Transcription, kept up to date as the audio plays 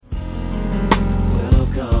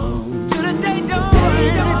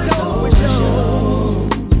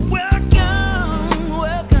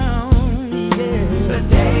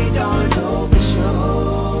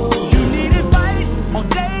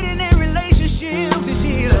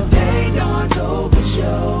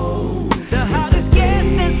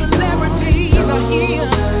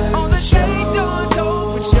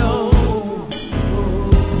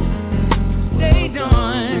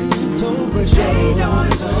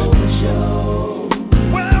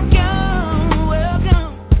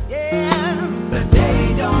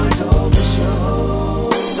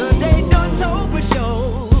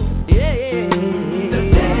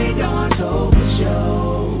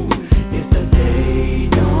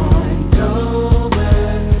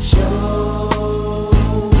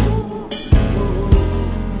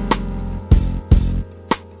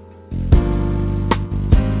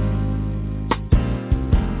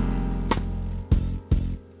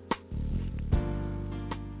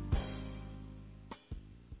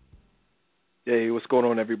Hey, what's going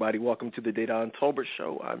on, everybody? Welcome to the Dedan Tolbert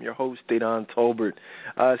Show. I'm your host, Dedan Tolbert.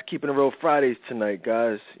 It's Keeping It Real Fridays tonight,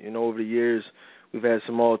 guys. You know, over the years, we've had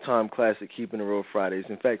some all-time classic Keeping It Real Fridays.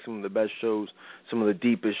 In fact, some of the best shows, some of the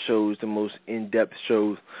deepest shows, the most in-depth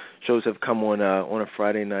shows have come on a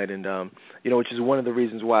Friday night, and which is one of the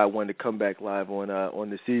reasons why I wanted to come back live on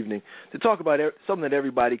this evening to talk about something that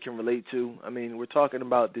everybody can relate to. I mean, we're talking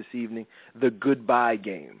about this evening the goodbye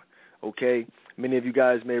game. Okay, many of you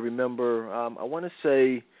guys may remember, I want to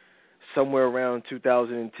say somewhere around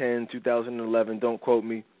 2010, 2011, don't quote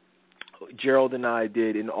me, Gerald and I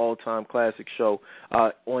did an all-time classic show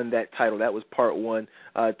on that title. That was part one.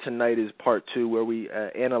 Tonight is part two, where we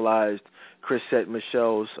analyzed Chrisette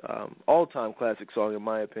Michelle's all-time classic song, in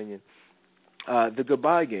my opinion, The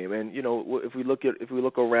Goodbye Game. And, you know, if we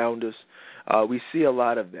look around us, we see a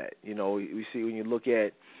lot of that. You know, we see when you look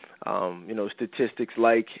at statistics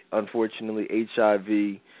like, unfortunately,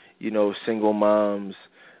 HIV, single moms,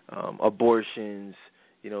 abortions,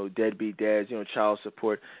 deadbeat dads, child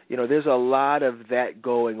support. There's a lot of that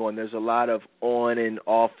going on. There's a lot of on and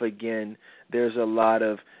off again. There's a lot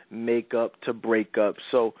of make up to break up.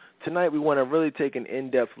 So tonight we want to really take an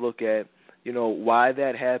in-depth look at, why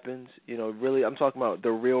that happens. Really, I'm talking about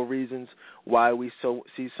the real reasons why we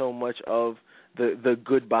see so much of the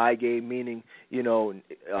goodbye game, meaning,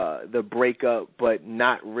 the breakup, but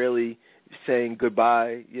not really saying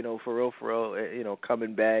goodbye, for real,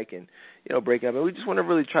 coming back and, breaking up. And we just want to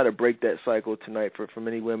really try to break that cycle tonight for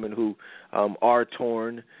many women who are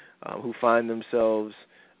torn, who find themselves,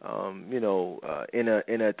 in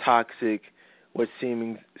a toxic, what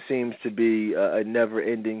seems to be a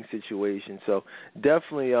never-ending situation. So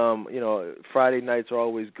definitely, Friday nights are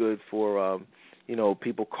always good for,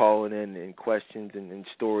 people calling in and questions and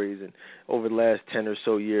stories. And over the last 10 or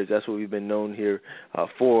so years, that's what we've been known here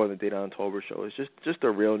for on the Dedan Tolbert Show. It's just a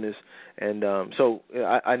realness. And so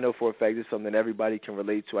I know for a fact it's something that everybody can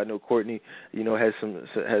relate to. I know Courtney, has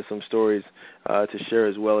some stories to share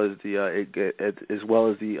as well as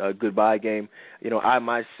the goodbye game. I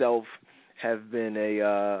myself have been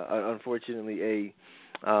unfortunately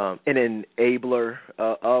an enabler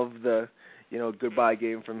of the goodbye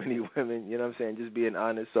game for many women, you know what I'm saying, just being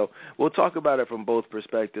honest. So we'll talk about it from both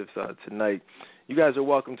perspectives tonight. You guys are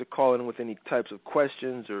welcome to call in with any types of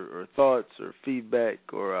questions or thoughts or feedback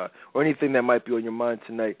or anything that might be on your mind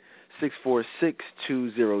tonight.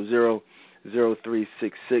 646-200-0366.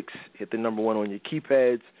 Hit the number 1 on your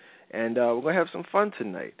keypads, and we're going to have some fun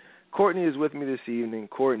tonight. Courtney is with me this evening.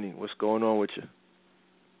 Courtney, what's going on with you?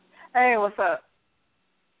 Hey, what's up?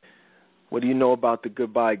 What do you know about the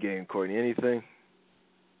goodbye game, Courtney? Anything?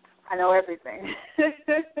 I know everything.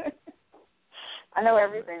 I know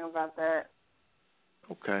everything about that.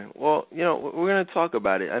 Okay. Well, we're going to talk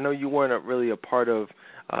about it. I know you weren't really a part of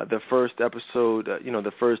the first episode,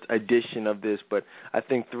 the first edition of this, but I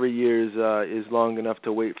think 3 years is long enough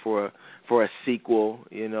to wait for a sequel,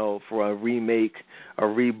 for a remake, a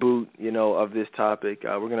reboot, of this topic.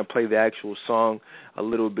 We're going to play the actual song a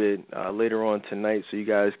little bit later on tonight, so you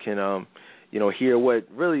guys can, hear what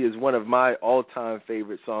really is one of my all-time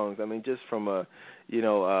favorite songs. I mean, just from a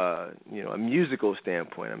musical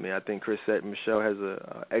standpoint. I mean, I think Chrisette Michelle has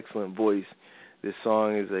a excellent voice. This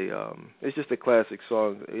song is it's just a classic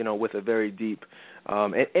song, with a very deep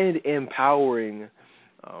and empowering,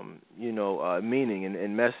 meaning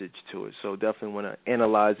and message to it. So definitely want to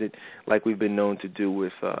analyze it like we've been known to do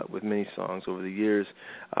with many songs over the years.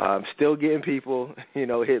 Still getting people,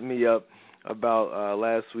 hitting me up about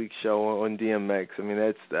last week's show on DMX. I mean,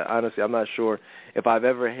 that's honestly, I'm not sure if I've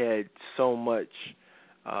ever had so much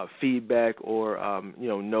feedback or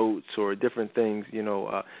notes or different things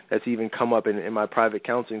that's even come up in my private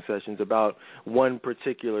counseling sessions about one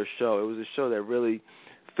particular show. It was a show that really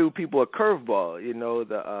threw people a curveball.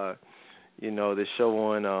 The show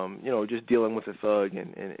on just dealing with a thug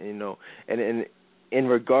and in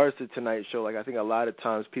regards to tonight's show, like I think a lot of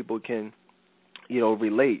times people can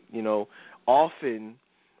relate. Often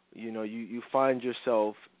you find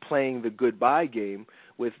yourself playing the goodbye game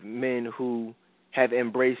with men who have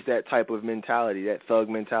embraced that type of mentality, that thug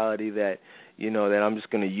mentality, that that I'm just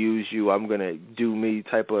going to use you, I'm going to do me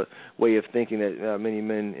type of way of thinking that many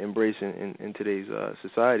men embrace in today's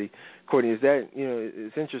society. Courtney, is that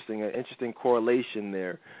it's interesting, an interesting correlation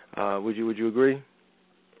there. Would you agree?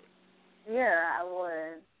 Yeah, I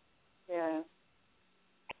would. Yeah.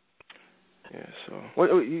 Yeah. So, what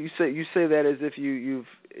you say that as if you've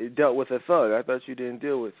dealt with a thug. I thought you didn't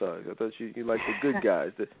deal with thugs. I thought you like the good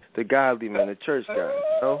guys, the godly men, the church guys.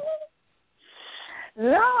 No.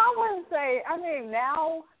 No, I wouldn't say. I mean,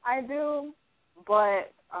 now I do,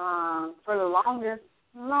 but for the longest,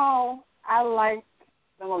 no. I like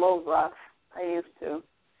them a little rough. I used to.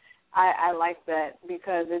 I like that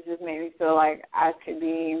because it just made me feel like I could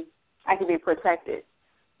be protected.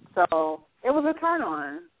 So it was a turn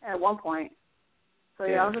on at one point. So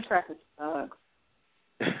yeah, I was attracted to dogs.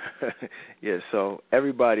 Yeah, so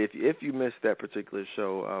everybody, if you missed that particular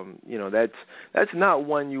show, that's not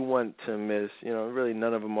one you want to miss. Really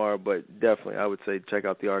none of them are, but definitely I would say check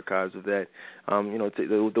out the archives of that.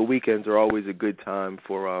 The weekends are always a good time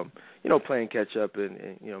for playing catch up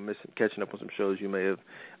and catching up on some shows you may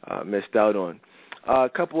have missed out on. A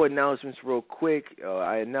couple of announcements real quick.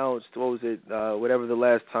 I announced, whatever the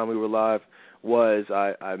last time we were live was,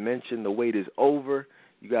 I mentioned the wait is over.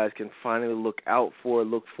 You guys can finally look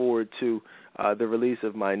forward to the release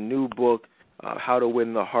of my new book, How to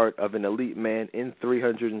Win the Heart of an Elite Man in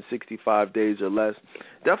 365 Days or Less.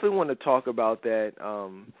 Definitely want to talk about that, a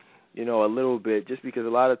little bit, just because a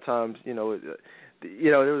lot of times, there was,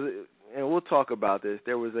 and we'll talk about this.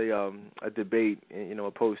 There was a debate,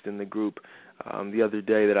 a post in the group the other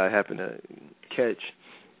day that I happened to catch.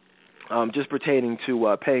 Just pertaining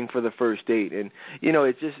to paying for the first date, and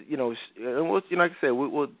it's just and we'll, like I said,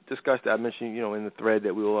 we'll discuss that. I mentioned in the thread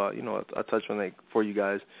that we'll I'll touch on that for you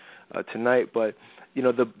guys tonight. But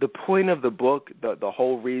the point of the book, the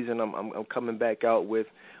whole reason I'm coming back out with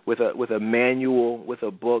a manual, with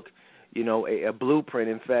a book, a blueprint,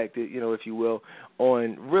 in fact, if you will,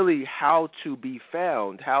 on really how to be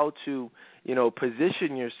found, how to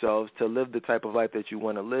position yourselves to live the type of life that you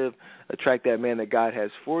want to live, attract that man that God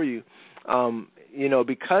has for you.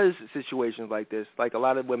 Because situations like this, like a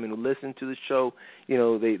lot of women who listen to the show,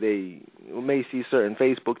 they may see certain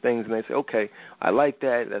Facebook things and they say, okay, I like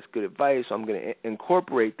that, that's good advice, so I'm going to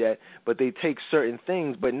incorporate that, but they take certain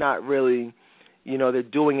things but not really, they're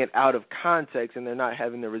doing it out of context and they're not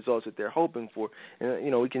having the results that they're hoping for. And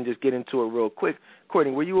we can just get into it real quick.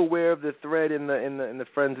 Courtney, were you aware of the thread in the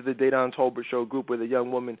Friends of the Dedan Tolbert Show group where the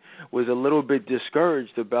young woman was a little bit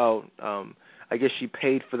discouraged about, I guess she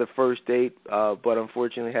paid for the first date, but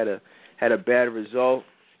unfortunately had a bad result?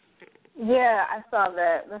 Yeah, I saw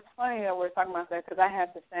that. That's funny that we're talking about that because I had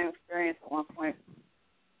the same experience at one point.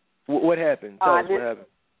 What happened? Tell us what happened.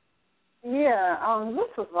 Yeah,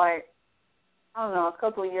 this was like, I don't know, a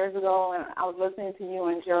couple of years ago, and I was listening to you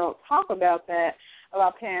and Gerald talk about that,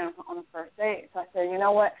 about paying on the first date. So I said, you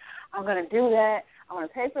know what, I'm going to do that. I'm going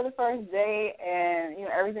to pay for the first date, and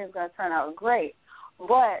everything's going to turn out great.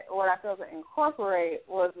 But what I failed to incorporate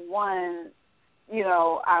was, one,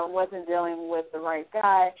 I wasn't dealing with the right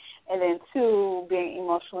guy, and then two, being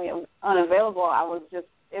emotionally unavailable,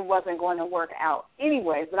 it wasn't going to work out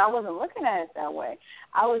anyways, but I wasn't looking at it that way.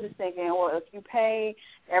 I was just thinking, well, if you pay,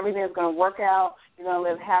 everything's going to work out, you're going to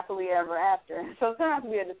live happily ever after. So it turned out to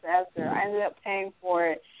be a disaster. I ended up paying for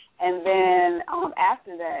it, and then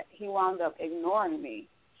after that, he wound up ignoring me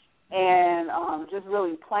and just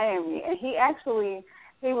really playing me. And he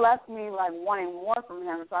left me, like, wanting more from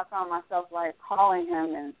him, so I found myself, like, calling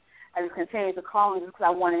him, and I just continued to call him just because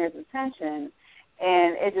I wanted his attention.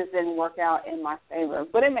 And it just didn't work out in my favor.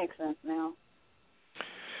 But it makes sense now.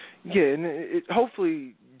 Yeah, and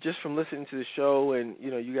hopefully just from listening to the show and,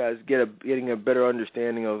 you guys getting a better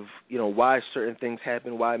understanding of, why certain things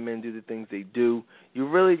happen, why men do the things they do, you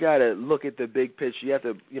really got to look at the big picture. You have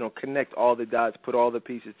to, connect all the dots, put all the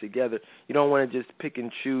pieces together. You don't want to just pick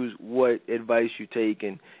and choose what advice you take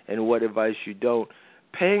and what advice you don't.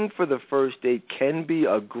 Paying for the first date can be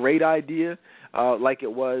a great idea. Like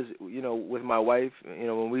it was, with my wife,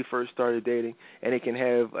 when we first started dating, and it can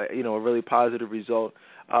have, a really positive result.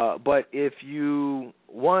 But if you,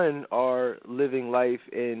 one, are living life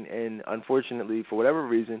in unfortunately, for whatever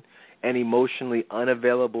reason, an emotionally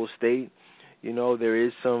unavailable state, there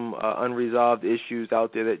is some unresolved issues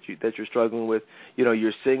out there that you're struggling with.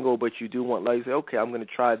 You're single, but you do want, like, you say, okay, I'm going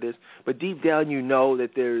to try this. But deep down, that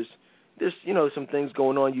there's some things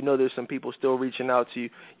going on. There's some people still reaching out to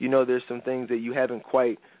you. There's some things that you haven't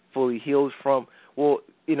quite fully healed from. Well,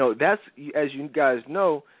 that's, as you guys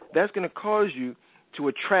know, that's going to cause you to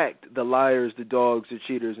attract the liars, the dogs, the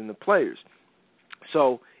cheaters, and the players.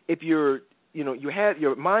 So if you're,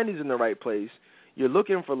 your mind is in the right place, you're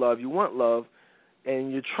looking for love, you want love,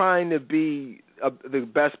 and you're trying to be the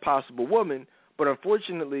best possible woman, but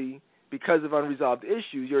unfortunately because of unresolved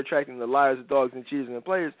issues, you're attracting the liars, the dogs, and cheaters and the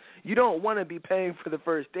players. You don't want to be paying for the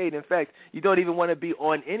first date. In fact, you don't even want to be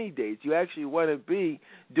on any dates. You actually want to be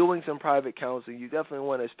doing some private counseling. You definitely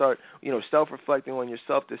want to start, self-reflecting on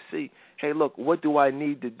yourself to see, hey, look, what do I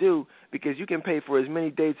need to do? Because you can pay for as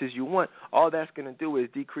many dates as you want. All that's going to do is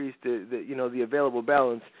decrease the available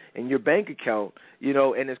balance in your bank account,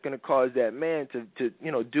 and it's going to cause that man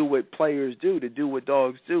to do what players do, to do what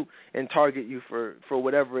dogs do, and target you for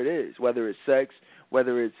whatever it is, whether it's sex,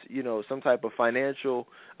 whether it's, some type of financial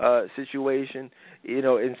situation,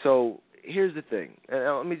 and so here's the thing,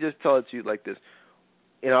 and let me just tell it to you like this,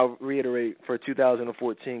 and I'll reiterate for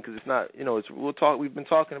 2014 because it's not, we've been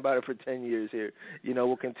talking about it for 10 years here,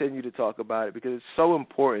 we'll continue to talk about it because it's so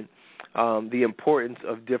important, the importance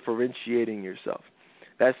of differentiating yourself.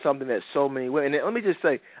 That's something that so many women, and let me just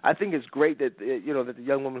say, I think it's great that, that the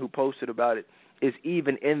young woman who posted about it is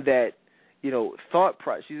even in that, thought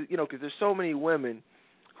process, because there's so many women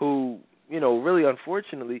who, really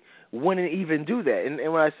unfortunately wouldn't even do that. And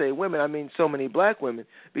when I say women, I mean so many black women,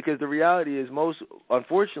 because the reality is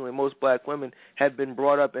unfortunately, most black women have been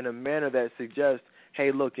brought up in a manner that suggests,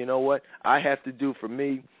 hey, look, you know what, I have to do for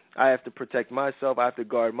me. I have to protect myself. I have to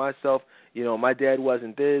guard myself. My dad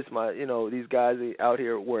wasn't this. These guys out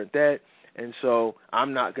here weren't that. And so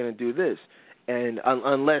I'm not going to do this. And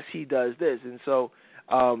unless he does this. And so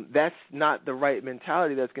that's not the right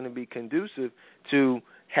mentality that's going to be conducive to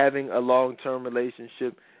having a long-term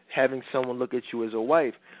relationship, having someone look at you as a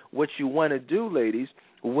wife. What you want to do, ladies,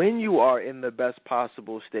 when you are in the best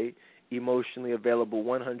possible state, emotionally available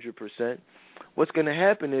 100%, what's going to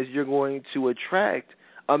happen is you're going to attract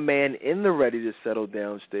a man in the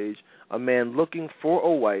ready-to-settle-down stage, a man looking for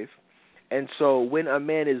a wife. And so when a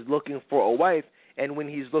man is looking for a wife and when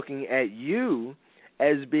he's looking at you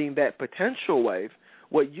as being that potential wife,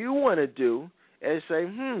 what you want to do is say,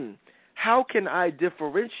 how can I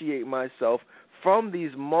differentiate myself from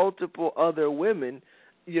these multiple other women,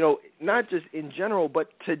 not just in general, but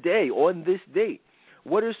today, on this date?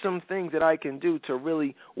 What are some things that I can do to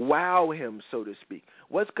really wow him, so to speak?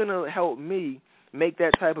 What's going to help me make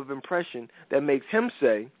that type of impression that makes him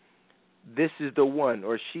say, this is the one,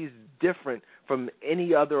 or she's different from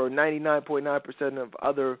any other or 99.9% of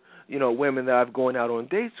other, women that I've gone out on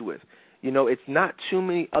dates with. It's not too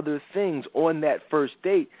many other things on that first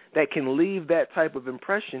date that can leave that type of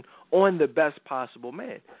impression on the best possible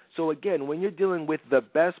man. So, again, when you're dealing with the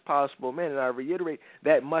best possible man, and I reiterate,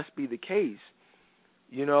 that must be the case,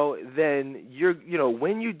 then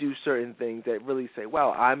when you do certain things that really say,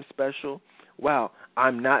 wow, I'm special, wow,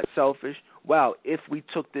 I'm not selfish, wow, if we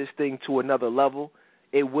took this thing to another level,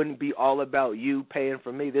 it wouldn't be all about you paying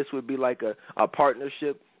for me. This would be like a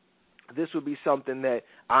partnership. This would be something that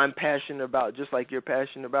I'm passionate about, just like you're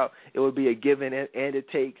passionate about. It would be a give and a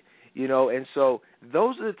take, and so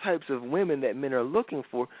those are the types of women that men are looking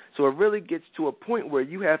for. So it really gets to a point where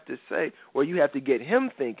you have to say, or you have to get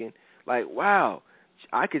him thinking, like, wow,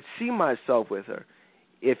 I could see myself with her.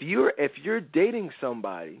 If you're dating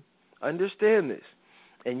somebody, understand this,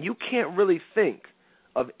 and you can't really think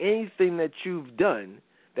of anything that you've done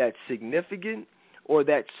that's significant or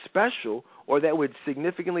that's special or that would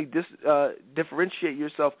significantly differentiate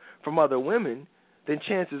yourself from other women, then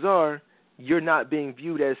chances are you're not being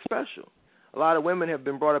viewed as special. A lot of women have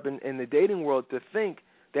been brought up in the dating world to think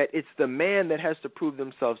that it's the man that has to prove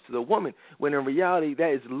themselves to the woman, when in reality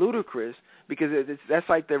that is ludicrous, because that's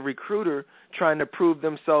like the recruiter trying to prove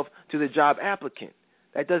themselves to the job applicant.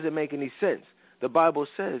 That doesn't make any sense. The Bible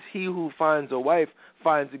says, he who finds a wife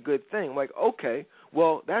finds a good thing. I'm like, okay,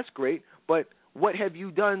 well, that's great, but what have you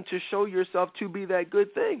done to show yourself to be that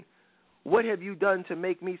good thing? What have you done to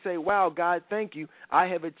make me say, wow, God, thank you, I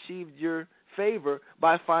have achieved your favor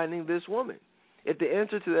by finding this woman? If the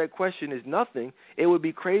answer to that question is nothing, it would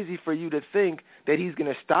be crazy for you to think that he's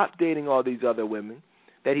going to stop dating all these other women,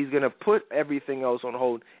 that he's going to put everything else on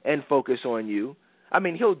hold and focus on you. I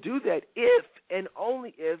mean, he'll do that if and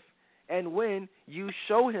only if and when you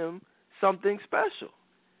show him something special.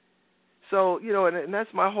 So, and that's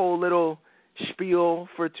my whole little spiel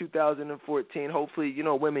for 2014. Hopefully,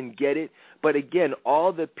 women get it. But again,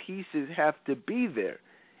 all the pieces have to be there.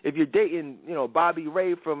 If you're dating, Bobby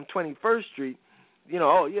Ray from 21st Street,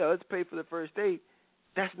 oh yeah, let's pay for the first date.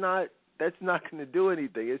 That's not going to do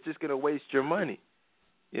anything. It's just going to waste your money.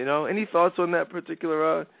 Any thoughts on that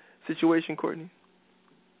particular situation, Courtney?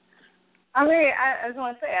 I mean, I just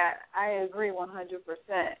want to say I agree 100%.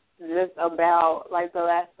 Just about like the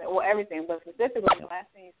last, everything, but specifically the last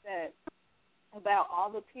thing you said about all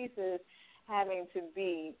the pieces having to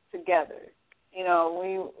be together.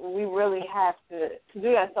 We really have to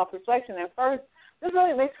do that self-reflection. And first, just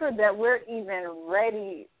really make sure that we're even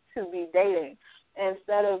ready to be dating,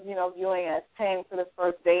 instead of, viewing as paying for the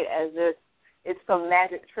first date as if it's some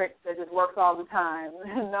magic trick that just works all the time.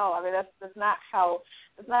 No, I mean that's not how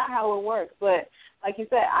it works. But like you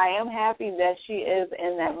said, I am happy that she is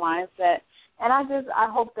in that mindset, and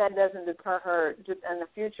I hope that doesn't deter her just in the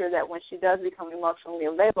future, that when she does become emotionally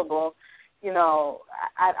available,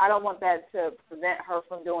 I don't want that to prevent her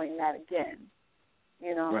from doing that again.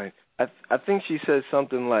 Right. I think she says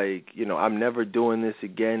something like, I'm never doing this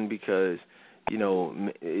again because,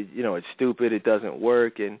 it's stupid, it doesn't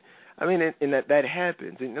work, and I mean, and that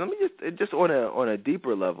happens. And let me just on a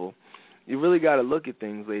deeper level, you really got to look at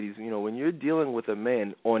things, ladies. When you're dealing with a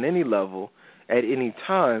man on any level at any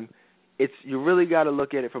time, you really got to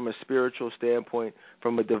look at it from a spiritual standpoint,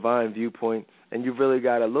 from a divine viewpoint, and you really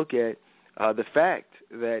got to look at the fact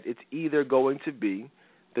that it's either going to be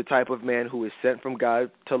the type of man who is sent from God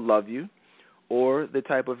to love you, or the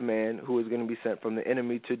type of man who is going to be sent from the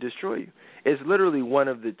enemy to destroy you. It's literally one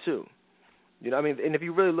of the two. And if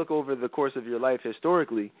you really look over the course of your life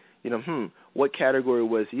historically, what category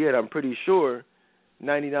was he in? I'm pretty sure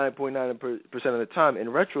 99.9% of the time, in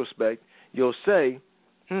retrospect, you'll say,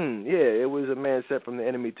 it was a man sent from the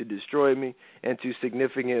enemy to destroy me and to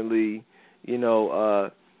significantly,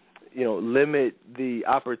 limit the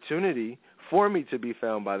opportunity for me to be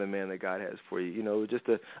found by the man that God has for you. Just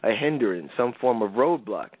a hindrance, some form of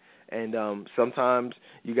roadblock. And sometimes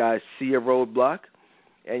you guys see a roadblock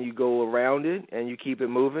and you go around it and you keep it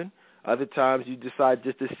moving. Other times you decide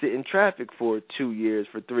just to sit in traffic for 2 years,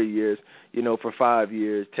 for 3 years, for 5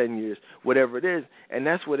 years, 10 years, whatever it is. And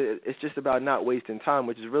that's what it's just about, not wasting time,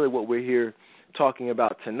 which is really what we're here talking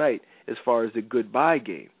about tonight as far as the goodbye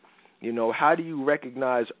game. How do you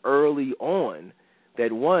recognize early on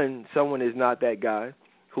that, one, someone is not that guy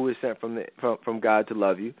who is sent from God to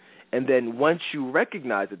love you, and then once you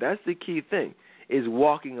recognize it, that's the key thing, is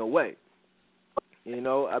walking away.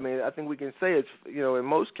 I think we can say it's, in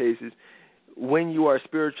most cases, when you are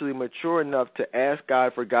spiritually mature enough to ask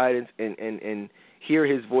God for guidance and hear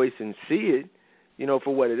his voice and see it,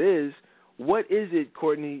 for what it is, what is it,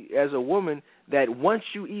 Courtney, as a woman, that once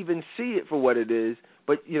you even see it for what it is,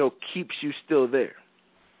 but, keeps you still there?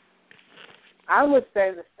 I would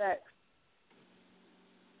say the sex.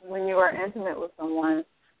 When you are intimate with someone,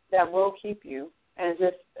 that will keep you, and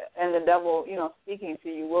the devil, speaking to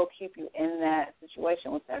you, will keep you in that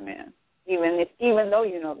situation with that man, even though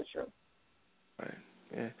you know the truth. Right.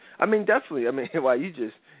 Yeah. Definitely. Why you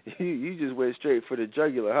just went straight for the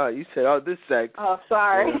jugular, huh? You said, this sex. Oh,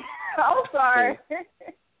 sorry. Oh, sorry.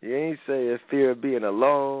 You ain't say a fear of being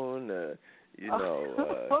alone.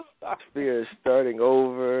 Fear of starting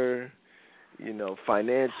over.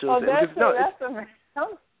 Financial. Oh, that's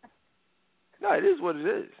No, it is what it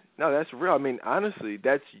is. No, that's real. Honestly,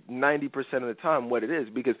 that's 90% of the time what it is,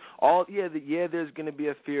 because there's going to be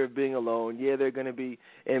a fear of being alone. Yeah, there are going to be,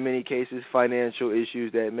 in many cases, financial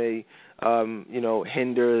issues that may,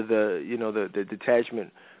 hinder the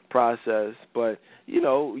detachment process. But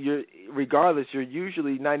regardless, you're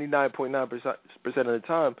usually 99.9% of the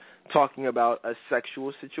time talking about a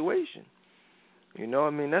sexual situation.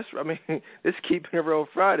 This Keeping It Real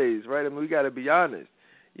Fridays, right? We got to be honest.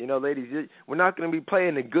 Ladies, we're not going to be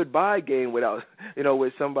playing the goodbye game without,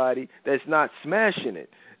 with somebody that's not smashing it,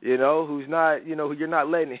 who's not, who you're not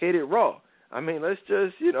letting hit it raw. Let's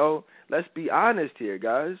just, let's be honest here,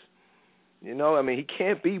 guys. He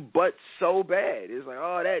can't be but so bad. It's like,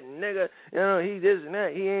 oh, that nigga, he this and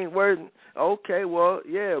that, he ain't worth. Okay, well,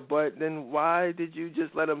 yeah, but then why did you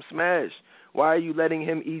just let him smash? Why are you letting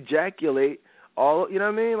him ejaculate all,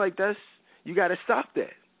 Like, you got to stop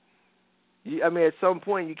that. At some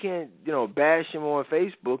point you can't, bash him on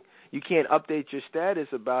Facebook. You can't update your status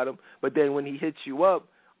about him. But then when he hits you up,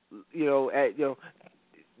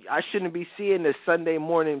 I shouldn't be seeing the Sunday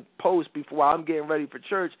morning post before I'm getting ready for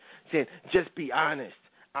church saying, just be honest.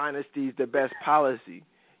 Honesty is the best policy.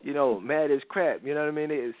 Mad as crap.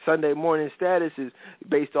 Sunday morning status is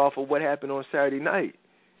based off of what happened on Saturday night.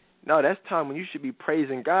 No, that's time when you should be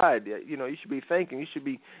praising God. You should be thanking. You should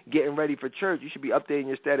be getting ready for church. You should be updating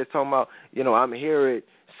your status, talking about, I'm here at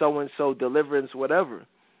so-and-so deliverance, whatever.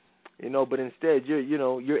 But instead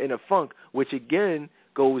you're in a funk, which again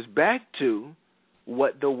goes back to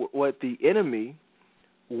what the enemy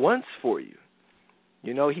wants for you.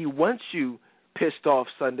 He wants you pissed off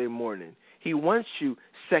Sunday morning. He wants you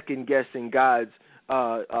second-guessing God's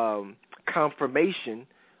confirmation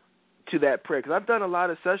to that prayer, because I've done a lot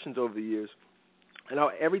of sessions over the years, and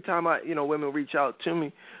every time women reach out to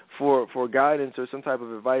me for guidance or some type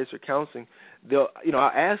of advice or counseling, they'll,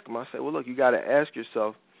 I ask them, I say, well, look, you got to ask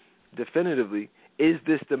yourself definitively, is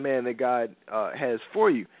this the man that God has for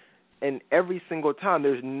you? And every single time,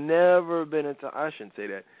 there's never been a time, I shouldn't say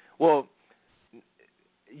that. Well,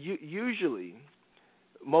 usually,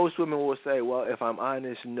 most women will say, well, if I'm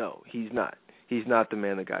honest, no, he's not. He's not the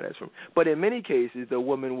man that God has for me. But in many cases, the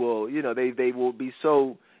woman will, they will be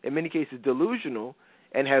so, in many cases, delusional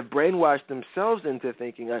and have brainwashed themselves into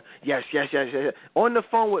thinking, yes, on the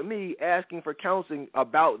phone with me asking for counseling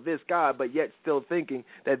about this guy, but yet still thinking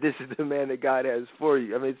that this is the man that God has for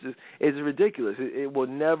you. I mean, it's ridiculous. It will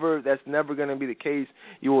never, that's never going to be the case.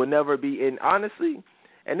 You will never be, and honestly,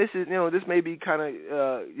 and this is, this may be kind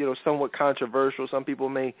of, somewhat controversial. Some people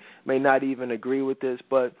may not even agree with this,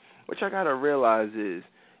 but what you got to realize is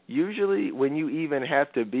usually when you even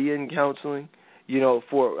have to be in counseling,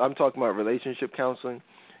 I'm talking about relationship counseling,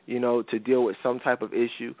 to deal with some type of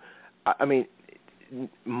issue. I mean,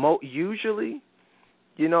 usually,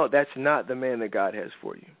 that's not the man that God has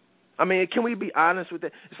for you. I mean, can we be honest with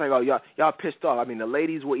that? It's like, oh, y'all pissed off. I mean, the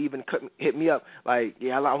ladies will even hit me up like,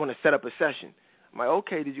 yeah, I want to set up a session. I'm like,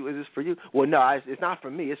 okay, is this for you? Well, no, it's not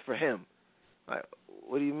for me. It's for him. Like,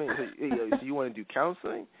 what do you mean? So you want to do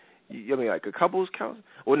counseling? I mean, like a couples counseling?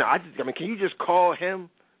 Well, no, can you just call him?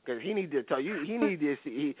 Because he needs to tell you, he needs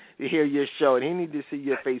to hear your show, and he needs to see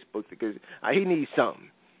your Facebook because he needs something.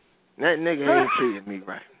 That nigga ain't treating me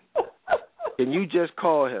right. Can you just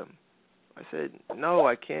call him? I said, no,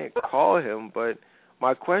 I can't call him, but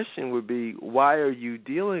my question would be, why are you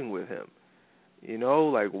dealing with him?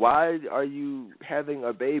 Like, why are you having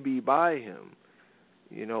a baby by him?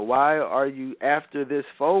 Why are you, after this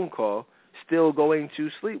phone call, still going to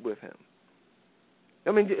sleep with him? I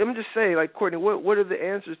mean, I'm just saying, like, Courtney, what are the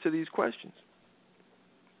answers to these questions?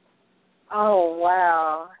 Oh,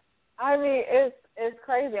 wow. I mean, it's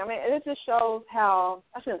crazy. I mean, it just shows how,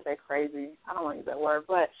 I shouldn't say crazy, I don't want to use that word,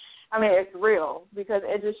 but, I mean, it's real because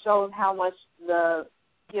it just shows how much a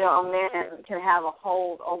man can have a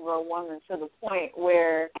hold over a woman to the point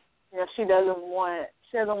where, she doesn't want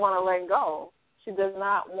to let go. She does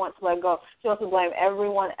not want to let go. She wants to blame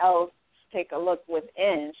everyone else to take a look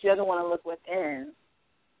within. She doesn't want to look within.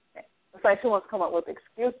 It's like she wants to come up with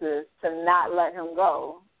excuses to not let him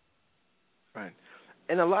go. Right.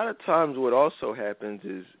 And a lot of times what also happens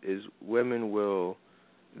is women will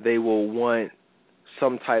want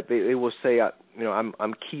some type, they will say,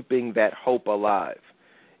 I'm keeping that hope alive.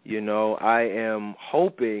 I am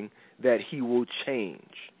hoping that he will change.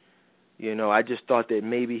 I just thought that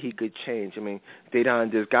maybe he could change. I mean,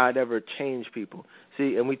 does God ever change people?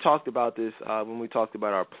 See, and we talked about this when we talked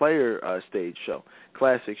about our player stage show,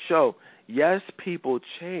 classic show. Yes, people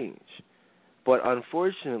change. But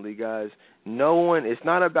unfortunately, guys, it's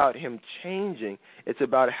not about him changing. It's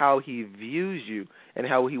about how he views you and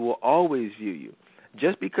how he will always view you.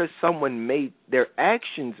 Just because their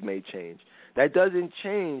actions may change, that doesn't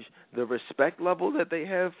change the respect level that they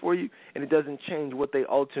have for you, and it doesn't change what they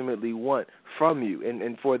ultimately want from you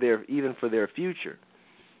and for their future.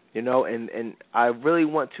 And I really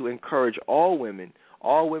want to encourage all women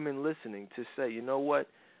listening to say, you know what?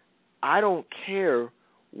 I don't care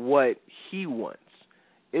what he wants.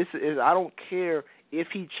 I don't care if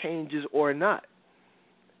he changes or not.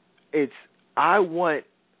 I want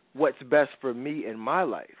what's best for me in my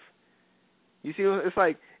life. You see, it's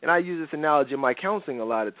like, and I use this analogy in my counseling a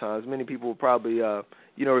lot of times. Many people will probably,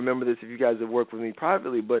 remember this if you guys have worked with me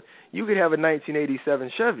privately. But you could have a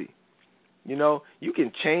 1987 Chevy. You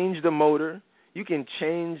can change the motor, you can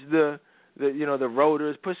change the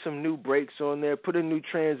rotors, put some new brakes on there, put a new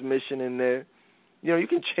transmission in there. You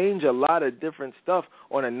can change a lot of different stuff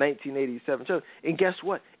on a 1987 Chevy. And guess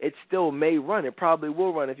what? It still may run. It probably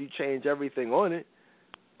will run if you change everything on it.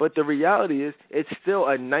 But the reality is it's still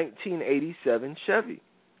a 1987 Chevy.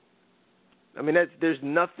 I mean, there's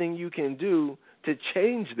nothing you can do to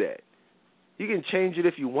change that. You can change it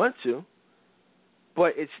if you want to,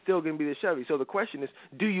 but it's still going to be the Chevy. So the question is,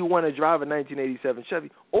 do you want to drive a 1987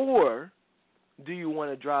 Chevy, or do you want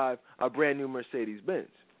to drive a brand-new Mercedes-Benz?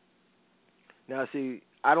 Now, see,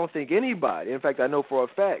 I don't think anybody, in fact, I know for a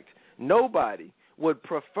fact, nobody would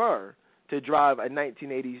prefer to drive a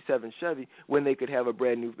 1987 Chevy when they could have a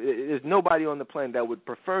brand-new. There's nobody on the planet that would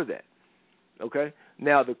prefer that. Okay?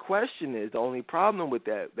 Now, the question is, the only problem with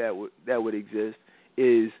that would exist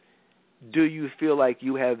is, do you feel like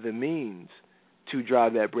you have the means to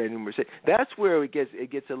drive that brand new Mercedes? That's where it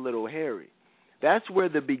gets a little hairy. That's where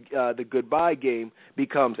the goodbye game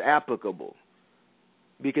becomes applicable.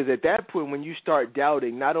 Because at that point, when you start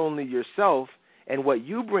doubting not only yourself and what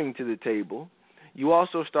you bring to the table, you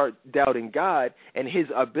also start doubting God and his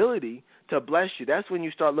ability to bless you. That's when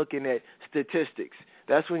you start looking at statistics.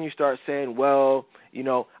 That's when you start saying, well, you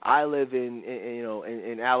know, I live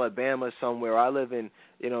in Alabama somewhere, or I live in,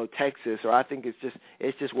 you know, Texas, or I think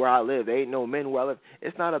it's just where I live. There ain't no men where I live.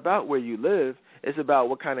 It's not about where you live. It's about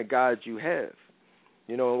what kind of God you have,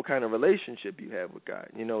 you know, what kind of relationship you have with God,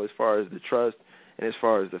 you know, as far as the trust and as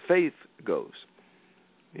far as the faith goes,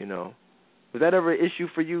 you know. Was that ever an issue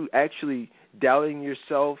for you, actually doubting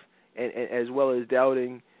yourself and as well as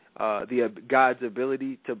doubting God's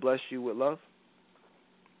ability to bless you with love?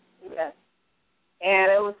 Yes.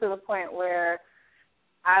 And it was to the point where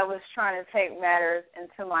I was trying to take matters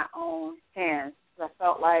into my own hands. I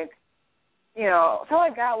felt like, you know,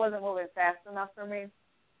 God wasn't moving fast enough for me.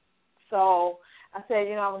 So I said,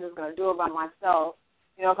 you know, I'm just going to do it by myself.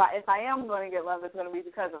 You know, if I am going to get love, it's going to be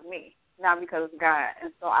because of me, not because of God.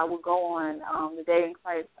 And so I would go on the dating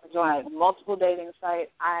sites. I joined multiple dating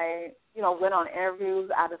sites. I, you know, went on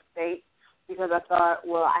interviews out of state because I thought,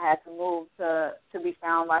 well, I had to move to be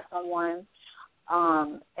found by someone.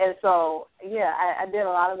 And so, yeah, I did a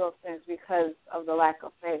lot of those things because of the lack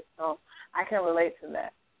of faith. So I can relate to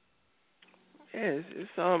that. Yeah,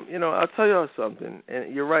 it's you know, I'll tell y'all something,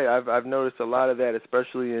 and you're right. I've noticed a lot of that,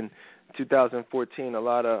 especially in 2014. A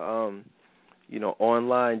lot of you know,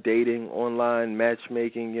 online dating, online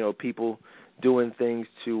matchmaking. You know, people doing things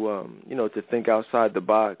to you know, to think outside the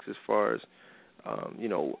box as far as you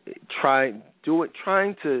know, trying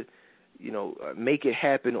to, you know, make it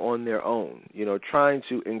happen on their own. You know, trying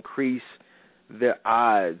to increase their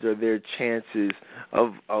odds or their chances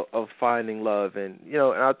of finding love. And, you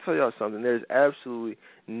know, and I'll tell y'all something, there's absolutely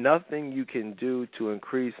nothing you can do to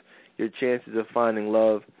increase your chances of finding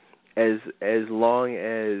love as long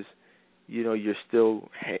as, you know, you're still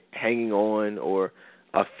hanging on or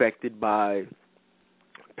affected by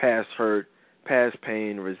past hurt, past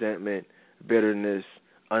pain, resentment, bitterness,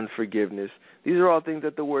 unforgiveness. These are all things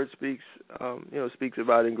that the Word speaks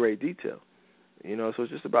about in great detail. You know, so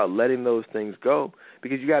it's just about letting those things go,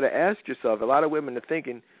 because you got to ask yourself. A lot of women are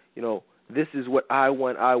thinking, you know, this is what I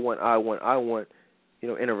want, you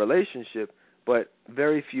know, in a relationship. But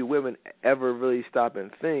very few women ever really stop and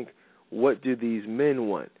think, what do these men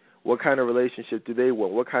want? What kind of relationship do they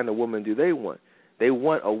want? What kind of woman do they want? They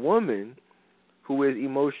want a woman who is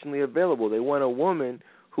emotionally available. They want a woman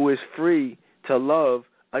who is free to love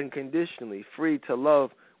unconditionally, free to love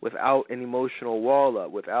without an emotional wall up,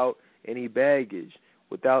 without any baggage,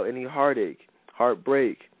 without any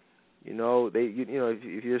heartbreak. You know, you know,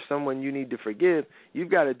 if you're someone you need to forgive, you've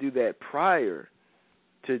got to do that prior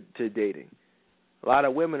to dating. A lot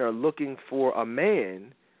of women are looking for a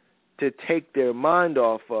man to take their mind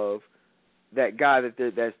off of that guy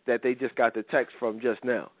that they just got the text from just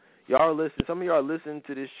now. Some of y'all are listening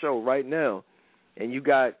to this show right now, and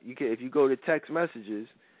if you go to text messages,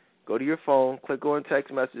 go to your phone, click on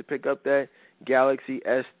text message, pick up that Galaxy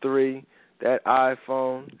S3, that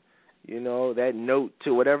iPhone, you know, that Note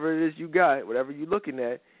 2, whatever it is you got, whatever you're looking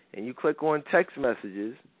at, and you click on text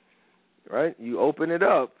messages, right? You open it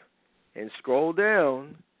up and scroll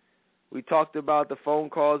down. We talked about the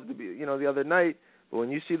phone calls, you know, the other night, but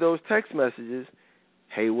when you see those text messages,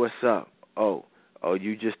 hey, what's up? Oh,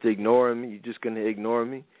 you just ignoring me? You just going to ignore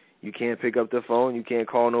me? You can't pick up the phone? You can't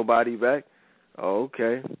call nobody back? Oh,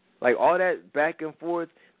 okay. Like all that back and forth,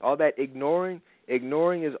 all that ignoring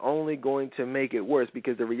is only going to make it worse,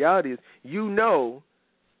 because the reality is, you know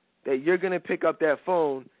that you're going to pick up that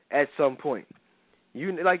phone at some point.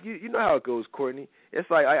 You know how it goes, Courtney. It's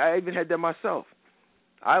like I even had that myself.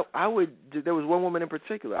 There was one woman in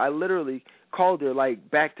particular. I literally called her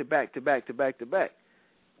like back to back.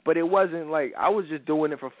 But it wasn't like I was just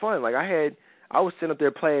doing it for fun. Like I was sitting up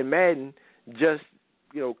there playing Madden, just,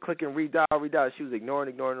 you know, clicking redial. She was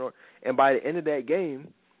ignoring. And by the end of that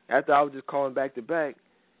game, after I was just calling back to back,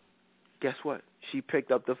 guess what? She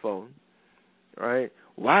picked up the phone. Right?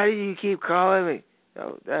 Why do you keep calling me?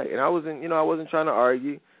 And I wasn't trying to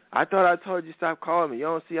argue. I thought I told you stop calling me. You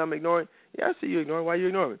don't see I'm ignoring? Yeah, I see you ignoring. Why you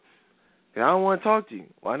ignoring me? I don't want to talk to you.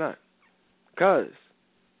 Why not? Cause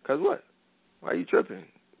what? Why are you tripping?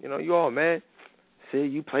 You know, you all mad. See,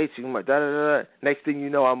 you play too much. Next thing you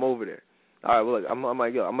know, I'm over there. All right, well, look, I'm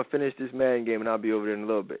like, yo, I'm going to finish this Madden game, and I'll be over there in a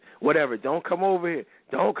little bit. Whatever, don't come over here.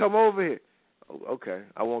 Oh, okay,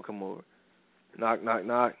 I won't come over. Knock, knock,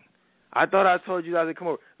 knock. I thought I told you not to come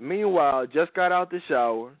over. Meanwhile, just got out the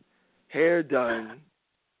shower, hair done,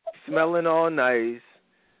 smelling all nice.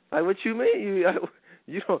 Like, what you mean?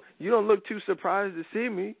 You don't look too surprised to see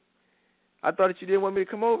me. I thought that you didn't want me to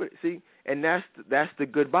come over. See, and that's the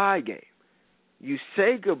goodbye game. You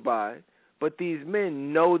say goodbye, but these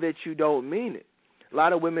men know that you don't mean it. A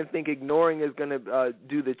lot of women think ignoring is going to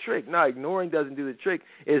do the trick. No, ignoring doesn't do the trick.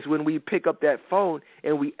 It's when we pick up that phone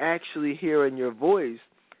and we actually hear in your voice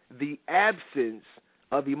the absence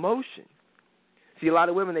of emotion. See, a lot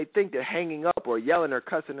of women, they think that hanging up or yelling or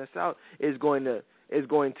cussing us out is going to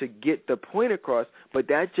get the point across, but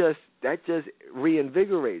that just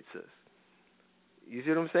reinvigorates us. You see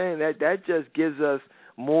what I'm saying? That just gives us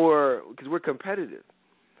more, because we're competitive.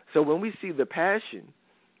 So when we see the passion,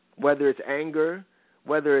 whether it's anger,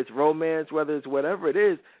 whether it's romance, whether it's whatever it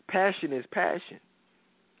is, passion is passion.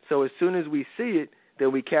 So as soon as we see it,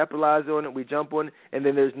 then we capitalize on it, we jump on it, and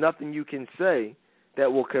then there's nothing you can say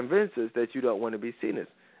that will convince us that you don't want to be seen us,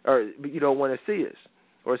 or you don't want to see us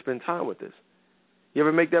or spend time with us. You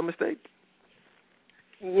ever make that mistake?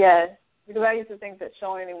 Yes, because I used to think that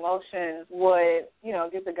showing emotions would,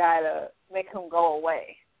 get the guy to make him go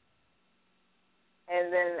away.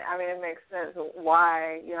 And then, it makes sense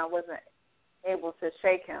why, I wasn't able to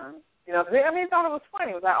shake him. He thought it was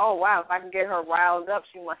funny. It was like, oh, wow, if I can get her riled up,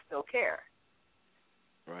 she must still care.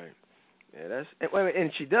 Right. Yeah,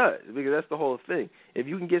 and she does, because that's the whole thing. If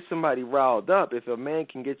you can get somebody riled up, if a man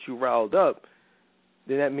can get you riled up,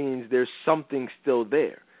 then that means there's something still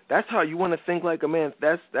there. That's how you want to think like a man.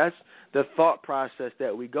 That's the thought process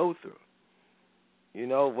that we go through.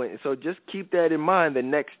 So just keep that in mind the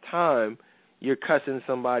next time you're cussing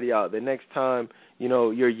somebody out, the next time,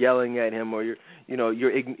 you're yelling at him, or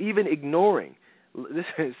you're even ignoring.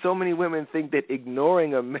 Listen, so many women think that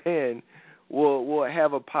ignoring a man will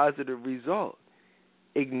have a positive result.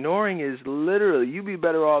 Ignoring is literally, you'd be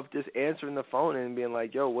better off just answering the phone and being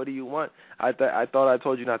like, yo, what do you want? I thought I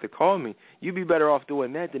told you not to call me. You'd be better off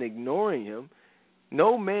doing that than ignoring him.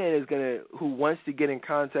 No man who wants to get in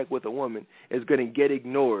contact with a woman is going to get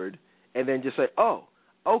ignored and then just say, oh,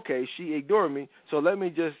 okay, she ignored me, so let me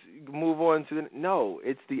just move on to no,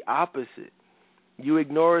 it's the opposite. You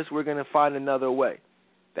ignore us, we're going to find another way.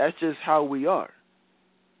 That's just how we are.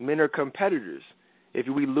 Men are competitors. If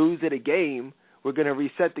we lose at a game, we're going to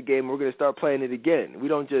reset the game. We're going to start playing it again. We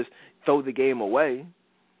don't just throw the game away.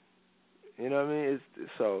 You know what I mean?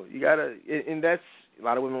 So you got to, and that's, a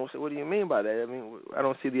lot of women will say, what do you mean by that? I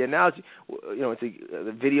don't see the analogy. It's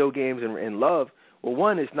the video games and love. Well,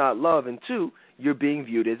 one, it's not love, and two, you're being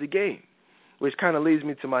viewed as a game, which kind of leads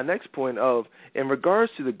me to my next point of, in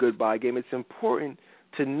regards to the goodbye game, it's important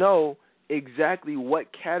to know exactly what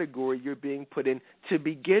category you're being put in to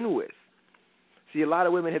begin with. See, a lot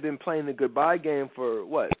of women have been playing the goodbye game for,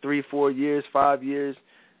 3, 4 years, 5 years,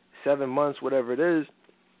 7 months, whatever it is,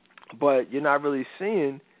 but you're not really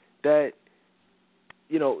seeing that,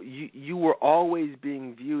 you were always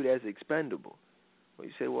being viewed as expendable. Well,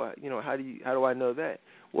 you say, well, how do I know that?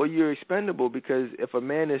 Well, you're expendable because if a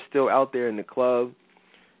man is still out there in the club,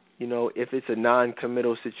 if it's a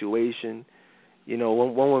non-committal situation,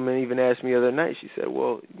 one woman even asked me the other night, she said,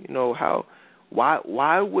 well,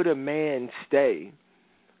 why would a man stay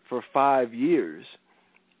for 5 years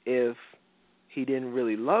if he didn't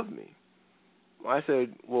really love me? Well, I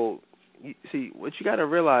said, well, see, what you got to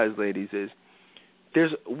realize, ladies, is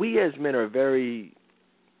we as men are very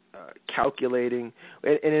calculating,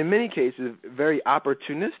 and in many cases, very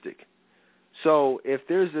opportunistic. So if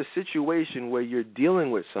there's a situation where you're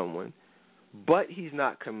dealing with someone, but he's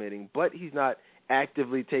not committing, but he's not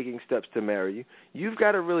actively taking steps to marry you, you've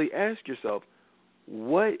got to really ask yourself,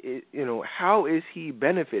 how is he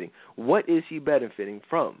benefiting? What is he benefiting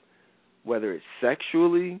from? Whether it's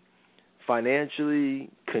sexually, financially,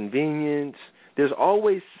 convenience, there's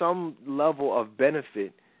always some level of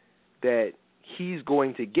benefit that he's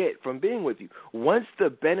going to get from being with you. Once the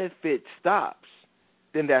benefit stops,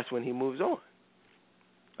 then that's when he moves on.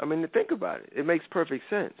 Think about it. It makes perfect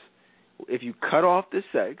sense. If you cut off the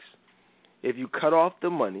sex, if you cut off the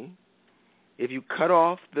money, if you cut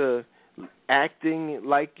off the acting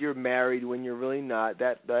like you're married when you're really not,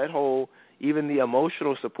 that whole, even the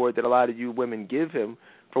emotional support that a lot of you women give him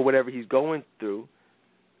for whatever he's going through,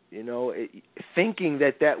 thinking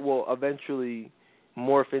that will eventually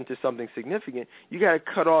morph into something significant, you got to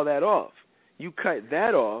cut all that off. You cut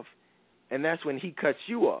that off, and that's when he cuts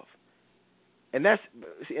you off, and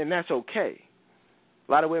that's okay.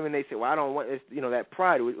 A lot of women, they say, well, I don't want that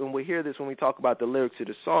pride. When we hear this, when we talk about the lyrics of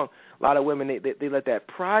the song, a lot of women, they let that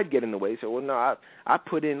pride get in the way. So, well, no, I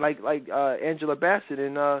put in like Angela Bassett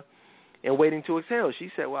in Waiting to Exhale. She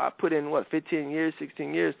said, well, I put in 15 years,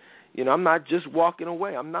 16 years. I'm not just walking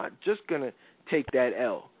away. I'm not just gonna take that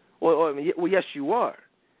L. Well, yes, you are.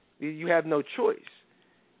 You have no choice.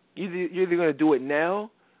 You're either going to do it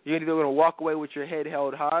now, you're either going to walk away with your head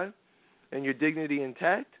held high and your dignity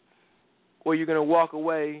intact, or you're going to walk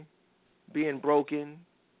away being broken,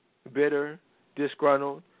 bitter,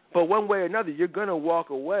 disgruntled. But one way or another, you're going to walk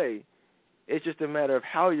away. It's just a matter of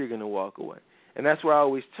how you're going to walk away. And that's why I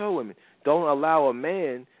always tell women, don't allow a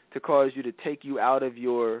man to cause you to take you out of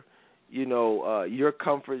your, your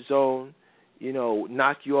comfort zone,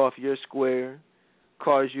 knock you off your square,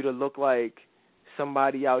 cause you to look like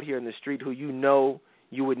somebody out here in the street who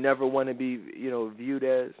you would never want to be, viewed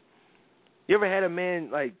as. You ever had a man,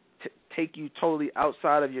 like, take you totally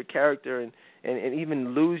outside of your character and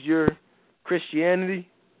even lose your Christianity?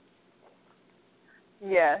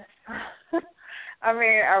 Yes. I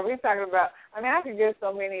mean, are we talking about, I could give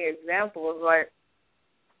so many examples. Like,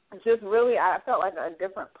 just really, I felt like a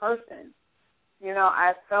different person.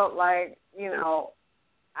 I felt like,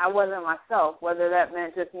 I wasn't myself, whether that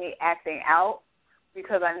meant just me acting out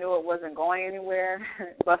because I knew it wasn't going anywhere,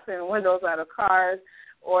 busting windows out of cars,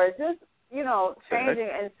 or just, changing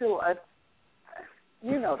into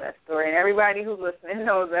that story, and everybody who's listening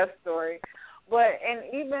knows that story. But, and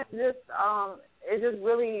even just, it just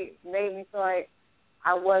really made me feel like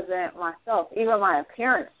I wasn't myself. Even my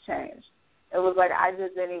appearance changed. It was like I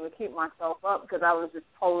just didn't even keep myself up because I was just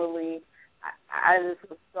totally, I just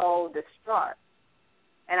was so distraught.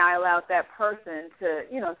 And I allowed that person to,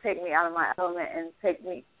 take me out of my element and take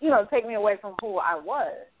me away from who I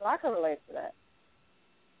was. So I can relate to that.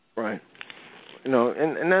 Right.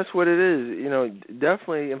 And that's what it is.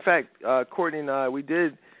 Definitely. In fact, Courtney and I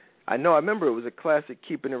remember it was a classic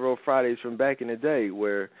Keeping It Real Fridays from back in the day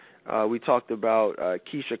where we talked about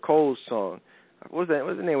Keisha Cole's song. What's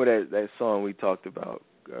the name of that song we talked about?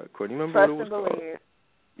 Courtney, remember Trust what it was and called? Believe.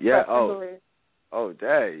 Yeah. Trust and Believe. Oh,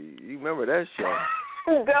 dang. You remember that show?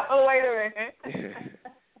 No, wait a minute.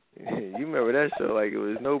 You remember that show like it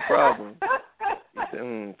was no problem. You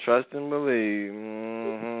said, trust and believe.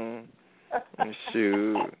 Mm-hmm.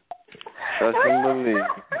 Shoot. Trust and believe.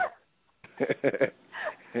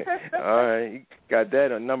 All right. You got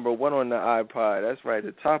that on number 1 on the iPod. That's right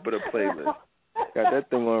at the top of the playlist. Got that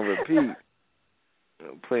thing on repeat.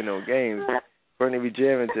 Don't play no games. Courtney be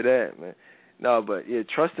jamming to that, man. No, but yeah,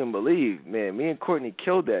 Trust and Believe, man. Me and Courtney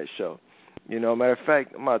killed that show. Matter of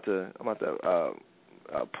fact, I'm about to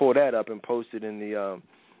pull that up and post it in the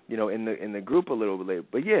in the group a little bit later.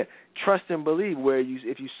 But yeah, Trust and Believe, where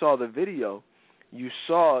if you saw the video, you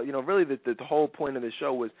saw, really the whole point of the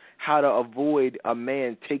show was how to avoid a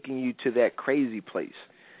man taking you to that crazy place.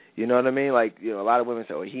 You know what I mean? Like, a lot of women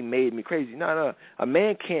say, "Oh, he made me crazy." No, a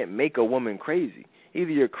man can't make a woman crazy.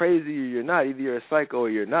 Either you're crazy or you're not. Either you're a psycho or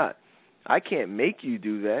you're not. I can't make you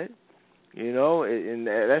do that. And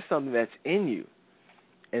that's something that's in you,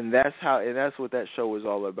 and that's what that show was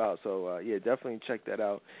all about. So yeah, definitely check that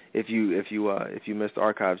out. If you missed the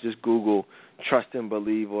archives, just Google Trust and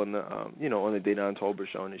Believe on the on the Dedan Tolbert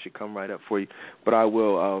show, and it should come right up for you. But I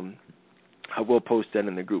will post that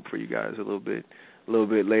in the group for you guys a little bit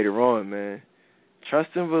later on, man.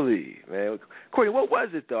 Trust and Believe, man. Courtney, what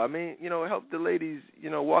was it though? I mean, help the ladies,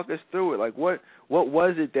 walk us through it. Like, what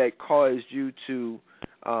was it that caused you to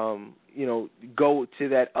go to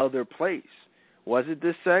that other place? Was it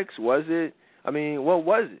the sex? Was it, what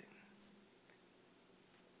was it?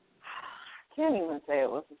 I can't even say it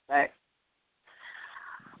was the sex.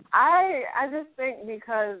 I just think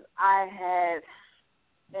because I had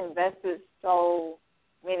invested so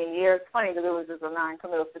many years, funny because it was just a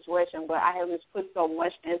non-committal situation, but I had just put so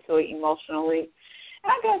much into it emotionally.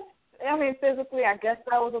 And physically, I guess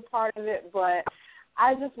that was a part of it, but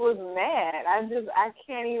I just was mad. I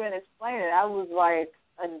can't even explain it. I was like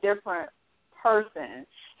a different person.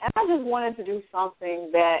 And I just wanted to do something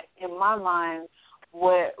that, in my mind,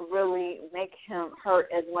 would really make him hurt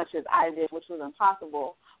as much as I did, which was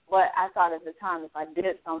impossible. But I thought at the time if I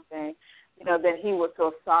did something, then he would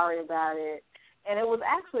feel sorry about it. And it was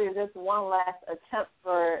actually just one last attempt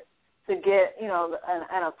to get,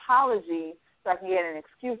 an apology so I can get an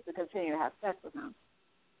excuse to continue to have sex with him.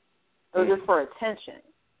 It was just for attention.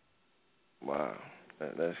 Wow,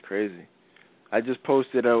 that's crazy. I just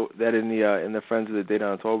posted out that in the Friends of the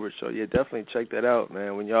Dedan Tolbert show. Yeah, definitely check that out,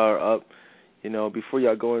 man. When y'all are up, before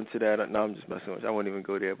y'all go into that. No, I'm just messing with you. I won't even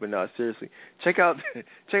go there. But no, seriously, check out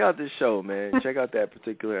this show, man. Check out that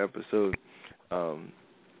particular episode.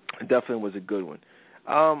 It definitely was a good one.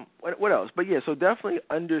 What else? But yeah, so definitely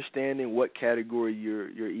understanding what category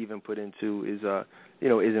you're even put into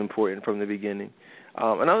is important from the beginning.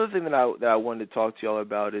 Another thing that I wanted to talk to y'all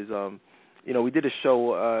about is we did a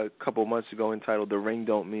show a couple months ago entitled "The Ring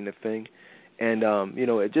Don't Mean a Thing," and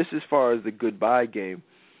just as far as the goodbye game,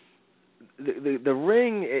 the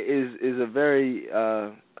ring is a very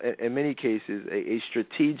in many cases a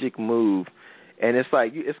strategic move, and it's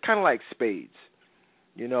kind of like spades.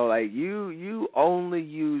 You know, like you only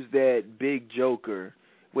use that big joker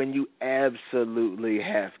when you absolutely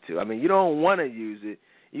have to. I mean, you don't want to use it.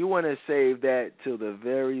 You want to save that till the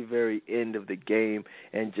very, very end of the game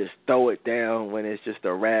and just throw it down when it's just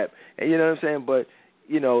a wrap. And you know what I'm saying? But,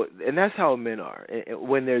 you know, and that's how men are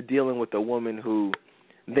when they're dealing with a woman who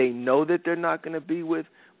they know that they're not going to be with,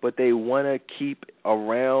 but they want to keep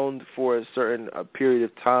around for a certain period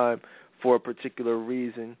of time for a particular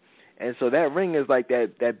reason. And so that ring is like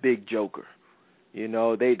that big joker. You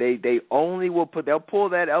know, they only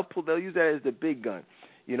they'll use that as the big gun.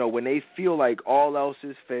 You know, when they feel like all else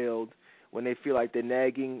has failed, when they feel like the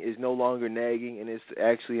nagging is no longer nagging and it's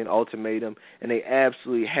actually an ultimatum and they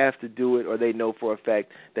absolutely have to do it or they know for a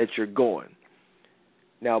fact that you're going.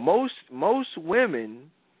 Now, most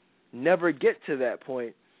women never get to that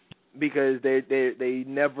point because they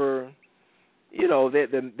never, you know,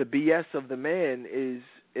 the BS of the man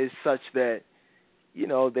is such that, you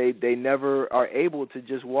know, they never are able to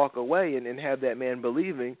just walk away and have that man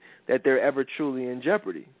believing that they're ever truly in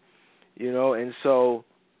jeopardy, you know. And so,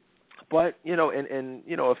 but, you know, in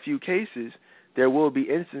you know, a few cases, there will be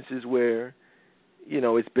instances where, you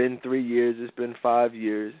know, it's been 3 years, it's been 5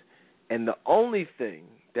 years, and the only thing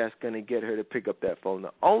that's going to get her to pick up that phone,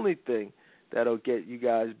 the only thing that'll get you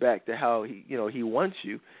guys back to how he wants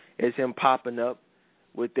you is him popping up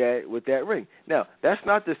with that ring. Now, that's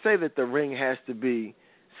not to say that the ring has to be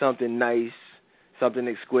something nice, something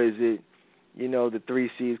exquisite, you know, the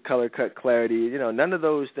 3 C's, color, cut, clarity. You know, none of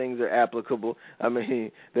those things are applicable. I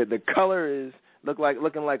mean, the color is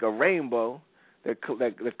looking like a rainbow. The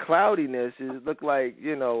cloudiness is look like,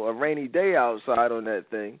 you know, a rainy day outside on that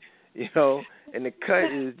thing, you know, and the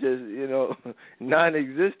cut is just, you know,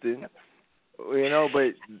 non-existent. You know,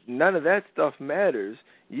 but none of that stuff matters.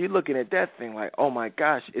 You're looking at that thing like, oh my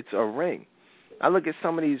gosh, it's a ring. I look at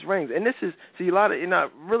some of these rings, and this is you're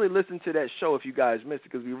not really listening to that show if you guys missed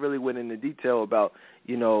it because we really went into detail about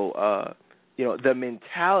the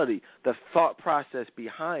mentality, the thought process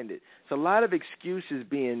behind it. It's a lot of excuses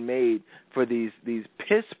being made for these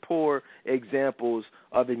piss poor examples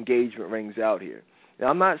of engagement rings out here. Now,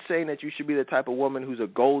 I'm not saying that you should be the type of woman who's a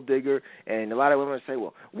gold digger, and a lot of women say,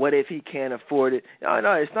 well, what if he can't afford it?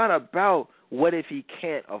 No, it's not about what if he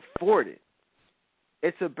can't afford it.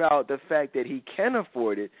 It's about the fact that he can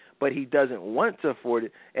afford it, but he doesn't want to afford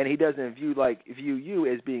it, and he doesn't view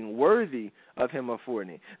you as being worthy of him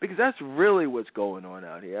affording it. Because that's really what's going on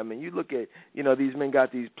out here. I mean, you look at, you know, these men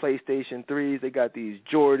got these PlayStation 3s, they got these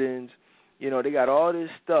Jordans, you know, they got all this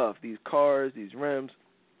stuff, these cars, these rims.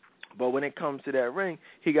 But when it comes to that ring,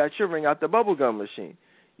 he got your ring out the bubblegum machine.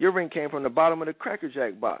 Your ring came from the bottom of the Cracker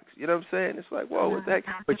Jack box. You know what I'm saying? It's like, whoa, what the heck?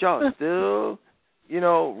 But y'all still, you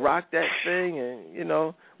know, rock that thing. And, you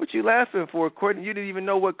know, what you laughing for, Courtney? You didn't even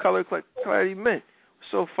know what color clarity meant.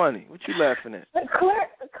 So funny. What you laughing at?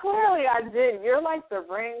 Clearly I did. You're like the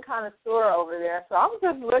ring connoisseur over there, so I'm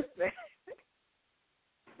just listening.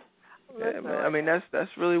 Yeah, man. I mean,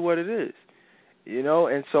 that's really what it is. You know,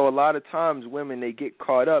 and so a lot of times women, they get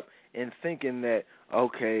caught up in thinking that,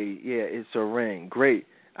 okay, yeah, it's a ring. Great.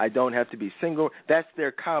 I don't have to be single. That's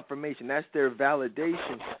their confirmation. That's their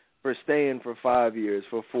validation for staying for 5 years,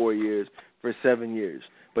 for 4 years, for 7 years.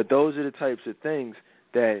 But those are the types of things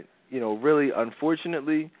that, you know, really,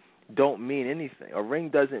 unfortunately, don't mean anything. A ring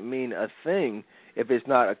doesn't mean a thing if it's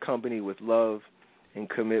not accompanied with love and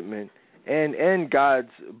commitment and God's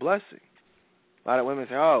blessing. A lot of women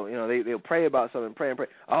say, oh, you know, they'll pray about something, pray and pray.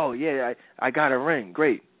 Oh, yeah, I got a ring.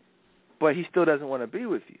 Great. But he still doesn't want to be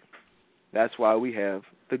with you. That's why we have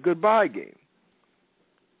the goodbye game.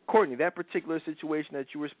 Courtney, that particular situation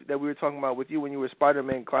that we were talking about with you when you were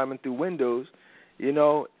Spider-Man climbing through windows, you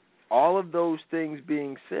know, all of those things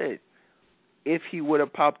being said, if he would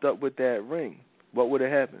have popped up with that ring, what would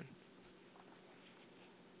have happened?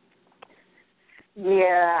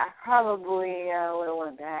 Yeah, I probably would have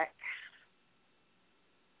went back.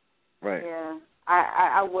 Right. Yeah,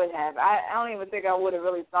 I would have. I don't even think I would have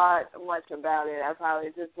really thought much about it. I probably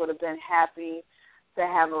just would have been happy to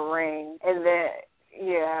have a ring. And then,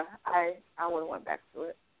 yeah, I would have went back to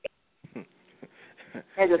it.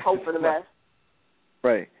 And just hope for the best.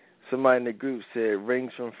 Right. Somebody in the group said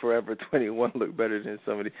rings from Forever 21 look better than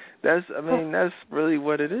somebody. That's really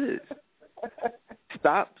what it is.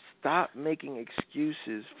 Stop making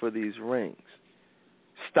excuses for these rings.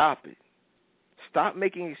 Stop it. Stop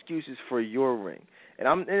making excuses for your ring.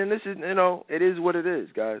 And this is, you know, it is what it is,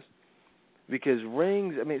 guys. Because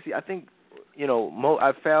rings, I mean, see, I think, you know,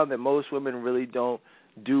 I've found that most women really don't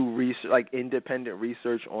do research, like independent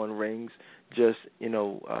research on rings, just, you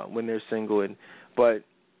know, when they're single. But,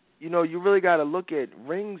 you know, you really got to look at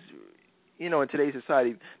rings. in today's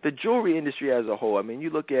society, the jewelry industry as a whole. I mean, you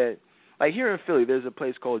look at, like here in Philly, there's a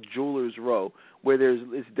place called Jewelers Row where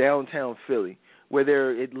it's downtown Philly, where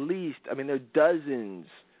there are at least, there are dozens.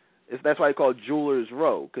 That's why I call it Jewelers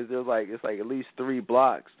Row, because it's like at least 3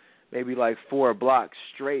 blocks, maybe like 4 blocks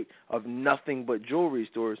straight of nothing but jewelry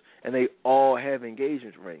stores, and they all have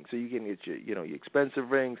engagement rings. So you can get your expensive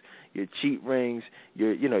rings, your cheap rings,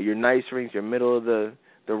 your nice rings, your middle of the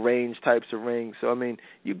range types of rings. So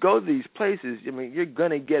you go to these places, you're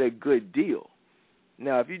gonna get a good deal.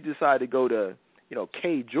 Now, if you decide to go to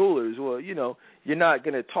K Jewelers, well, you're not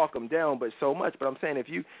gonna talk them down, but so much. But I'm saying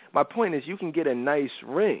my point is, you can get a nice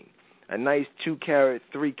ring, a nice 2-carat,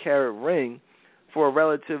 3-carat ring for a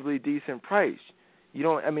relatively decent price. You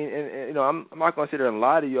don't, I'm not going to sit there and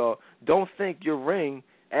lie to y'all. Don't think your ring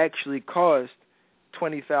actually cost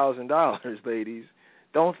 $20,000, ladies.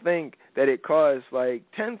 Don't think that it costs like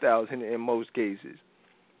 $10,000 in most cases.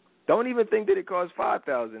 Don't even think that it costs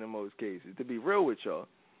 $5,000 in most cases, to be real with y'all.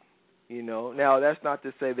 Now that's not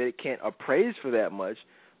to say that it can't appraise for that much,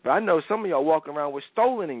 but I know some of y'all walking around with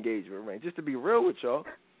stolen engagement rings, just to be real with y'all.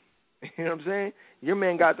 You know what I'm saying? Your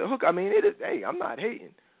man got the hook. It is, hey, I'm not hating.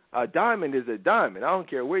 A diamond is a diamond. I don't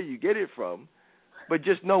care where you get it from, but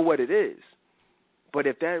just know what it is. But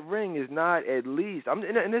if that ring is not at least, I'm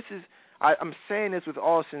saying this with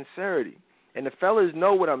all sincerity, and the fellas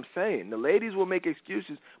know what I'm saying. The ladies will make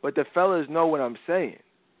excuses, but the fellas know what I'm saying.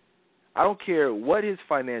 I don't care what his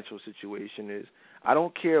financial situation is. I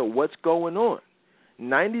don't care what's going on.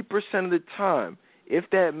 90% of the time, if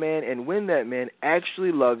that man and when that man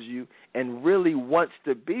actually loves you and really wants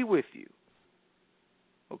to be with you,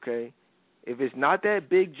 okay, if it's not that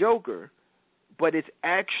big joker, but it's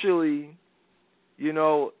actually,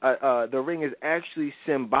 the ring is actually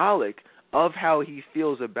symbolic of how he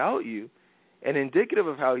feels about you and indicative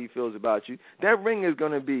of how he feels about you, that ring is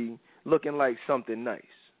going to be looking like something nice.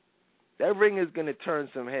 That ring is going to turn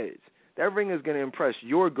some heads. That ring is going to impress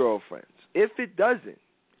your girlfriends. If it doesn't,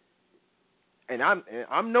 and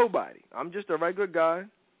I'm nobody. I'm just a regular guy.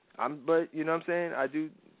 But you know what I'm saying? I do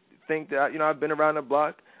think that I've been around the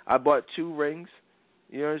block. I bought 2 rings.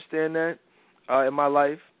 You understand that? In my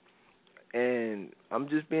life, and I'm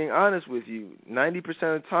just being honest with you. 90%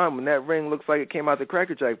 of the time, when that ring looks like it came out the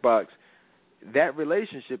Cracker Jack box, that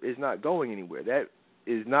relationship is not going anywhere. That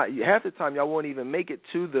is not. Half the time, y'all won't even make it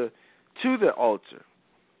to the altar.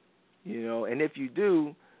 And if you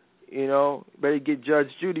do, better get Judge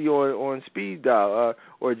Judy on speed dial,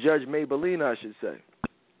 or Judge Maybelline, I should say.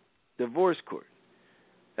 Divorce court.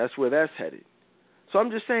 That's where that's headed. So I'm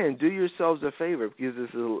just saying, do yourselves a favor, because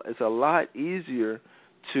it's a lot easier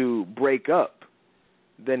to break up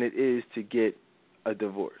than it is to get a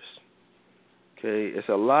divorce. Okay? It's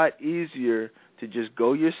a lot easier to just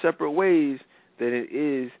go your separate ways than it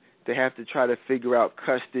is to have to try to figure out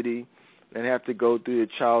custody and have to go through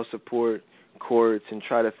the child support courts and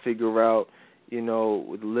try to figure out,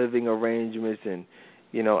 with living arrangements and,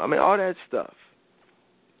 all that stuff.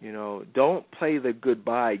 Don't play the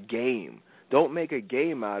goodbye game. Don't make a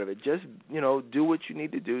game out of it. Just, do what you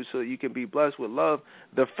need to do so that you can be blessed with love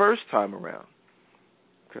the first time around.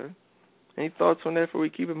 Okay? Any thoughts on that before we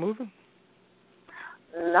keep it moving?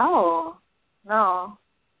 No.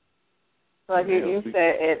 Like you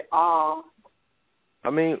said it all.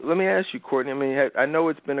 Let me ask you, Courtney. I know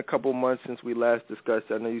it's been a couple months since we last discussed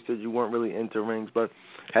it. I know you said you weren't really into rings, but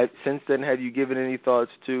since then, have you given any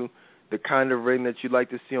thoughts to the kind of ring that you'd like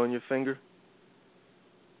to see on your finger?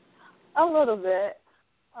 A little bit.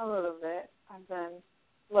 I've been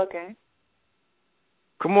looking.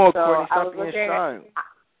 Come on, Courtney, stop being shy.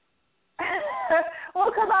 Well,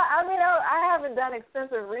 because I haven't done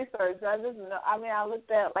extensive research. I just know. I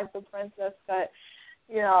looked at like the princess cut.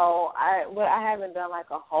 I haven't done like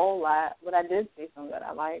a whole lot, but I did see some that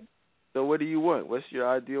I like. So what do you want? What's your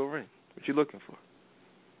ideal ring? What you looking for?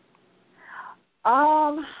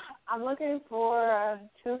 I'm looking for a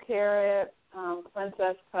 2-carat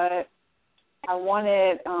princess cut. I want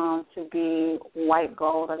it to be white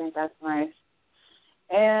gold. I think that's nice.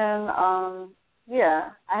 And I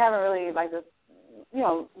haven't really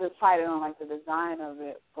decided on like the design of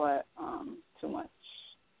it, but too much.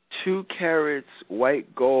 2 carats,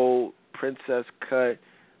 white gold, princess cut.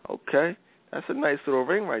 Okay, that's a nice little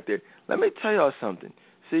ring right there. Let me tell y'all something.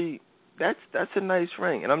 See, that's a nice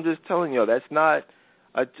ring, and I'm just telling y'all that's not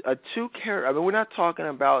a 2 carat. We're not talking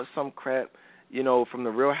about some crap, from the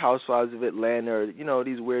Real Housewives of Atlanta, or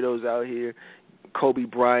these weirdos out here. Kobe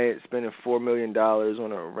Bryant spending $4 million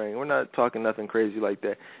on a ring. We're not talking nothing crazy like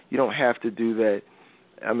that. You don't have to do that.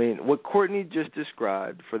 What Courtney just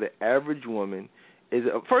described for the average woman is,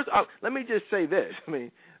 first, let me just say this.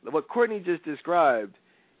 what Courtney just described,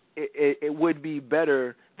 it would be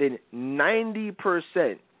better than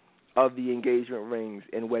 90% of the engagement rings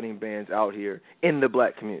and wedding bands out here in the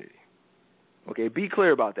black community. Okay, be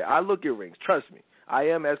clear about that. I look at rings. Trust me. I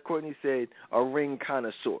am, as Courtney said, a ring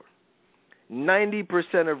connoisseur.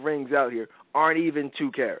 90% of rings out here aren't even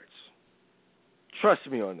 2 carats. Trust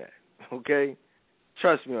me on that, okay?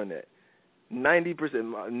 Trust me on that.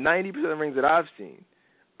 90% of rings that I've seen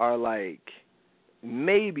are like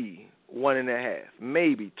maybe 1.5,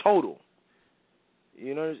 maybe total.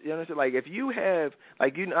 You understand? Like if you have,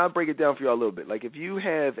 I'll break it down for you all a little bit. Like if you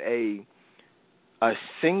have a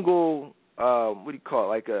single, what do you call it?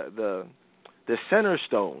 Like the center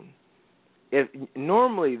stone. If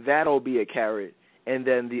normally that'll be a carat, and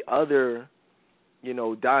then the other,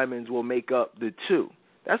 diamonds will make up the 2.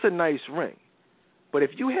 That's a nice ring. But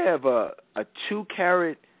if you have a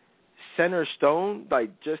 2-carat center stone,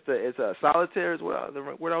 like it's a solitaire as well, the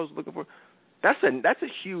word I was looking for, that's a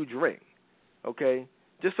huge ring, okay?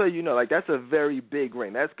 Just so you know, like that's a very big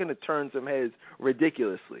ring. That's going to turn some heads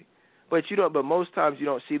ridiculously. But but most times you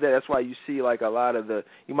don't see that. That's why you see like a lot of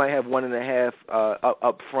you might have 1.5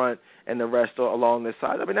 up front and the rest along the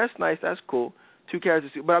side. I mean, that's nice. That's cool. 2 carats,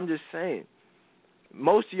 but I'm just saying,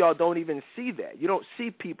 most of y'all don't even see that. You don't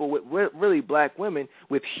see people with really black women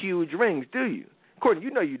with huge rings, do you? Courtney,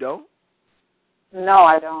 you don't. No,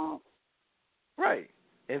 I don't. Right.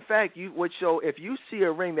 In fact, if you see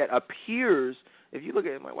a ring that appears, if you look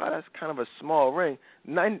at it, like, wow, that's kind of a small ring,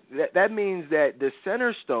 that means that the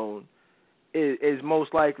center stone is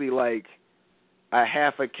most likely like a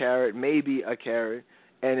 0.5 carat, maybe a carat,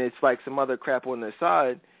 and it's like some other crap on the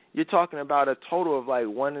side. You're talking about a total of like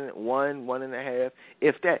 1.5,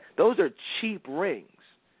 if that. Those are cheap rings.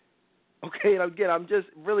 Okay, and again, I'm just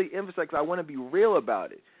really emphasizing because I want to be real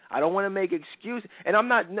about it. I don't want to make excuses, and I'm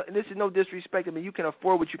not. This is no disrespect. I mean, you can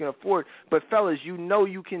afford what you can afford, but fellas, you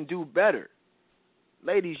can do better.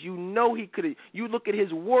 Ladies, he could have. You look at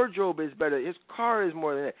his wardrobe is better. His car is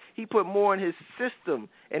more than that. He put more in his system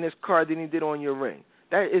in his car than he did on your ring.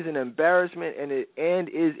 That is an embarrassment, and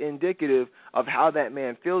is indicative of how that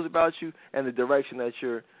man feels about you and the direction that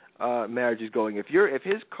your marriage is going. If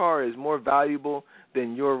his car is more valuable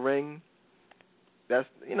than your ring, that's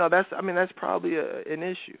probably an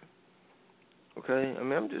issue. Okay, I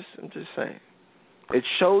mean, I'm just saying. It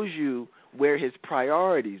shows you where his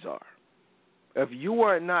priorities are. If you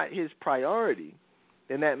are not his priority,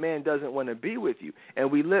 then that man doesn't want to be with you. And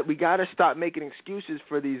we got to stop making excuses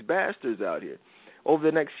for these bastards out here. Over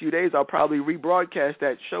the next few days, I'll probably rebroadcast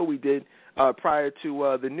that show we did prior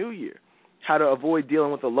to the new year, how to avoid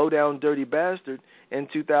dealing with a low-down, dirty bastard in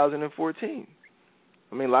 2014.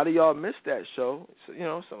 I mean, a lot of y'all missed that show. So,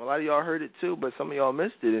 a lot of y'all heard it too, but some of y'all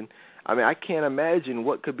missed it. And, I mean, I can't imagine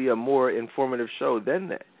what could be a more informative show than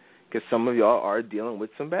that, because some of y'all are dealing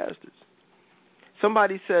with some bastards.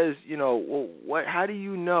 Somebody says, well, how do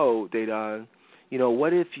you know, Dedan?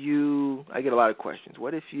 What if I get a lot of questions.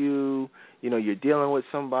 What if you're dealing with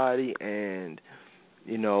somebody and,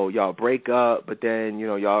 y'all break up, but then,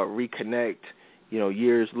 y'all reconnect,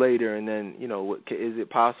 years later, and then, is it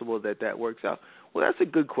possible that works out? Well, that's a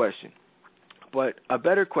good question. But a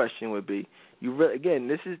better question would be,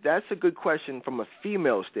 that's a good question from a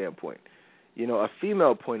female standpoint. A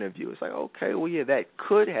female point of view. It's like, okay, well, yeah, that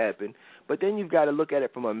could happen. But then you've got to look at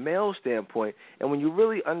it from a male standpoint. And when you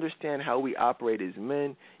really understand how we operate as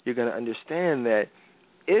men, you're going to understand that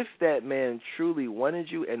if that man truly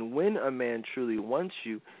wanted you, and when a man truly wants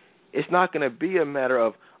you, it's not going to be a matter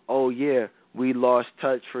of, oh, yeah, we lost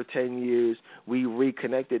touch for 10 years, we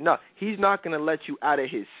reconnected. No, he's not going to let you out of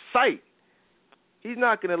his sight. He's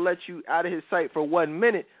not going to let you out of his sight for 1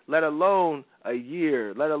 minute, let alone a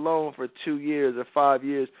year, let alone for 2 years or 5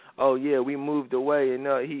 years. Oh, yeah, we moved away, and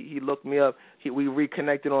he looked me up. We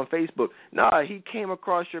reconnected on Facebook. No, he came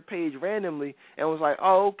across your page randomly and was like,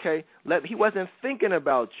 oh, okay. He wasn't thinking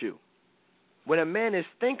about you. When a man is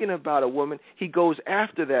thinking about a woman, he goes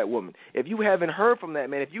after that woman. If you haven't heard from that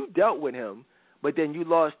man, if you dealt with him, but then you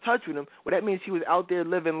lost touch with him, well, that means he was out there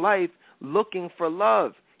living life looking for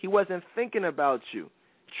love. He wasn't thinking about you.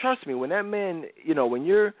 Trust me, when that man,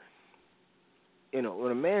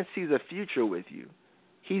 when a man sees a future with you,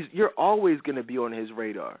 you're always going to be on his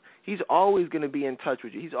radar. He's always going to be in touch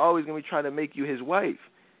with you. He's always going to be trying to make you his wife.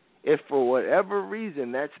 If for whatever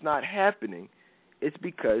reason that's not happening, it's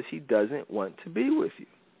because he doesn't want to be with you.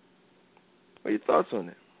 What are your thoughts on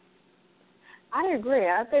that? I agree.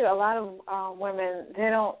 I think a lot of women, they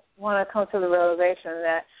don't want to come to the realization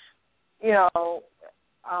that, in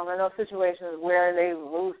those situations where they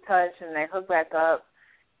lose touch and they hook back up,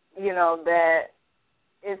 that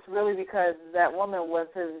it's really because that woman was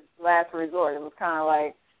his last resort. It was kind of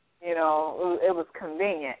like, you know, it was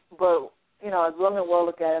convenient. But, you know, as women will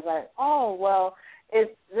look at it like, oh, well,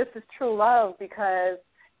 this is true love because,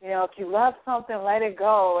 you know, if you love something, let it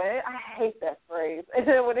go. And I hate that phrase. And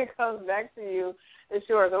then when it comes back to you, it's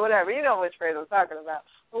yours or whatever. You know which phrase I'm talking about.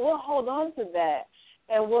 But we'll hold on to that.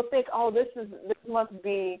 And we'll think, oh, this must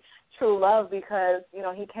be true love because, you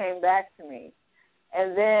know, he came back to me.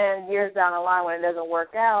 And then years down the line when it doesn't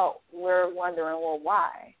work out, we're wondering, well,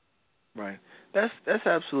 why? Right. That's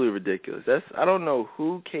absolutely ridiculous. I don't know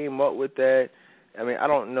who came up with that. I mean, I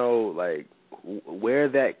don't know, like, where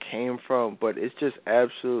that came from, but it's just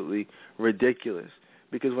absolutely ridiculous.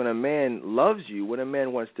 Because when a man loves you, when a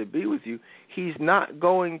man wants to be with you, he's not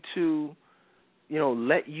going to, you know,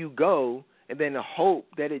 let you go and then hope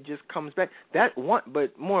that it just comes back.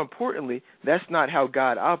 But more importantly, that's not how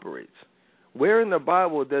God operates. Where in the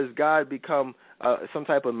Bible does God become some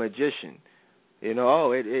type of magician? You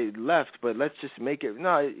know, it left, but let's just make it.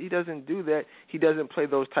 No, he doesn't do that. He doesn't play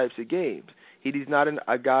those types of games. He's not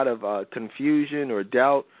a God of confusion or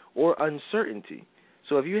doubt or uncertainty.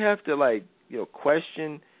 So if you have to, like, you know,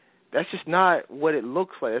 question, that's just not what it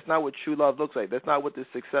looks like. That's not what true love looks like. That's not what the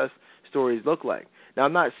success stories look like. Now,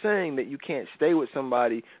 I'm not saying that you can't stay with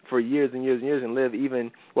somebody for years and years and years and live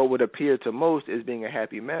even what would appear to most as being a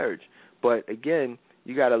happy marriage. But, again,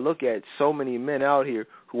 you got to look at so many men out here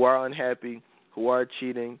who are unhappy, who are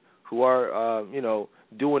cheating, who are, you know,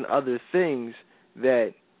 doing other things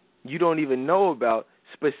that you don't even know about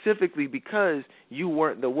specifically because you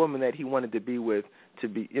weren't the woman that he wanted to be with to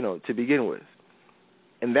begin with.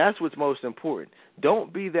 And that's what's most important.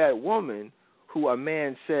 Don't be that woman who a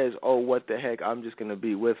man says, oh, what the heck, I'm just going to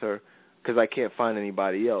be with her because I can't find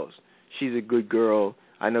anybody else. She's a good girl.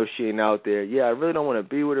 I know she ain't out there. Yeah, I really don't want to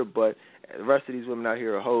be with her, but the rest of these women out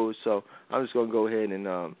here are hoes, so I'm just going to go ahead and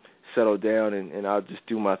settle down and I'll just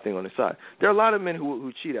do my thing on the side. There are a lot of men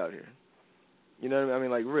who cheat out here. You know what I mean?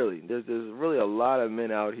 Like, really, there's really a lot of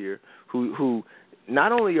men out here who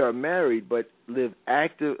not only are married but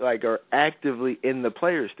are actively in the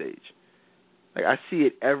player stage. Like, I see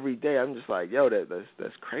it every day. I'm just like, yo,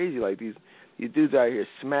 that's crazy. Like, these dudes out here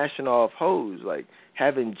smashing off hoes, like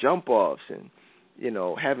having jump offs and, you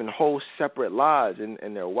know, having whole separate lives,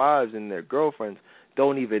 and their wives and their girlfriends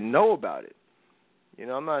don't even know about it. You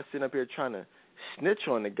know, I'm not sitting up here trying to snitch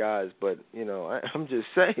on the guys, but, you know, I'm just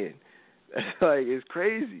saying, like, it's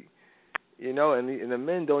crazy. You know, and the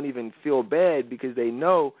men don't even feel bad because they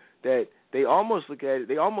know that they almost look at it.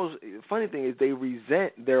 The funny thing is they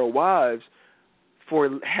resent their wives for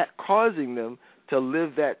causing them to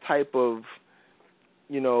live that type of,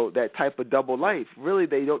 you know, that type of double life. Really,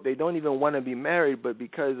 they don't even want to be married, but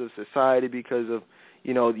because of society, because of,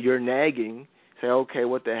 you know, your nagging, say, okay,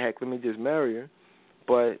 what the heck, let me just marry her.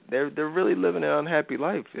 But they're really living an unhappy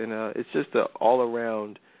life, and it's just an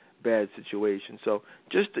all-around bad situation. So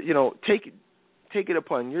just, you know, take it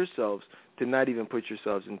upon yourselves to not even put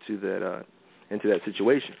yourselves into that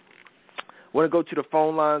situation. I want to go to the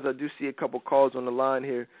phone lines. I do see a couple calls on the line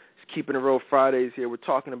here. It's Keeping It Real Fridays here. We're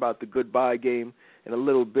talking about the goodbye game in a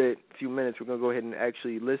little bit, a few minutes. We're going to go ahead and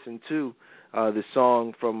actually listen to the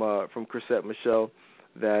song from Chrisette Michele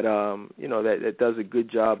that you know that does a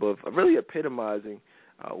good job of really epitomizing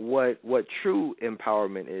what true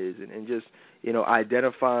empowerment is, and just, you know,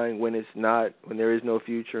 identifying when there is no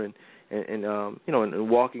future, and you know, and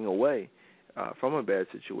walking away from a bad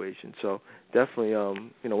situation. So definitely,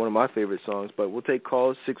 you know, one of my favorite songs. But we'll take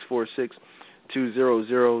calls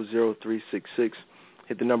 646-200-0366.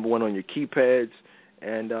 Hit the number 1 on your keypads,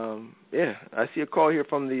 and yeah, I see a call here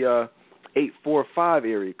from the 845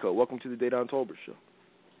 area code. Welcome to the Dedan Tolbert Show.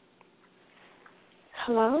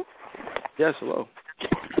 Hello? Yes, hello.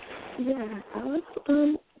 Yeah, I was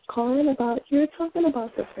calling about, you were talking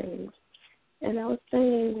about the rings, and I was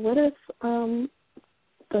saying, what if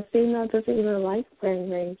the female doesn't even like wearing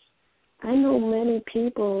rings? I know many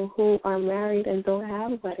people who are married and don't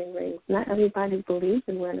have wedding rings. Not everybody believes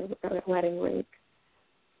in wearing a wedding ring.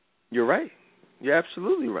 You're right. You're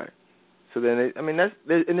absolutely right. So then,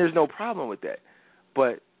 there's no problem with that.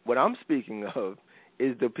 But what I'm speaking of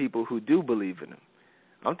is the people who do believe in them.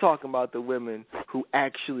 I'm talking about the women who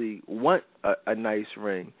actually want a nice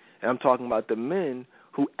ring, and I'm talking about the men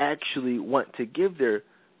who actually want to give the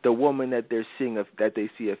woman that they're seeing that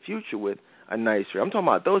they see a future with a nice ring. I'm talking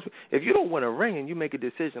about those. If you don't want a ring and you make a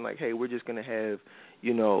decision like, hey, we're just going to have,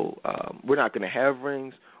 you know, we're not going to have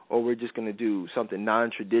rings, or we're just going to do something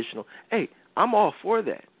non-traditional, hey, I'm all for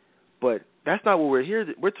that. But that's not what we're here.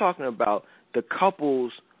 We're talking about the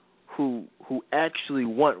couples who actually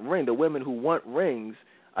want rings, the women who want rings.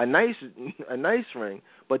 a nice ring,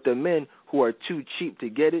 but the men who are too cheap to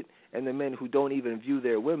get it, and the men who don't even view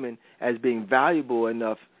their women as being valuable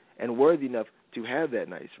enough and worthy enough to have that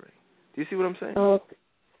nice ring. Do you see what I'm saying? Oh,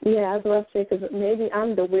 yeah, I was about to say, because maybe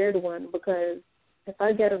I'm the weird one, because if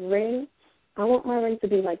I get a ring, I want my ring to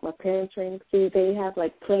be like my parents' ring. See, they have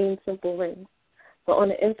like plain, simple rings. But on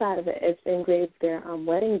the inside of it, it's engraved their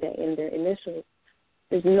wedding day and their initials.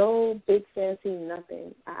 There's no big fancy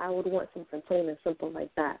nothing. I would want something plain and simple like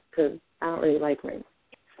that, because I don't really like rings.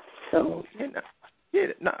 So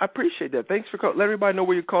I appreciate that. Thanks for calling. Let everybody know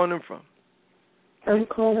where you're calling them from. I'm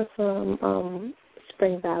calling from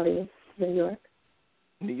Spring Valley, New York.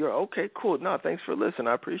 New York. Okay, cool. No, thanks for listening.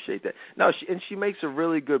 I appreciate that. No, she makes a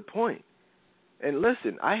really good point. And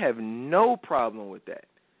listen, I have no problem with that.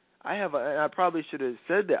 And I probably should have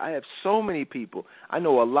said that. I have so many people. I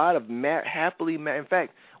know a lot of happily married. In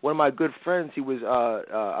fact, one of my good friends, he was.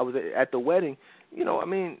 I was at the wedding. You know, I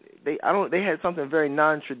mean, they had something very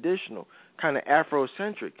non-traditional, kind of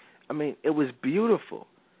Afrocentric. I mean, it was beautiful.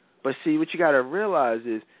 But see, what you got to realize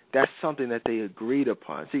is that's something that they agreed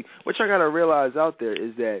upon. See, what you got to realize out there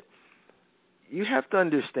is that you have to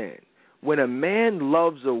understand when a man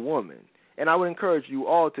loves a woman. And I would encourage you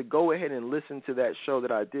all to go ahead and listen to that show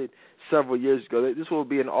that I did several years ago. This will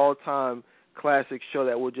be an all-time classic show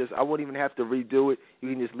that I won't even have to redo it. You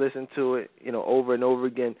can just listen to it, over and over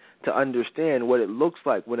again to understand what it looks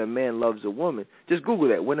like when a man loves a woman. Just Google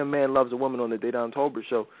that, when a man loves a woman on the Dedan Tolbert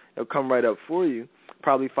show. It'll come right up for you.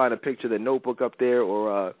 Probably find a picture of the Notebook up there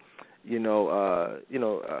or,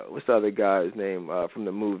 what's the other guy's name from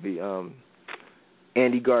the movie?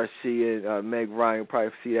 Andy Garcia, Meg Ryan,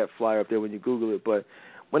 probably see that flyer up there when you Google it. But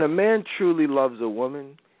when a man truly loves a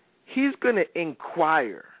woman, he's going to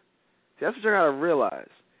inquire. See, that's what you got to realize.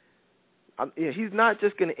 He's not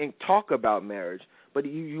just going to talk about marriage, but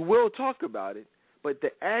you will talk about it. But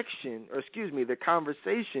the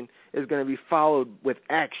conversation is going to be followed with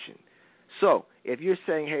action. So if you're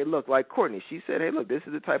saying, hey, look, like Courtney, she said, hey, look, this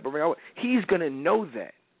is the type of ring I want. He's going to know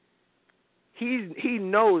that. He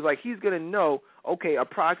knows, like he's going to know, okay,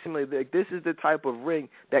 approximately this is the type of ring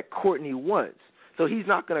that Courtney wants. So he's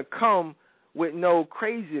not going to come with no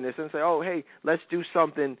craziness and say, oh, hey, let's do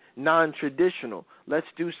something non-traditional. Let's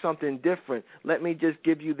do something different. Let me just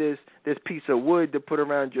give you this piece of wood to put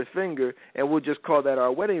around your finger, and we'll just call that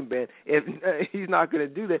our wedding band. He's not going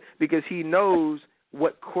to do that because he knows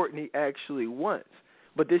what Courtney actually wants.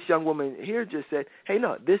 But this young woman here just said, hey,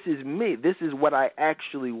 no, this is me. This is what I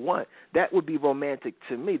actually want. That would be romantic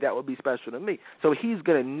to me. That would be special to me. So he's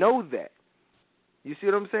going to know that. You see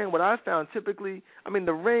what I'm saying? What I found typically,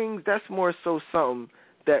 the rings, that's more so something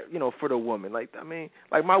that, for the woman. Like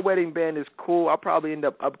my wedding band is cool. I'll probably end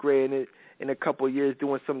up upgrading it in a couple of years,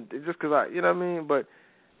 doing some, just because But,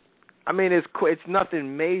 it's cool. It's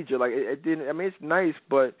nothing major. Like, it didn't, it's nice,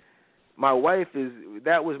 but my wife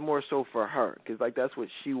that was more so for her because, that's what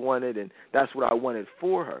she wanted and that's what I wanted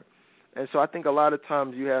for her. And so I think a lot of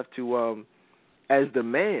times you have to, as the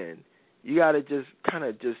man, you got to just kind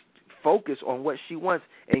of just focus on what she wants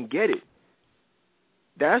and get it.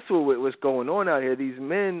 That's what's going on out here. These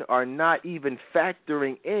men are not even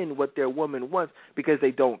factoring in what their woman wants because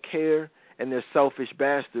they don't care and they're selfish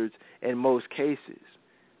bastards in most cases.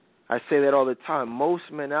 I say that all the time. Most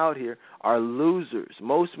men out here are losers.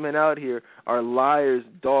 Most men out here are liars,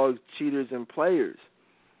 dogs, cheaters, and players.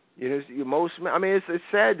 Most men. It's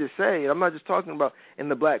sad to say. I'm not just talking about in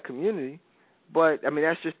the black community, but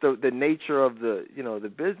that's just the nature of the the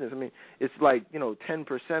business. It's like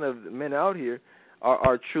 10% of the men out here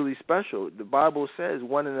are truly special. The Bible says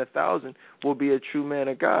 1 in 1,000 will be a true man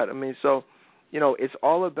of God. So it's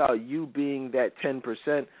all about you being that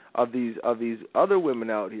 10% of these other women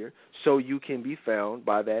out here, so you can be found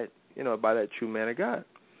by that by that true man of God.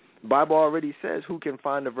 The Bible already says, "Who can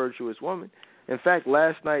find a virtuous woman?" In fact,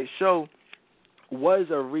 last night's show was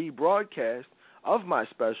a rebroadcast of my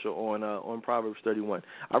special on Proverbs 31.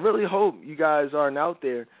 I really hope you guys aren't out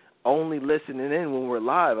there only listening in when we're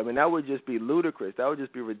live. That would just be ludicrous. That would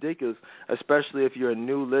just be ridiculous, especially if you're a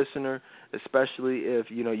new listener, especially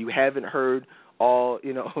if you haven't heard all,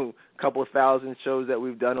 couple of thousand shows that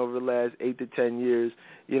we've done over the last 8 to 10 years.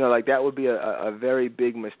 That would be a very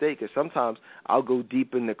big mistake. Because sometimes I'll go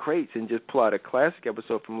deep in the crates and just pull out a classic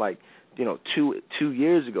episode from 2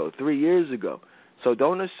 years ago, 3 years ago. So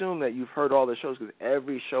don't assume that you've heard all the shows because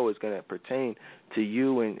every show is going to pertain to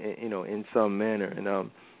you in some manner.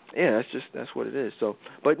 And that's what it is. So,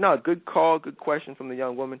 but no, good call, good question from the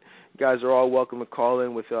young woman. You guys are all welcome to call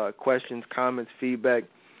in with questions, comments, feedback.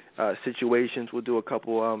 Situations. We'll do a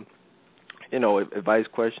couple, advice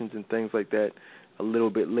questions and things like that a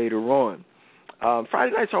little bit later on.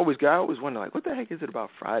 Friday nights are always good. I always wonder, like, what the heck is it about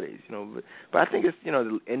Fridays? But I think it's,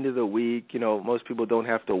 the end of the week. Most people don't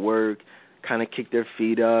have to work, kind of kick their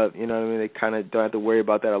feet up. You know what I mean? They kind of don't have to worry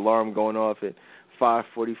about that alarm going off at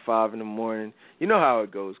 5:45 in the morning. You know how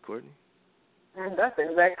it goes, Courtney. And that's the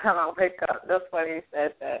exact time I wake up. That's funny you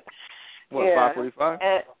said that. What, yeah.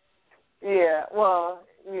 5:45? Yeah. Well,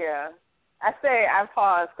 yeah. I say I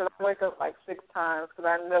pause because I wake up like 6 times because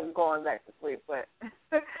I end up going back to sleep. But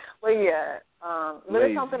yeah. But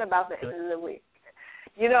it's something about the end of the week.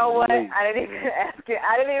 You know what? Lazy. I didn't even ask you.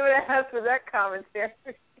 I didn't even ask for that commentary.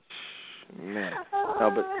 Man. No,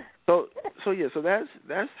 but so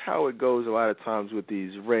that's how it goes a lot of times with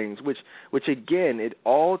these rings, which again, it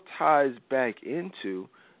all ties back into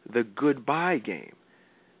the goodbye game.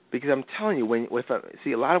 Because I'm telling you,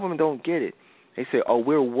 see, a lot of women don't get it. They say, "Oh,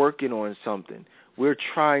 we're working on something. We're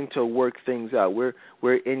trying to work things out.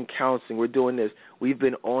 We're in counseling. We're doing this. We've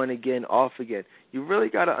been on again, off again." You really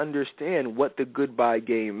got to understand what the goodbye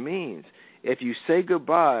game means. If you say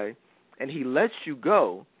goodbye and he lets you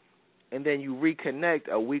go, and then you reconnect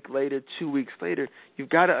a week later, 2 weeks later, you've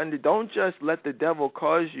got to don't just let the devil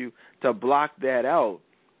cause you to block that out,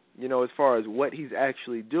 as far as what he's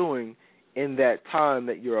actually doing in that time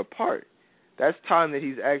that you're apart. That's time that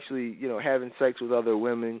he's actually, having sex with other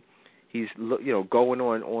women. He's, going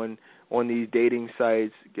on these dating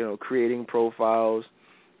sites, creating profiles,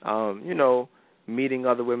 meeting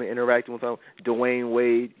other women, interacting with them. Dwayne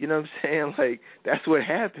Wade, you know what I'm saying? Like, that's what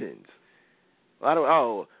happens.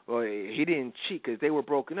 Well, he didn't cheat because they were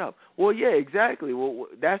broken up. Well, yeah, exactly. Well,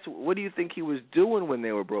 what do you think he was doing when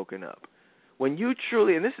they were broken up? When you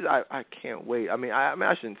truly, and this is, I can't wait. I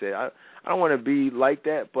shouldn't say it. I don't want to be like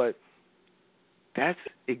that, but that's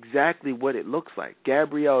exactly what it looks like.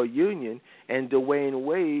 Gabrielle Union and Dwayne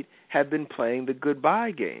Wade have been playing the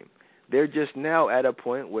goodbye game. They're just now at a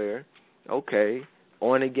point where, okay,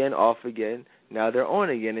 on again, off again. Now they're on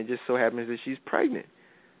again. It just so happens that she's pregnant.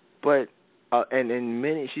 But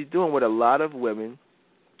and she's doing what a lot of women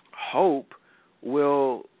hope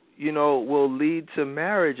will lead to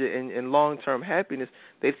marriage and long-term happiness.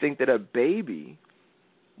 They think that a baby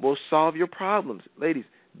will solve your problems. Ladies,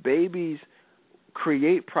 babies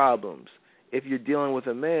create problems if you're dealing with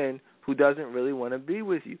a man who doesn't really want to be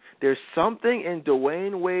with you. There's something in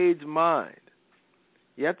Dwayne Wade's mind.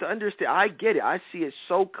 You have to understand. I get it. I see it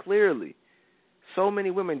so clearly. So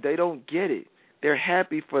many women, they don't get it. They're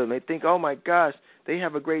happy for them. They think, oh, my gosh, they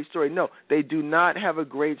have a great story. No, they do not have a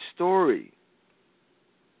great story.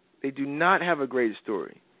 They do not have a great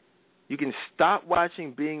story. You can stop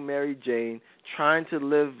watching Being Mary Jane, trying to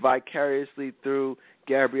live vicariously through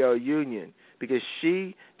Gabrielle Union, because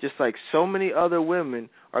she, just like so many other women,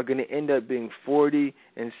 are going to end up being 40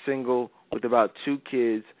 and single with about 2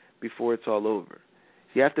 kids before it's all over.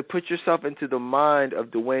 You have to put yourself into the mind of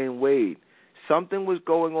Dwayne Wade. Something was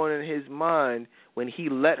going on in his mind when he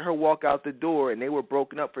let her walk out the door and they were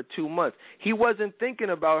broken up for 2 months. He wasn't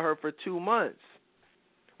thinking about her for 2 months.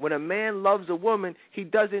 When a man loves a woman, he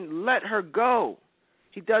doesn't let her go.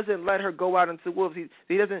 He doesn't let her go out into the wolves.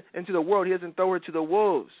 He doesn't into the world. He doesn't throw her to the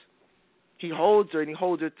wolves. He holds her and he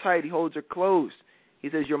holds her tight. He holds her close. He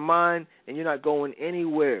says, "You're mine and you're not going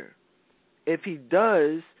anywhere." If he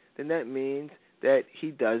does, then that means that he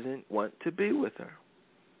doesn't want to be with her.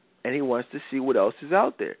 And he wants to see what else is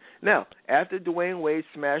out there. Now, after Dwayne Wade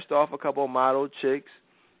smashed off a couple of model chicks,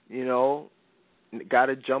 got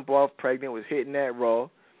a jump off pregnant, was hitting that raw,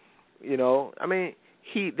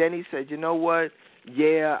 he said, you know what?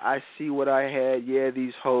 Yeah, I see what I had. Yeah,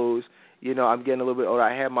 these hoes, I'm getting a little bit older.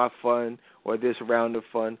 I had my fun or this round of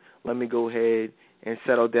fun. Let me go ahead and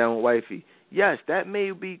settle down with wifey. Yes, that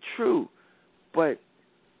may be true, but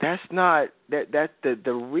that's not,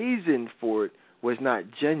 the reason for it was not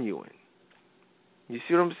genuine. You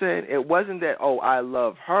see what I'm saying? It wasn't that, oh, I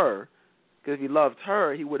love her, because if he loved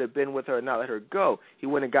her, he would have been with her and not let her go. He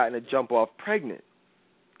wouldn't have gotten a jump off pregnant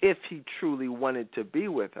if he truly wanted to be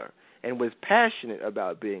with her and was passionate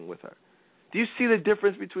about being with her. Do you see the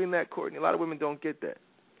difference between that, Courtney? A lot of women don't get that.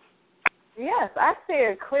 Yes, I see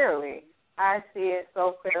it clearly. I see it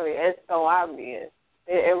so clearly. It's so obvious.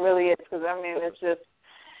 It really is, because, it's just,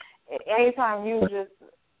 anytime you just,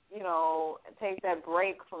 take that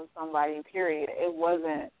break from somebody, period, it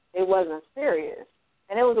wasn't serious.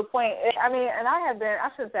 And it was a point, and I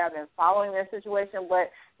shouldn't say I've been following their situation,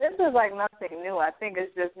 but this is like nothing new. I think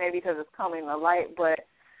it's just maybe because it's coming to light, but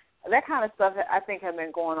that kind of stuff I think has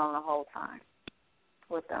been going on the whole time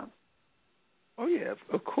with them. Oh, yeah,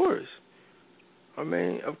 of course.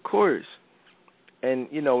 Of course. And,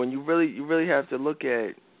 when you really have to look at,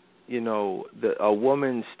 a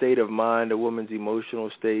woman's state of mind, a woman's emotional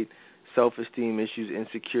state, self-esteem issues,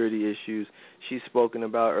 insecurity issues. She's spoken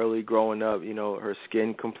about early growing up. Her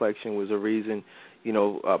skin complexion was a reason,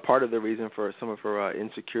 part of the reason for some of her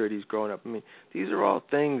insecurities growing up. I mean, these are all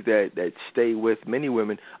things that stay with many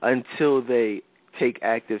women until they take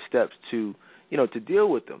active steps to deal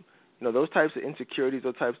with them. Those types of insecurities,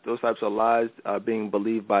 those types of lies being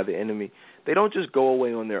believed by the enemy, they don't just go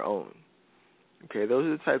away on their own. Okay, those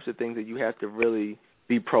are the types of things that you have to really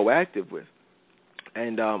be proactive with.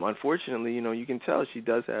 And unfortunately, you can tell she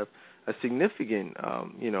does have a significant, I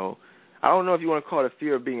don't know if you want to call it a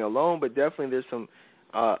fear of being alone, but definitely there's some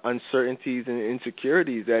uncertainties and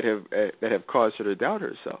insecurities that have caused her to doubt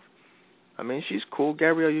herself. I mean, she's cool.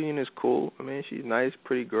 Gabrielle Union is cool. I mean, she's a nice,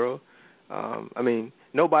 pretty girl. I mean,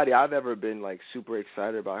 nobody I've ever been like super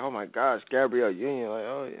excited about. Oh my gosh, Gabrielle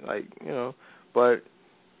Union, but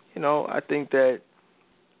I think that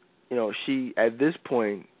she at this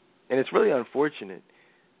point, and it's really unfortunate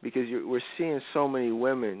because we're seeing so many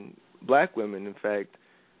women, black women, in fact,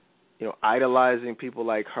 idolizing people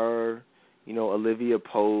like her, Olivia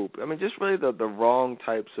Pope. I mean, just really the wrong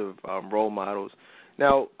types of role models.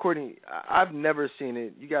 Now, Courtney, I've never seen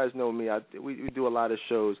it. You guys know me. We do a lot of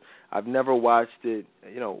shows. I've never watched it.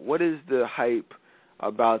 What is the hype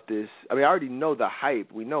about this? I mean, I already know the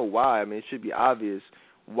hype. We know why. I mean, it should be obvious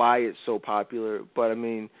why it's so popular. But, I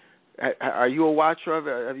mean, are you a watcher of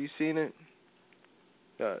it? Have you seen it?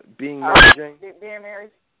 Being Mary Jane? Being Mary?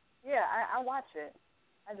 Yeah, I watch it.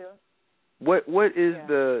 I do. What is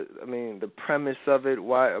the premise of it?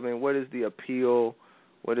 Why? I mean, what is the appeal?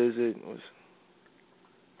 What is it?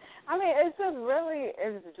 I mean, I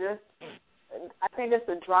think it's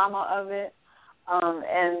the drama of it,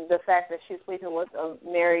 and the fact that she's sleeping with a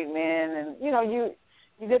married man, and you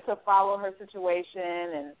get to follow her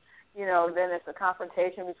situation, and then it's a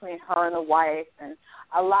confrontation between her and the wife, and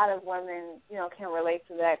a lot of women can relate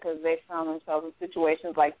to that because they found themselves in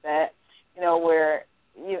situations like that, where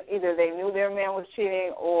either they knew their man was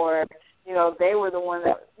cheating or they were the one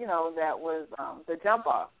that that was the jump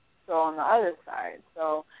off. So on the other side,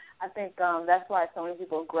 so I think that's why so many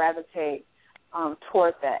people gravitate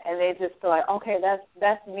toward that, and they just feel like, okay,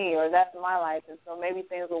 that's me or that's my life, and so maybe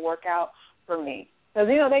things will work out for me. Because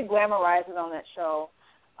they glamorize it on that show,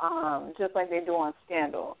 just like they do on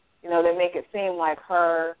Scandal. They make it seem like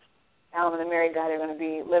her and the married guy are going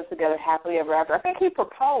to live together happily ever after. I think he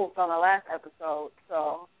proposed on the last episode.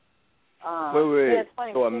 So wait. Yeah, it's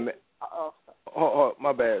funny. Oh,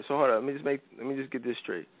 my bad. So hold on. Let me just get this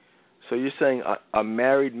straight. So you're saying a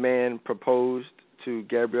married man proposed to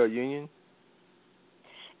Gabrielle Union?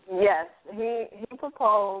 Yes, he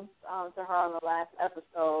proposed to her on the last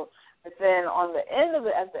episode, but then at the end of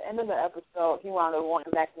the episode, he wound up going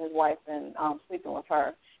back to his wife and sleeping with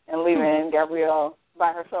her and leaving Gabrielle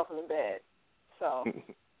by herself in the bed. So.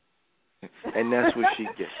 And that's what she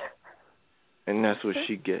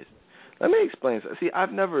gets. Let me explain. See,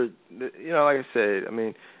 I've never, like I said, I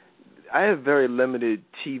mean, I have very limited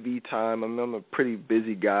TV time. I'm a pretty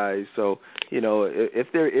busy guy, so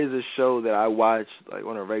if there is a show that I watch like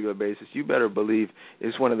on a regular basis, you better believe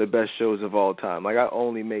it's one of the best shows of all time. Like I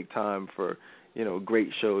only make time for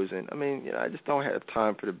great shows, and I mean I just don't have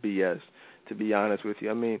time for the BS. To be honest with you,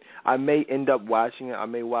 I mean I may end up watching it. I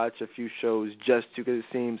may watch a few shows just because it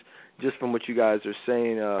seems just from what you guys are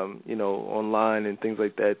saying, online and things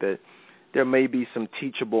like that there may be some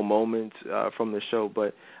teachable moments from the show,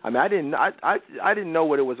 but I mean, I didn't know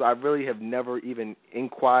what it was. I really have never even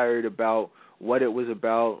inquired about what it was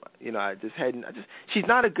about. She's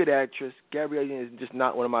not a good actress. Gabrielle Union is just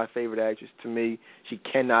not one of my favorite actresses. To me, she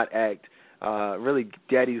cannot act. Really,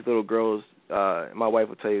 Daddy's Little Girls. My wife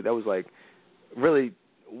will tell you that was like really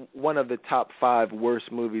one of the top 5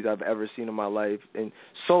 worst movies I've ever seen in my life, and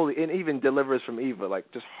even Deliver Us from Eva, like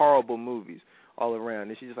just horrible movies all around,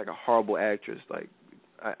 and she's just like a horrible actress. Like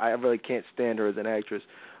I really can't stand her as an actress,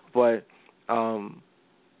 but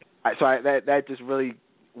that just really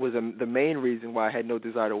was the main reason why I had no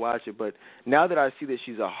desire to watch it. But now that I see that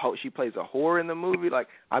she plays a whore in the movie, like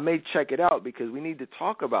I may check it out because we need to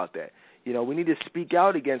talk about that. We need to speak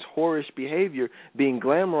out against whorish behavior being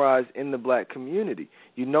glamorized in the black community.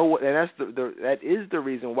 And that is the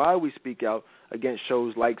reason why we speak out against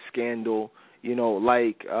shows like Scandal,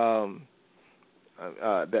 like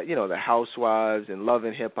the Housewives and Love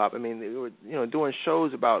and Hip Hop. I mean, they were, doing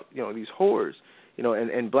shows about, these whores,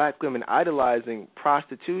 and black women idolizing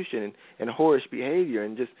prostitution and whorish behavior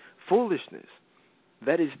and just foolishness.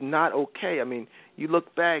 That is not okay. I mean, you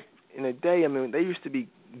look back in the day, I mean, there used to be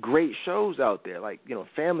great shows out there, like,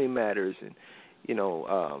 Family Matters and,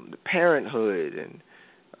 the Parenthood and,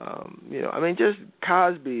 You know, I mean, just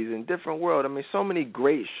Cosby's and Different World. I mean, so many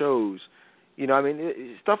great shows. You know, I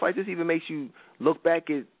mean, stuff like this even makes you look back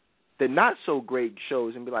at the not so great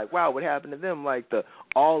shows and be like, wow, what happened to them? Like the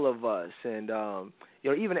All of Us and you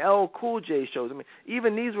know, even LL Cool J shows. I mean,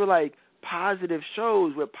 even these were like positive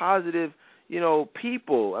shows with positive, you know,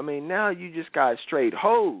 people. I mean, now you just got straight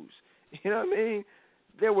hoes. You know what I mean?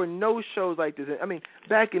 There were no shows like this. I mean,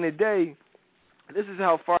 back in the day, this is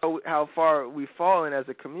how far we've fallen as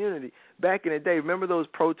a community. Back in the day, remember those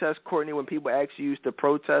protests, Courtney, when people actually used to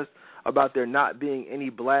protest about there not being any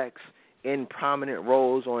blacks in prominent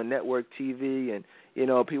roles on network TV, and you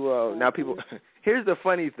know, people now people. Here's the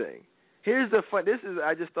funny thing.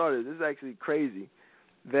 I just thought of this. This is actually crazy.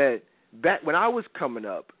 That back when I was coming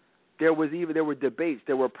up, there were debates,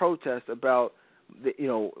 there were protests about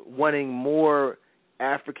wanting more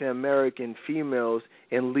African American females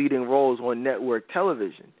in leading roles on network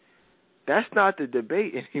television. That's not the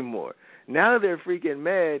debate anymore. Now they're freaking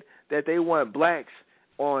mad that they want blacks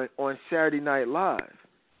on Saturday Night Live.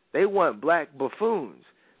 They want black buffoons.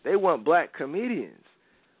 They want black comedians.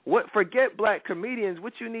 Forget black comedians.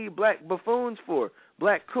 What you need black buffoons for?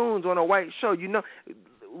 Black coons on a white show. You know,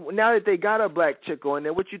 now that they got a black chick on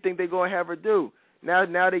there, what you think they're going to have her do?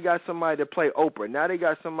 Now they got somebody to play Oprah. Now they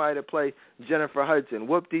got somebody to play Jennifer Hudson.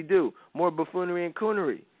 Whoop-de-doo. More buffoonery and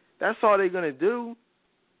coonery. That's all they're going to do.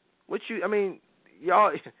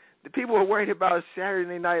 Y'all, the people were worried about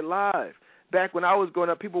Saturday Night Live. Back when I was growing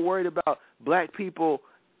up, people worried about black people,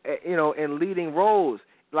 in leading roles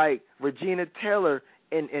like Regina Taylor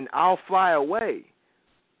and I'll Fly Away.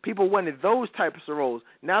 People wanted those types of roles.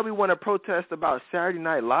 Now we want to protest about Saturday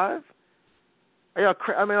Night Live?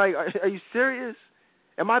 Are you serious?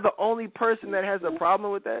 Am I the only person that has a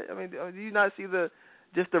problem with that? I mean, do you not see the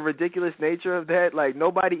ridiculous nature of that? Like,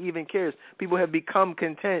 nobody even cares. People have become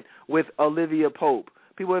content with Olivia Pope.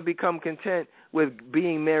 People have become content with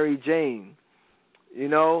being Mary Jane,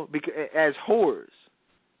 as whores.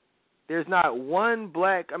 There's not one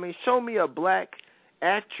black, show me a black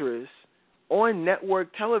actress on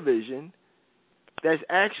network television that's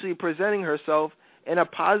actually presenting herself in a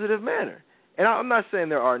positive manner. And I'm not saying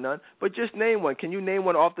there are none, but just name one. Can you name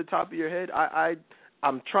one off the top of your head?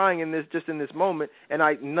 I'm trying in this moment, and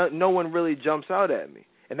no one really jumps out at me.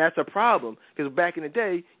 And that's a problem, because back in the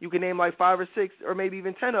day, you can name like 5 or 6 or maybe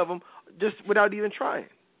even 10 of them just without even trying.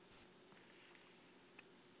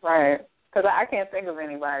 Right, because I can't think of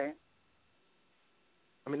anybody.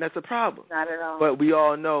 That's a problem. Not at all. But we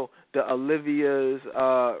all know the Olivias,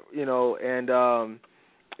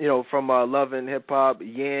 from Love and Hip Hop,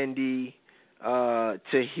 Yandy,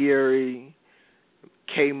 Tahiri,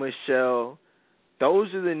 K. Michelle.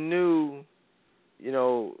 Those are the new,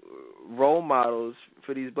 role models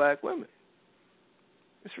for these black women.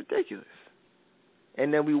 It's ridiculous.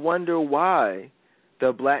 And then we wonder why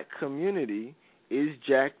the black community is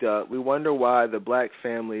jacked up. We wonder why the black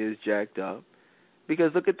family is jacked up.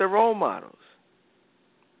 Because look at the role models.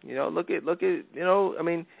 Look at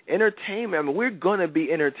entertainment. We're going to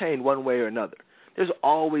be entertained one way or another. There's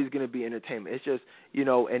always going to be entertainment. It's just,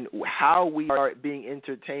 and how we are being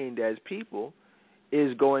entertained as people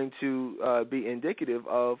is going to be indicative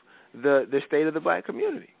of the state of the black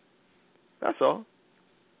community. That's all.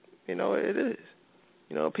 It is.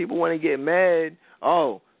 People want to get mad.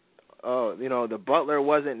 The Butler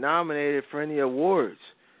wasn't nominated for any awards.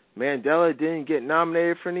 Mandela didn't get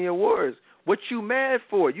nominated for any awards. What you mad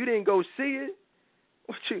for? You didn't go see it?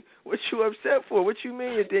 What you upset for? What you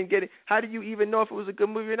mean you didn't get it? How do you even know if it was a good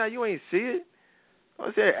movie or not? You ain't see it.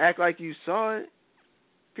 Don't say act like you saw it.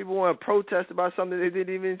 People want to protest about something they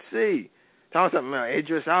didn't even see. Talking something about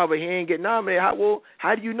Idris Elba, he ain't get nominated.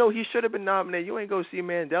 How do you know he should have been nominated? You ain't go see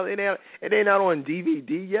Mandela. It ain't out on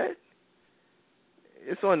DVD yet.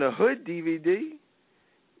 It's on the Hood DVD.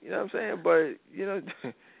 You know what I'm saying? But,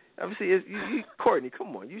 obviously, Courtney,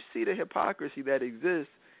 come on. You see the hypocrisy that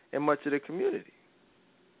exists in much of the community.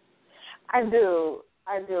 I do.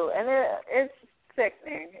 And it's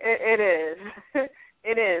sickening. It is.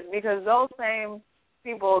 It is, because those same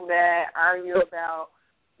people that argue about,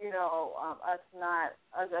 us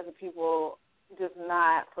as a people just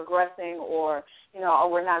not progressing, or,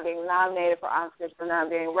 we're not being nominated for Oscars, we're not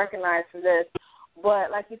being recognized for this.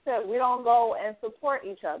 But like you said, we don't go and support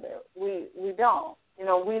each other. We don't.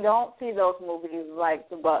 We don't see those movies like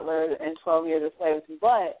The Butler and 12 Years a Slave,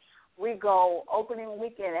 but we go opening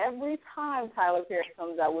weekend every time Tyler Perry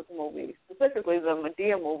comes out with movies, specifically the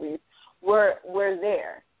Madea movies. We're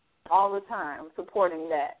there all the time supporting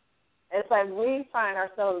that. It's like we find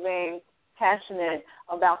ourselves being passionate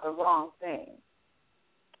about the wrong thing,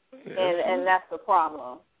 and that's the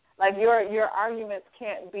problem. Like your arguments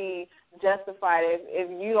can't be justified if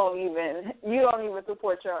you don't even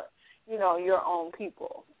support your own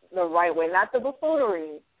people the right way, not the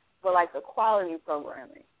buffoonery, but like the quality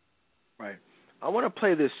programming. Right. I want to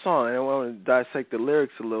play this song, and I want to dissect the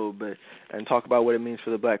lyrics a little bit and talk about what it means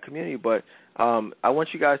for the black community. But I want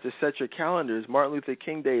you guys to set your calendars. Martin Luther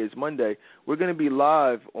King Day is Monday. We're going to be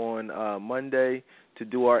live on Monday to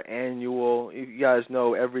do our annual. You guys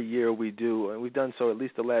know every year we do, and we've done so at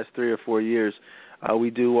least the last 3 or 4 years, we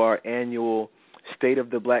do our annual State of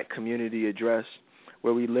the Black Community address,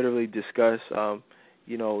 where we literally discuss,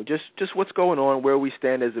 just what's going on, where we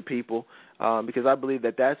stand as a people, because I believe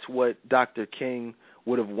that that's what Dr. King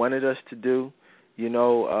would have wanted us to do.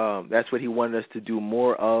 That's what he wanted us to do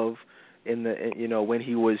more of when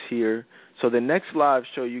he was here. So the next live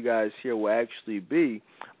show you guys hear will actually be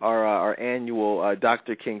our annual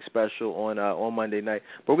Dr. King special on Monday night.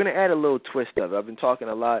 But we're going to add a little twist of it. I've been talking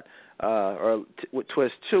a lot, with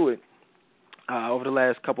twist to it, over the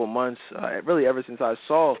last couple of months, really ever since I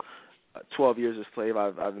saw 12 Years a Slave.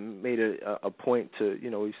 I've made a point to,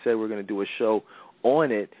 we said we're going to do a show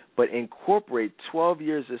on it, but incorporate 12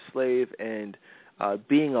 Years a Slave and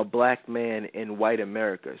being a black man in white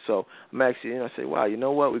America. So I'm actually, I say, wow, you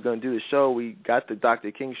know what? We're going to do the show. We got the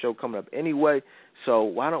Dr. King show coming up anyway, so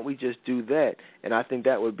why don't we just do that? And I think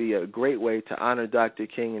that would be a great way to honor Dr.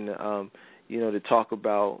 King and, to talk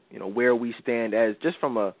about, where we stand as just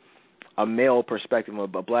from a male perspective, a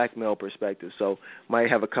black male perspective. So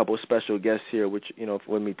might have a couple of special guests here, which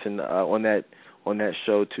with me on that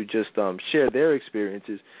show to just share their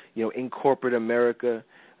experiences, in corporate America,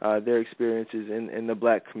 their experiences in the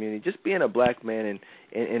black community, just being a black man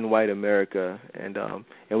in white America, and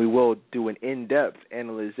we will do an in-depth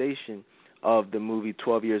analyzation of the movie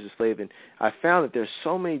 12 Years a Slave. And I found that there's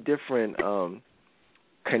so many different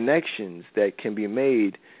connections that can be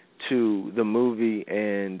made to the movie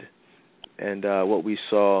and what we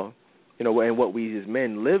saw, and what we as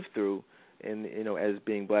men lived through, and as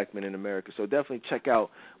being black men in America. So definitely check out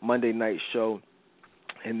Monday night show.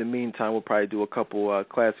 In the meantime, we'll probably do a couple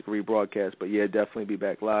classic rebroadcasts, but yeah, definitely be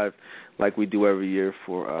back live like we do every year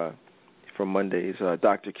for Monday's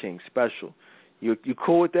Dr. King special. You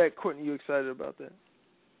cool with that, Courtney? You excited about that?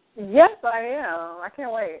 Yes, I am. I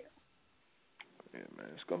can't wait. Yeah, man,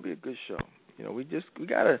 it's gonna be a good show. We're just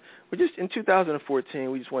in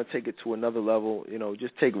 2014. We just want to take it to another level.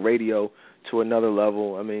 Just take radio to another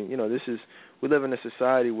level. I mean, we live in a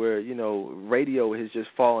society where radio has just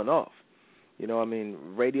fallen off.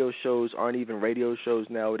 Radio shows aren't even radio shows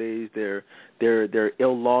nowadays. They're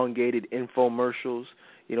elongated infomercials,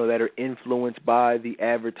 that are influenced by the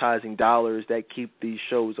advertising dollars that keep these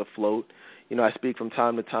shows afloat. I speak from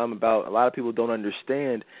time to time about a lot of people don't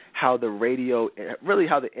understand how the radio, really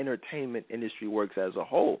how the entertainment industry works as a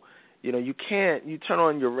whole. You turn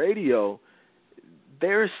on your radio,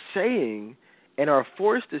 they're saying and are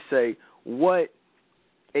forced to say not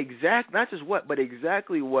just what, but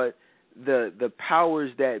exactly what the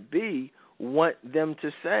powers that be want them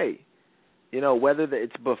to say. Whether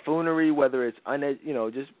it's buffoonery, whether it's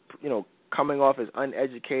coming off as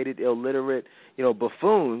uneducated, illiterate,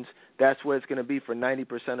 buffoons. That's what it's going to be for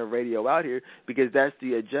 90% of radio out here, because that's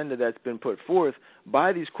the agenda that's been put forth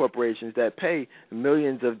by these corporations that pay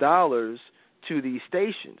millions of dollars to these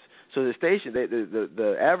stations. So the station,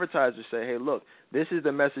 the advertisers say, hey, look, this is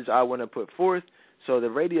the message I want to put forth. So the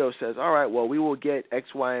radio says, all right, well, we will get X,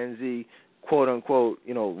 Y, and Z, quote unquote,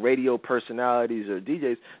 radio personalities or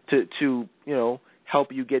DJs to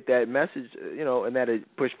help you get that message, and that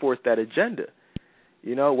push forth that agenda,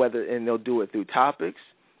 and they'll do it through topics,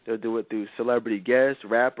 they'll do it through celebrity guests,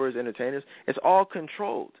 rappers, entertainers. It's all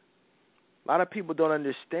controlled. A lot of people don't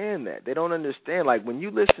understand that. They don't understand, like, when you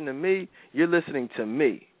listen to me, you're listening to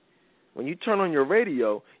me. When you turn on your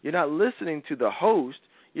radio, you're not listening to the host,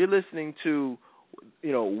 you're listening to,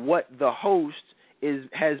 what the host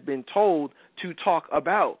has been told to talk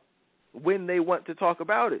about when they want to talk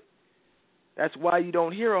about it. That's why you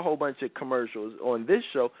don't hear a whole bunch of commercials on this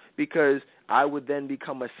show, because I would then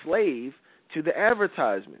become a slave to the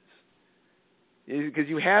advertisements. Because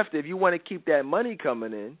you have to, if you want to keep that money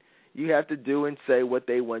coming in, you have to do and say what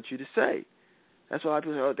they want you to say. That's why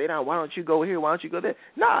people say, why don't you go here? Why don't you go there?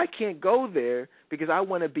 No, I can't go there because I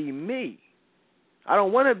want to be me. I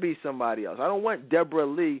don't want to be somebody else. I don't want Deborah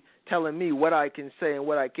Lee telling me what I can say and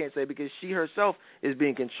what I can't say, because she herself is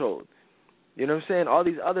being controlled. You know what I'm saying? All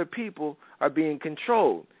these other people are being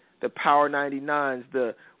controlled. The Power 99s,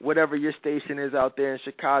 the whatever your station is out there in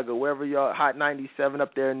Chicago, wherever your Hot 97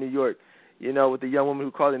 up there in New York, with the young woman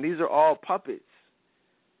who called in. These are all puppets.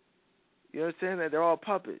 You know what I'm saying? They're all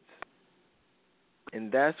puppets.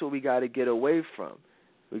 And that's what we got to get away from.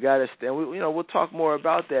 We got to stand. We'll talk more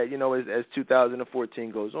about that, as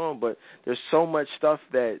 2014 goes on. But there's so much stuff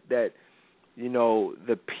that that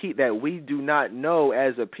we do not know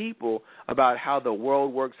as a people about how the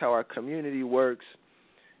world works, how our community works.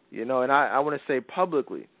 And I want to say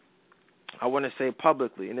publicly,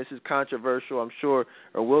 and this is controversial, I'm sure,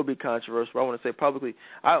 or will be controversial, but I want to say publicly,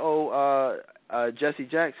 I owe Jesse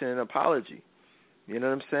Jackson an apology. You know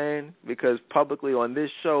what I'm saying? Because publicly on this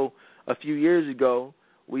show a few years ago,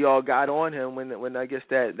 we all got on him when I guess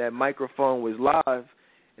that microphone was live,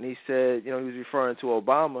 and he said, he was referring to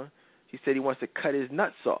Obama. He said he wants to cut his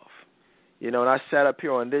nuts off. And I sat up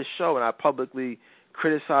here on this show and I publicly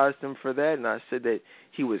criticized him for that, and I said that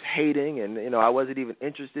he was hating, and I wasn't even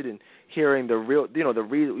interested in hearing the real, the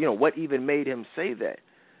reason, what even made him say that.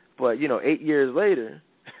 But 8 years later,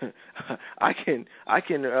 I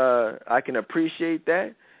can appreciate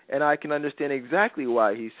that, and I can understand exactly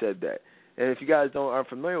why he said that. And if you guys aren't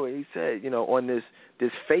familiar with it, he said, on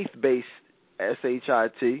this faith-based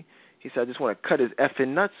SHIT, he said, I just want to cut his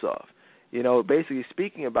effing nuts off. Basically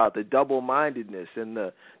speaking about the double-mindedness and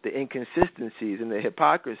the inconsistencies and the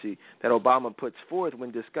hypocrisy that Obama puts forth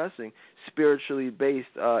when discussing spiritually based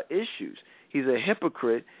issues. He's a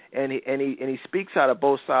hypocrite, and he speaks out of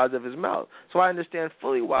both sides of his mouth. So I understand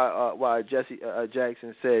fully why Jesse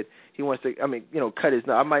Jackson said he wants to, cut his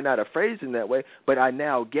nuts. I might not have phrased it that way, but I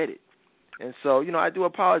now get it. And so, I do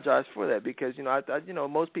apologize for that because, I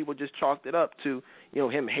most people just chalked it up to,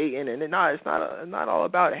 him hating, and it's not all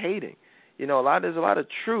about hating. There's a lot of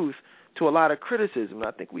truth to a lot of criticism. And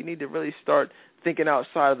I think we need to really start thinking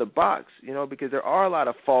outside of the box, because there are a lot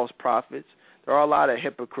of false prophets. There are a lot of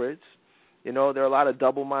hypocrites. There are a lot of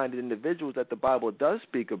double-minded individuals that the Bible does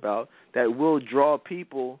speak about that will draw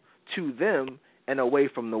people to them and away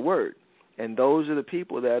from the Word. And those are the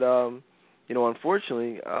people that,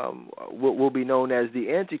 unfortunately, will be known as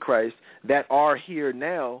the Antichrist that are here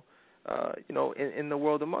now, in the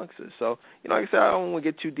world amongst us. So, like I said, I don't want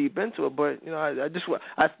to get too deep into it, but,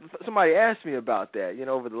 somebody asked me about that,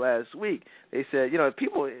 over the last week. They said,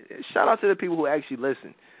 shout out to the people who actually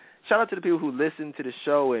listen. Shout out to the people who listen to the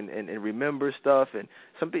show and remember stuff and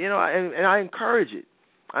something, and I encourage it.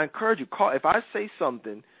 I encourage you, call, if I say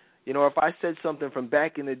something, if I said something from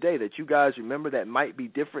back in the day that you guys remember that might be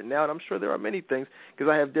different now, and I'm sure there are many things because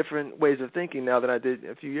I have different ways of thinking now than I did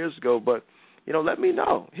a few years ago, but, let me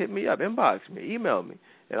know. Hit me up, inbox me, email me,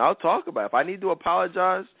 and I'll talk about it. If I need to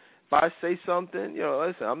apologize, if I say something,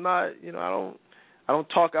 listen, I'm not, I don't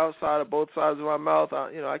talk outside of both sides of my mouth.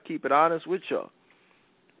 I keep it honest with y'all.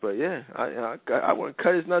 But, yeah, I want to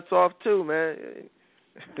cut his nuts off too, man.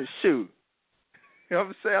 Shoot. You know what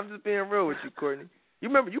I'm saying? I'm just being real with you, Courtney. You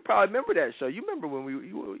probably remember that show. You remember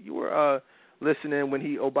when you were listening when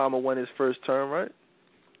Obama won his first term, right?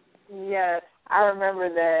 Yes, I remember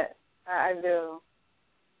that. I do.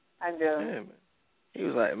 Yeah, man. He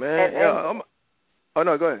was like, man, oh,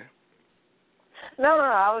 no, go ahead. No,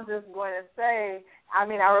 I was just going to say, I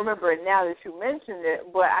remember it now that you mentioned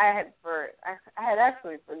it, but I had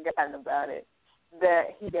actually forgotten about it,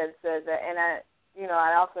 that he had said that, and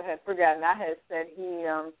I also had forgotten. I had said he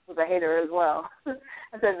was a hater as well.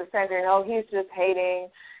 I said the same thing. Oh, he's just hating,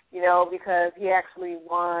 because he actually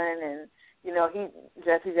won, and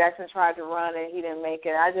Jesse Jackson tried to run and he didn't make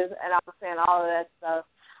it. I was saying all of that stuff.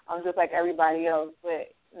 I'm just like everybody else,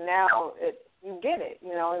 but now you get it.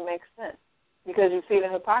 It makes sense because you see the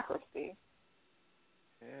hypocrisy.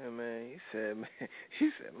 Yeah, man. He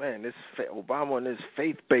said, man, this Obama on this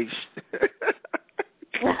faith-based.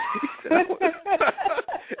 I'm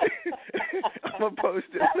going to post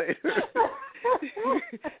it later.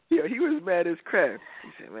 He was mad as crap. He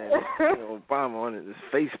said, man, Obama on this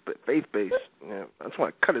faith-based. Man, I just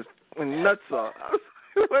want to cut his nuts off.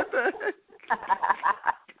 What the heck?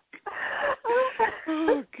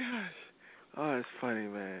 Oh, gosh. Oh, it's funny,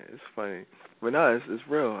 man. It's funny. But no, it's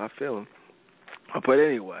real. I feel him. But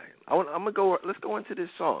anyway, let's go into this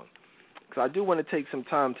song. Because I do want to take some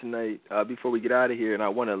time tonight before we get out of here, and I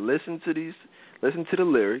want to listen to the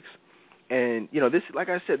lyrics. And, this, like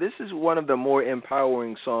I said, this is one of the more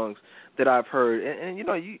empowering songs that I've heard. And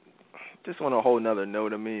you just on a whole nother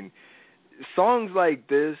note, songs like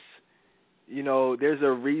this, there's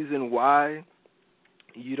a reason why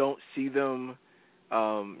you don't see them,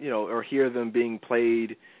 or hear them being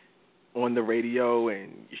played on the radio,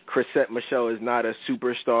 and Chrisette Michele is not a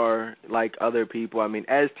superstar like other people.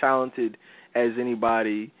 As talented as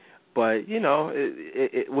anybody, but,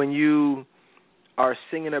 when you are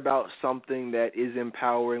singing about something that is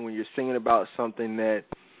empowering, when you're singing about something that,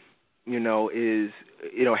 is,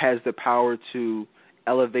 has the power to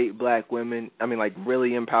elevate black women. I mean, like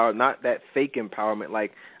really empower, not that fake empowerment,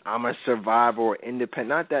 like I'm a survivor or independent,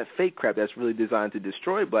 not that fake crap that's really designed to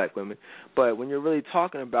destroy black women. But when you're really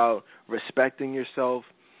talking about respecting yourself,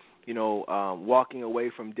 walking away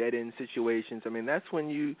from dead-end situations, I mean, that's when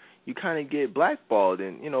you kind of get blackballed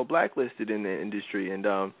and, blacklisted in the industry. And,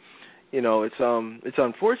 it's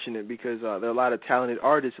unfortunate because there are a lot of talented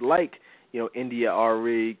artists like, India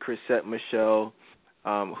Ari, Chrisette Michele,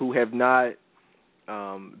 who have not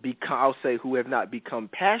who have not become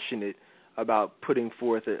passionate about putting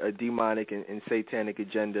forth a demonic and satanic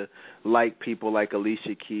agenda, like people like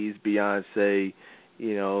Alicia Keys, Beyonce,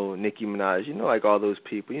 Nicki Minaj, like all those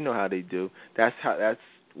people. You know how they do. That's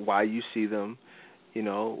why you see them,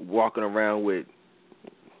 walking around with,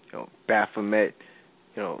 Baphomet,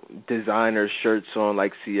 designer shirts on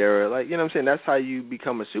like Sierra, like, what I'm saying? That's how you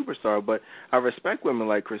become a superstar. But I respect women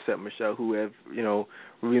like Chrisette Michele who have,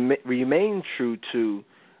 remained true to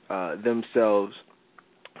themselves,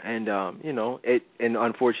 and and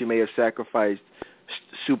unfortunately may have sacrificed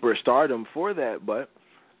superstardom for that. But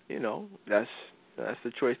that's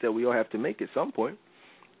the choice that we all have to make at some point.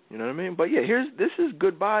 You know what I mean? But yeah, this is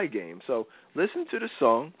Goodbye Game. So listen to the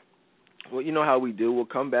song. Well, you know how we do. We'll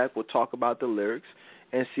come back. We'll talk about the lyrics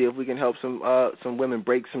and see if we can help some women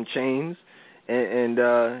break some chains and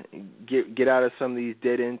get out of some of these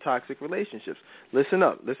dead-end toxic relationships. Listen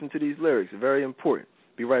up. Listen to these lyrics. Very important.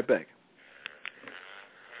 Be right back.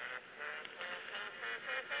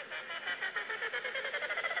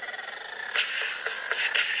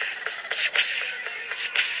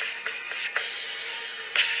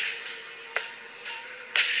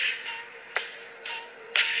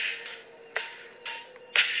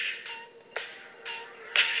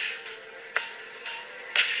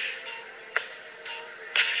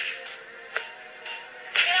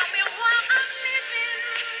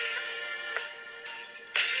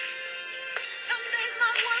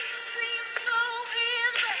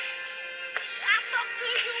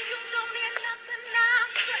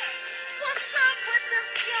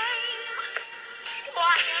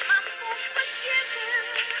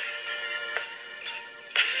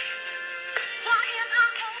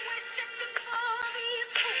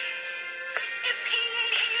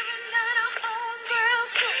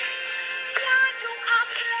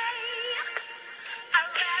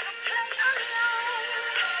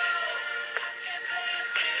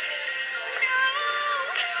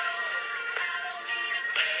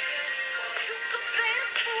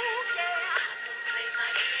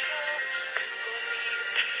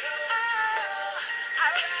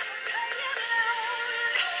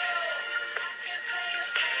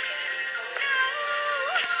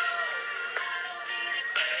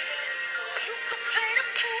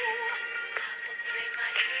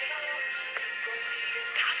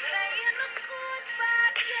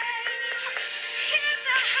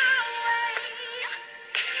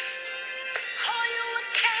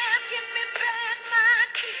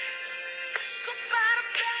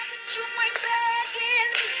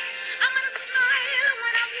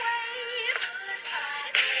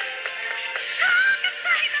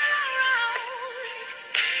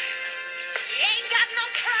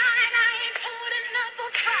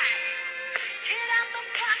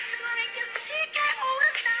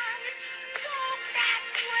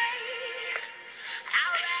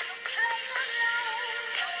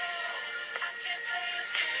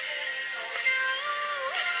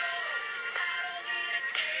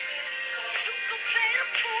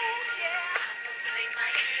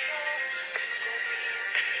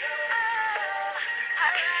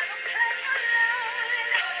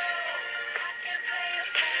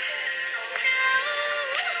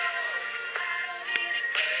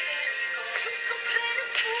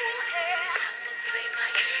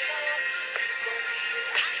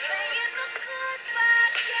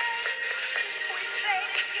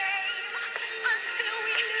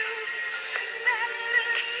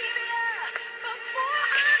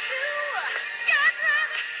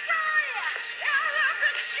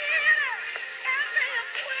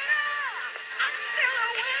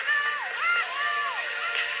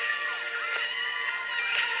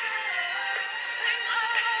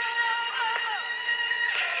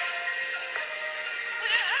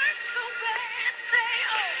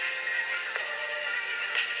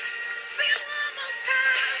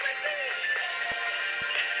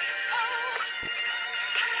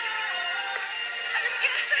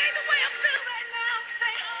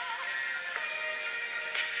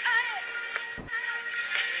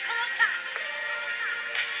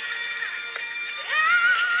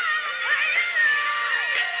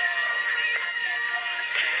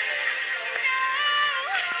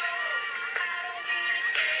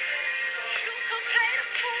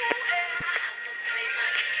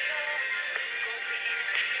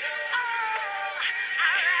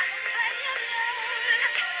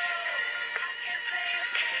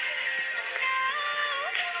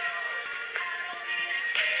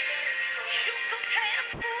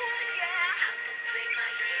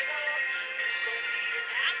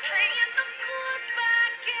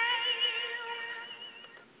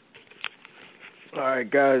 All right,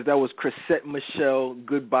 guys, that was Chrisette Michele,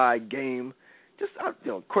 Goodbye Game. Just,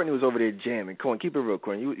 Courtney was over there jamming. Come on, keep it real,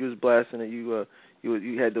 Courtney. You was blasting it. You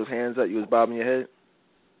had those hands up. You was bobbing your head.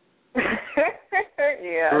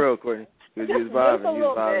 Yeah. For real, Courtney. You was bobbing. You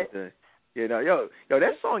was bobbing today. You know, yo,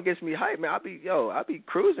 that song gets me hyped, man. I be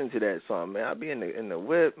cruising to that song, man. I be in the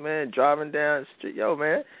whip, man, driving down the street. Yo,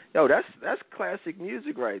 man, that's classic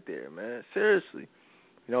music right there, man. Seriously.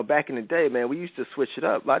 You know, back in the day, man, we used to switch it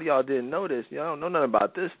up. A lot of y'all didn't know this. Y'all don't know nothing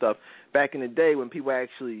about this stuff. Back in the day when people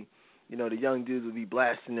actually, you know, the young dudes would be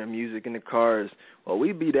blasting their music in the cars. Well,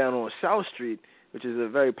 we'd be down on South Street, which is a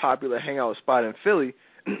very popular hangout spot in Philly.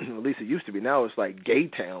 At least it used to be. Now it's like gay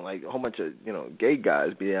town, like a whole bunch of, you know, gay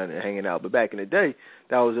guys be down there hanging out. But back in the day,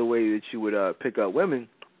 that was a way that you would pick up women.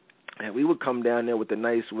 And we would come down there with a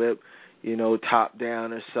nice whip, you know, top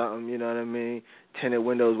down or something, you know what I mean, tinted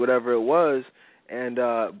windows, whatever it was, and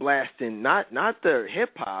blasting not the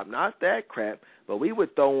hip-hop, not that crap, but we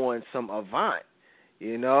would throw on some Avant,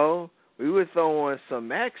 you know. We would throw on some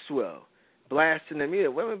Maxwell, blasting the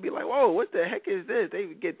music. Women would be like, whoa, what the heck is this? They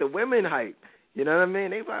would get the women hype. You know what I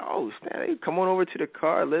mean? They be like, oh, snap, they come on over to the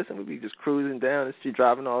car, listen, we'd be just cruising down the street,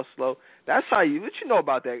 driving all slow. That's how what you know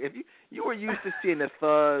about that? If you were used to seeing the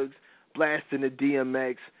thugs blasting the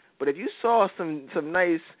DMX, but if you saw some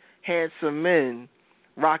nice, handsome men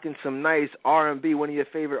rocking some nice R&B, one of your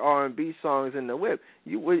favorite R&B songs in the whip,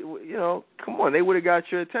 you know, come on, they would have got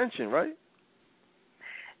your attention, right?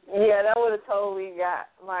 Yeah, that would have totally got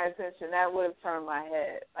my attention. That would have turned my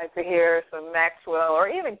head. Like to hear some Maxwell or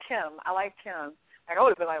even Kim. I like Kim. Like I would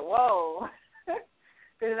have been like, whoa,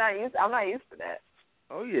 because I'm not used to that.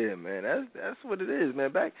 Oh yeah, man. That's what it is,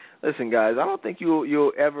 man. Listen, guys. I don't think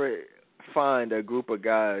you'll ever find a group of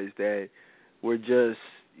guys that were just,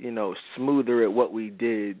 you know, smoother at what we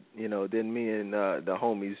did, you know, than me and the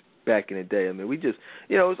homies back in the day. I mean, we just,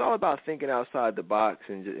 you know, it's all about thinking outside the box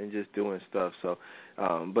and just doing stuff. So,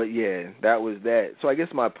 but yeah, that was that. So I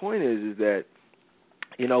guess my point is that,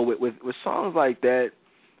 you know, with songs like that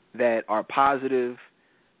are positive,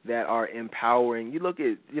 that are empowering. You look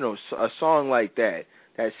at, you know, a song like that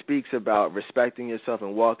speaks about respecting yourself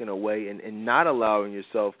and walking away and not allowing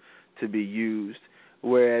yourself to be used.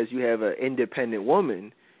 Whereas you have an independent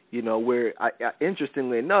woman, you know, where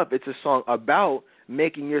interestingly enough, it's a song about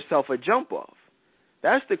making yourself a jump off.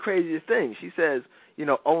 That's the craziest thing. She says, you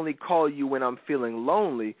know, only call you when I'm feeling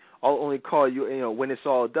lonely. I'll only call you, you know, when it's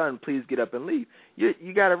all done. Please get up and leave.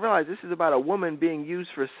 You got to realize this is about a woman being used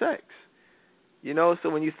for sex. You know, so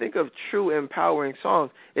when you think of true empowering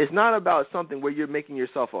songs, it's not about something where you're making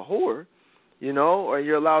yourself a whore, you know, or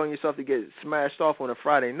you're allowing yourself to get smashed off on a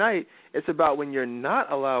Friday night. It's about when you're not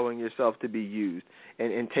allowing yourself to be used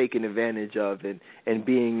and taken advantage of and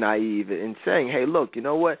being naive and saying, hey, look, you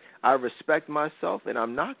know what, I respect myself and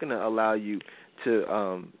I'm not going to allow you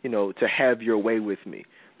to, you know, to have your way with me.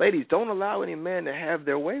 Ladies, don't allow any man to have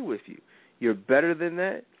their way with you. You're better than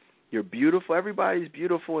that. You're beautiful. Everybody's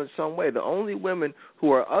beautiful in some way. The only women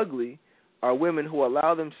who are ugly are women who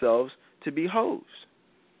allow themselves to be hoes.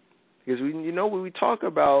 Because, when we talk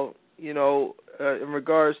about, you know, in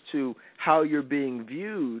regards to how you're being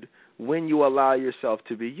viewed when you allow yourself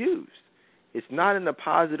to be used, it's not in a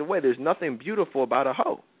positive way. There's nothing beautiful about a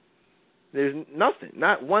hoe. There's nothing,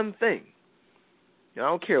 not one thing. I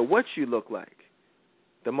don't care what you look like.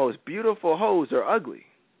 The most beautiful hoes are ugly.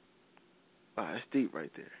 Wow, that's deep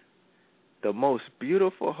right there. The most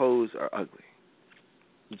beautiful hoes are ugly.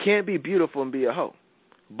 You can't be beautiful and be a hoe.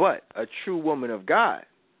 But a true woman of God,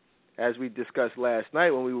 as we discussed last night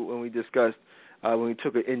when we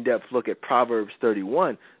took an in-depth look at Proverbs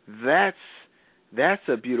 31, that's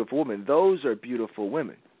a beautiful woman. Those are beautiful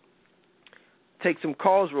women. Take some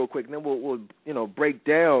calls real quick, and then we'll break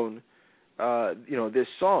down this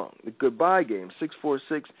song, the Goodbye Game,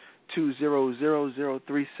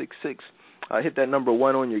 646-200-0366. Hit that number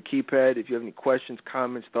 1 on your keypad if you have any questions,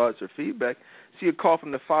 comments, thoughts, or feedback. See a call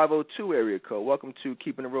from the 502 area code. Welcome to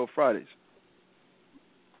Keeping It Real Fridays.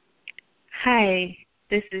 Hi,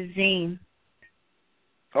 this is Jean.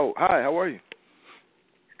 Oh, hi. How are you?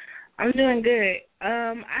 I'm doing good.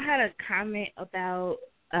 I had a comment about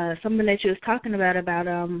something that you was talking about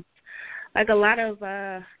like a lot of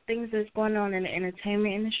things that's going on in the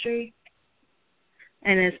entertainment industry,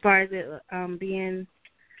 and as far as it being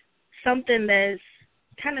something that's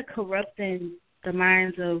kind of corrupting the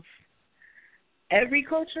minds of every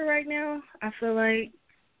culture right now, I feel like.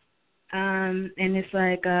 And it's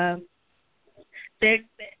like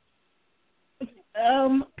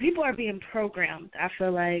people are being programmed, I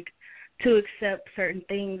feel like, to accept certain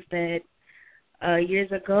things that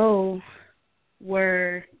years ago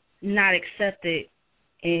were not accepted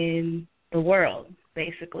in the world,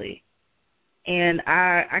 basically. And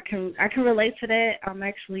I can relate to that. I'm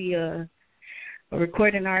actually a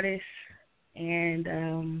recording artist,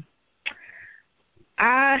 and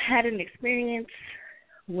I had an experience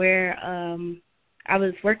where I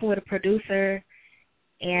was working with a producer,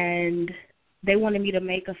 and they wanted me to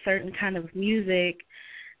make a certain kind of music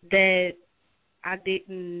that I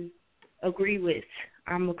didn't agree with.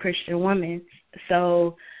 I'm a Christian woman,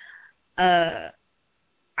 so I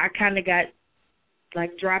kind of got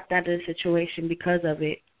dropped out of the situation because of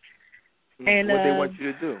it. And what they want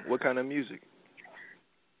you to do? What kind of music?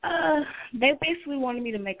 They basically wanted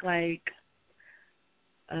me to make like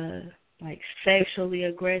sexually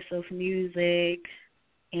aggressive music,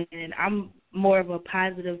 and I'm more of a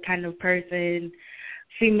positive kind of person,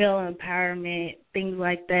 female empowerment, things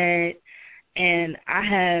like that. And I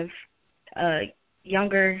have a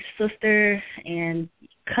younger sister and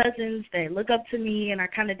cousins that look up to me, and I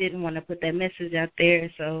kind of didn't want to put that message out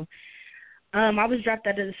there. So I was dropped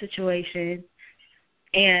out of the situation.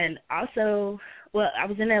 And also, I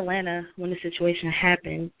was in Atlanta when the situation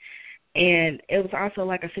happened, and it was also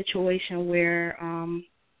like a situation where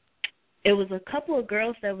it was a couple of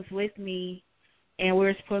girls that was with me, and we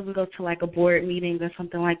were supposed to go to like a board meeting or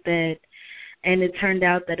something like that, and it turned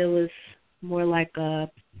out that it was more like I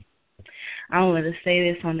don't want to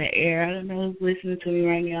say this on the air. I don't know who's listening to me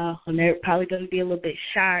right now, and they're probably going to be a little bit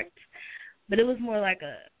shocked, but it was more like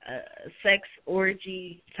a sex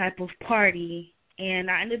orgy type of party,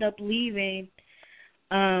 and I ended up leaving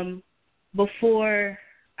before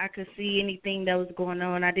I could see anything that was going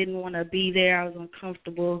on. I didn't want to be there. I was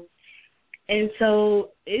uncomfortable. And so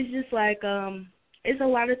it's just like it's a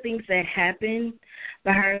lot of things that happen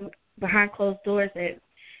behind closed doors that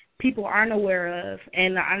people aren't aware of.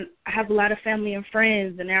 And I have a lot of family and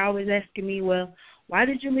friends, and they're always asking me, well, why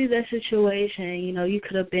did you leave that situation? You know, you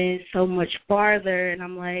could have been so much farther. And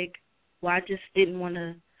I'm like, well, I just didn't want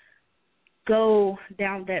to go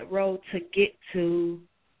down that road to get to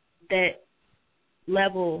that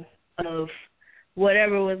level of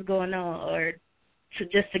whatever was going on, or to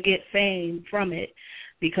get fame from it,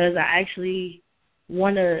 because I actually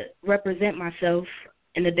want to represent myself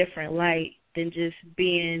in a different light than just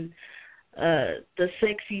being the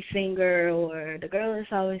sexy singer or the girl that's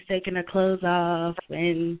always taking her clothes off.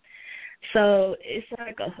 And so it's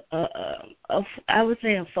like I would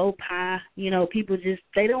say a faux pas. You know, people just,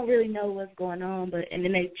 they don't really know what's going on, and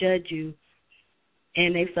then they judge you,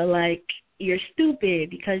 and they feel like you're stupid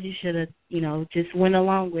because you should have, you know, just went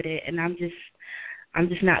along with it. And I'm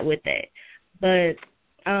just not with that. But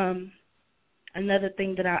another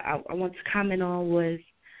thing that I want to comment on was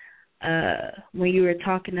when you were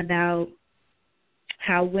talking about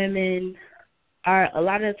how women are a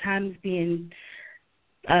lot of times being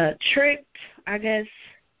tricked, I guess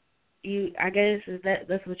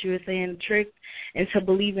that's what you were saying, tricked into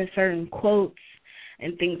believing certain quotes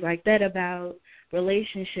and things like that about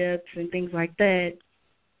relationships and things like that.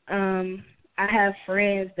 I have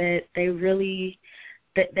friends that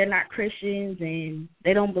they're not Christians, and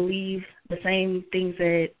they don't believe the same things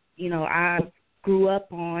that, you know, I grew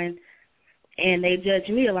up on, and they judge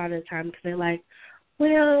me a lot of the time because they're like,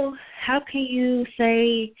 well, how can you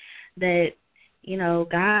say that, you know,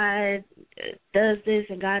 God does this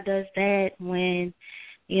and God does that when,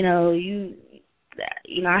 you know,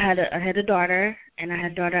 I had a daughter, and I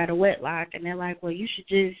had a daughter out of wedlock, and they're like, well, you should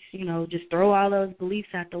just, you know, just throw all those beliefs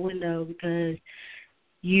out the window because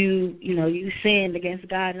you sinned against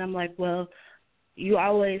God. And I'm like, well, you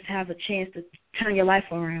always have a chance to turn your life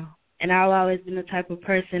around. And I've always been the type of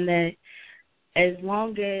person that as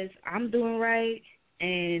long as I'm doing right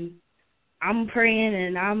and I'm praying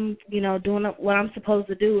and I'm, you know, doing what I'm supposed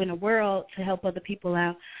to do in the world to help other people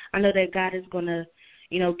out, I know that God is going to,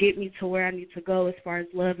 you know, get me to where I need to go as far as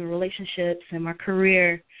love and relationships and my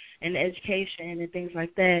career and education and things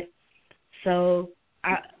like that. So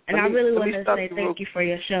I really want to say thank you for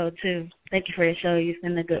your show, too. Thank you for your show. You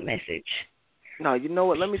send a good message. No, you know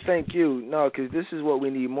what? Let me thank you. No, because this is what we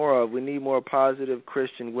need more of. We need more positive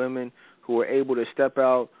Christian women who are able to step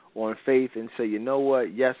out on faith and say, you know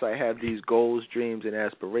what? Yes, I have these goals, dreams, and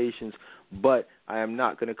aspirations, but I am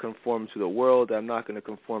not going to conform to the world. I'm not going to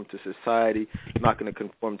conform to society. I'm not going to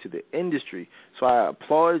conform to the industry. So I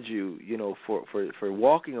applaud you, you know, for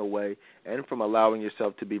walking away and from allowing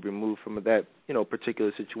yourself to be removed from that, you know,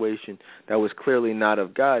 particular situation that was clearly not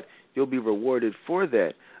of God. You'll be rewarded for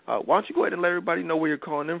that. Why don't you go ahead and let everybody know where you're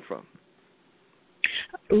calling in from?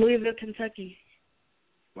 Louisville, Kentucky.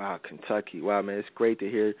 Wow, Kentucky. Wow, man, it's great to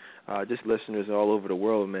hear just listeners all over the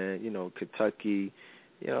world, man. You know, Kentucky,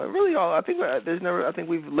 You know, really all. I think there's never. I think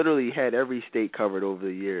we've literally had every state covered over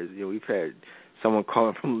the years. You know, we've had someone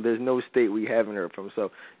calling from. There's no state we haven't heard from. So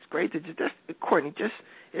it's great to just Courtney. Just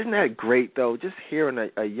isn't that great though? Just hearing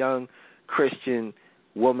a young Christian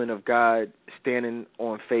woman of God standing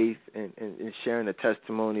on faith and sharing a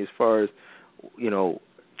testimony as far as, you know,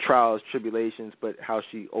 trials, tribulations, but how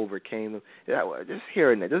she overcame them. Just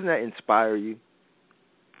hearing that, doesn't that inspire you?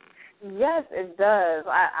 Yes, it does.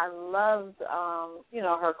 I loved, you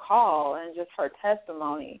know, her call and just her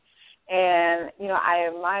testimony. And, you know,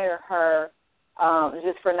 I admire her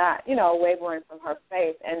just for not, you know, wavering from her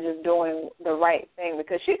faith and just doing the right thing,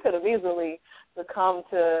 because she could have easily succumbed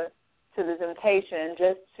to the temptation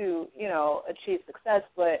just to, you know, achieve success.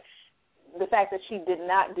 But the fact that she did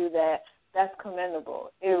not do that, that's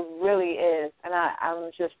commendable. It really is. And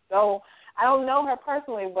I'm just so, I don't know her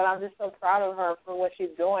personally, but I'm just so proud of her for what she's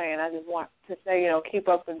doing. And I just want to say, you know, keep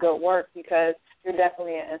up the good work, because you're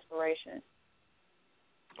definitely an inspiration.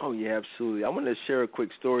 Oh, yeah, absolutely. I want to share a quick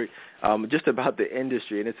story just about the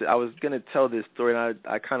industry. And I was going to tell this story, and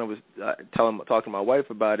I kind of was talking to my wife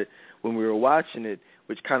about it when we were watching it,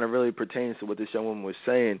 which kind of really pertains to what this young woman was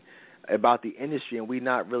saying about the industry and we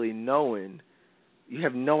not really knowing. You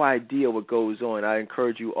have no idea what goes on. I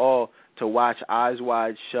encourage you all to watch Eyes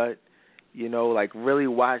Wide Shut. You know, like really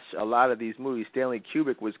watch a lot of these movies. Stanley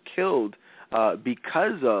Kubrick was killed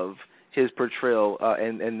because of his portrayal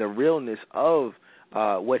and the realness of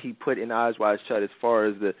what he put in Eyes Wide Shut, as far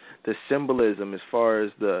as the symbolism, as far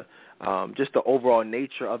as the just the overall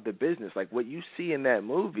nature of the business. Like what you see in that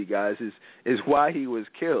movie, guys, is why he was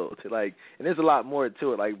killed. Like, and there's a lot more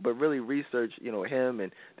to it. Like, but really research, you know, him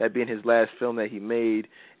and that being his last film that he made,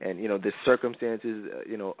 and you know the circumstances,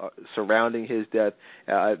 you know, surrounding his death.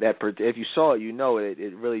 That if you saw it, you know it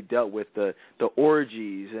really dealt with the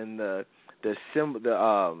orgies and the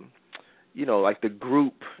you know, like the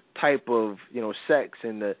group type of, you know, sex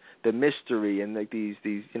and the mystery and like these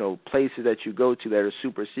you know, places that you go to that are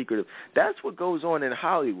super secretive. That's what goes on in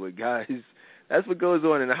Hollywood, guys. That's what goes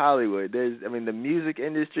on in Hollywood. I mean, the music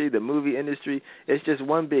industry, the movie industry, it's just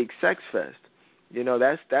one big sex fest. You know,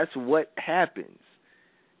 that's what happens.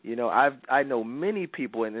 You know, I know many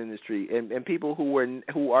people in the industry and people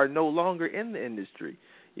who are no longer in the industry.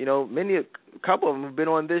 You know, a couple of them have been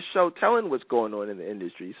on this show telling what's going on in the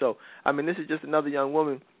industry. So, I mean, this is just another young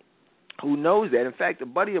woman who knows that. In fact, a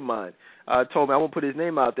buddy of mine told me, I won't put his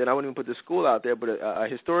name out there, and I won't even put the school out there, but a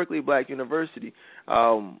historically black university,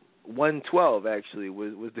 112 actually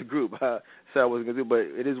was the group. So I wasn't going to do, but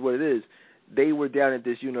it is what it is. They were down at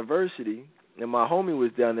this university, and my homie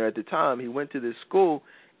was down there at the time. He went to this school,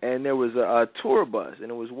 and there was a tour bus, and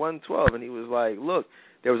it was 112, and he was like, look,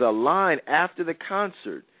 there was a line after the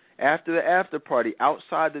concert, after the after party,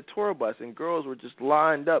 outside the tour bus, and girls were just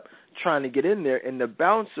lined up trying to get in there. And the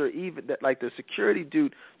bouncer, even like the security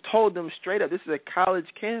dude, told them straight up, this is a college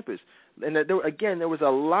campus. And there was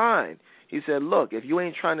a line. He said, look, if you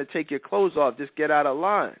ain't trying to take your clothes off, just get out of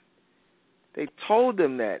line. They told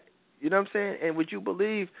them that. You know what I'm saying? And would you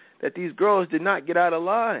believe that these girls did not get out of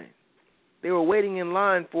line? They were waiting in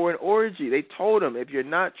line for an orgy. They told them, if you're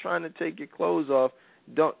not trying to take your clothes off,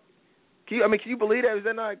 don't. Can you believe that? Is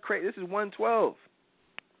that not crazy? This is 112.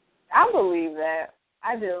 I believe that.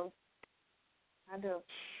 I do.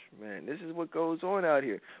 Man, this is what goes on out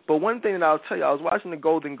here. But one thing that I'll tell you, I was watching the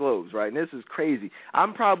Golden Globes, right, and this is crazy.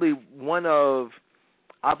 I'm probably honestly,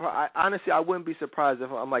 I wouldn't be surprised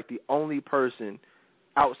if I'm like the only person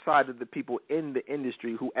outside of the people in the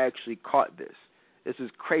industry who actually caught this. This is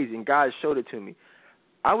crazy, and guys showed it to me.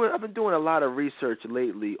 I've been doing a lot of research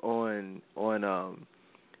lately on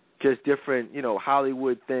just different, you know,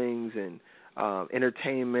 Hollywood things and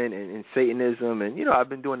entertainment and Satanism, and you know, I've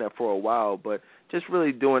been doing that for a while, but just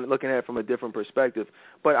really looking at it from a different perspective.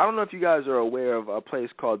 But I don't know if you guys are aware of a place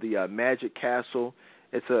called the Magic Castle.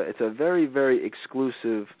 It's a very, very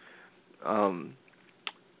exclusive.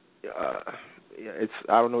 It's,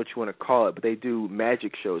 I don't know what you want to call it, but they do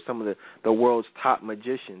magic shows. Some of the world's top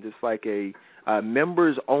magicians. It's like a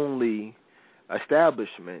members only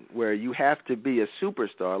establishment where you have to be a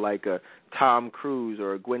superstar, like a Tom Cruise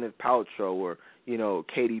or a Gwyneth Paltrow or, you know,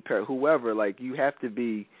 Katy Perry, whoever. Like, you have to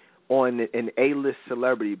be on an A-list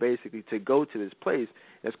celebrity basically to go to this place.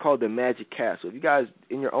 It's called the Magic Castle. If you guys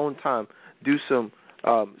in your own time do some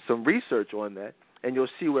research on that, and you'll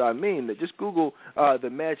see what I mean. Just Google the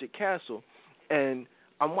Magic Castle, and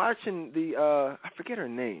I'm watching I forget her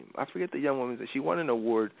name. I forget the young woman. She won an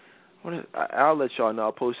award. I'll let y'all know.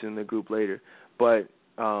 I'll post it in the group later. But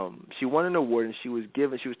she won an award, and she was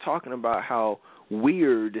talking about how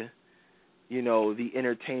weird, you know, the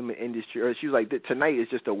entertainment industry. Or she was like, tonight is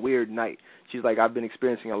just a weird night. She's like, I've been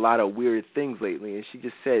experiencing a lot of weird things lately. And she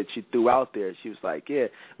just said, she threw out there, she was like, yeah,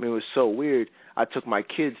 I mean, it was so weird. I took my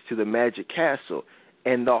kids to the Magic Castle,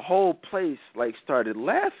 and the whole place, like, started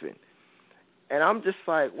laughing. And I'm just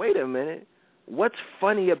like, wait a minute, what's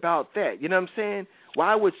funny about that? You know what I'm saying?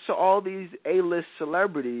 Why would all these A-list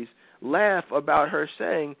celebrities laugh about her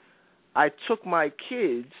saying, I took my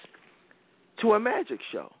kids to a magic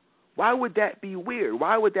show? Why would that be weird?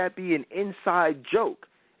 Why would that be an inside joke?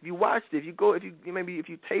 If you watched it, if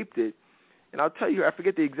you taped it, and I'll tell you, I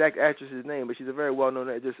forget the exact actress's name, but she's a very well-known,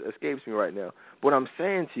 it just escapes me right now. But what I'm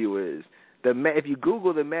saying to you is, if you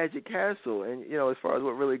Google the Magic Castle, and, you know, as far as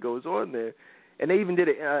what really goes on there, and they even did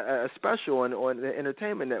a special on the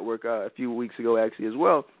Entertainment Network a few weeks ago, actually, as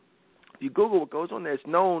well. If you Google what goes on there, it's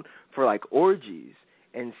known for, like, orgies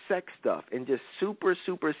and sex stuff and just super,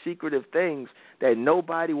 super secretive things that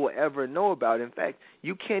nobody will ever know about. In fact,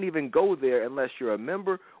 you can't even go there unless you're a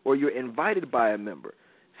member or you're invited by a member.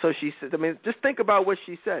 So she said, I mean, just think about what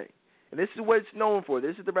she's saying. And this is what it's known for.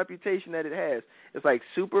 This is the reputation that it has. It's like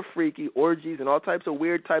super freaky orgies and all types of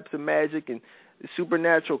weird types of magic and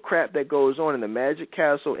supernatural crap that goes on in the Magic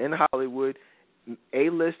Castle in Hollywood,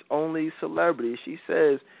 A-list only celebrities. She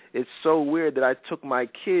says, it's so weird that I took my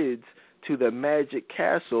kids to the Magic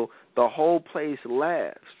Castle, the whole place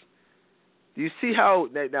laughs. Do you see how,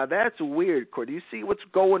 now that's weird, Court. Do you see what's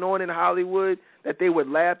going on in Hollywood, that they would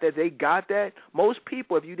laugh, that they got that? Most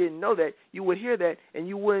people, if you didn't know that, you would hear that, and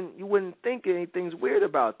you wouldn't think anything's weird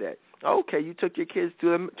about that. Okay, you took your kids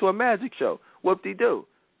to a magic show. Whoop-de-doo.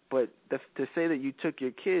 But to say that you took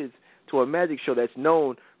your kids to a magic show that's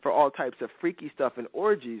known for all types of freaky stuff and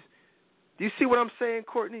orgies, do you see what I'm saying,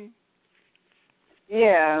 Courtney?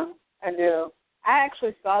 Yeah, I do. I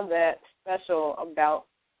actually saw that special about,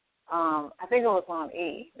 I think it was on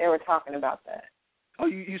E. They were talking about that. Oh,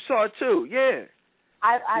 you saw it too? Yeah.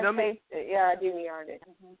 I taped it. Yeah, I DVR'd it.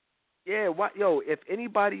 Mm-hmm. Yeah, if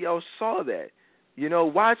anybody else saw that, you know,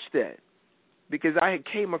 watch that. Because I had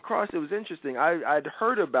came across, it was interesting. I'd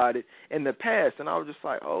heard about it in the past, and I was just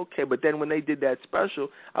like, okay. But then when they did that special,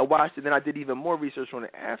 I watched it, and I did even more research on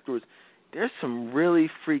it afterwards. There's some really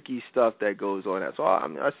freaky stuff that goes on. So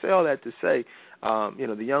I say all that to say, you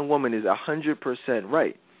know, the young woman is 100%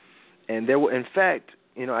 right. And there were, in fact,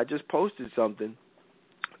 you know, I just posted something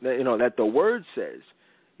that, you know, that the Word says,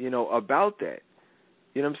 you know, about that.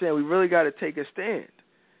 You know what I'm saying? We really got to take a stand.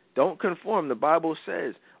 Don't conform. The Bible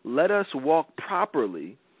says, let us walk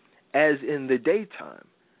properly as in the daytime,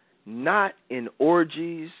 not in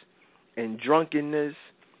orgies and drunkenness,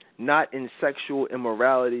 not in sexual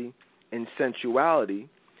immorality and sensuality,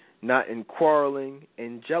 not in quarreling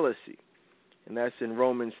and jealousy. And that's in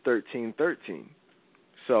Romans 13:13.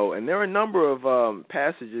 So, and there are a number of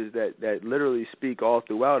passages that literally speak all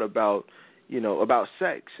throughout about, you know, about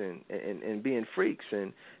sex and being freaks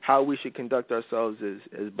and how we should conduct ourselves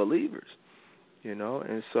as believers, you know.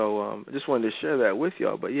 And so I just wanted to share that with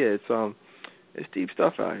y'all. But yeah, it's deep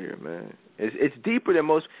stuff out here, man. It's deeper than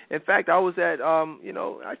most. In fact, I was at, you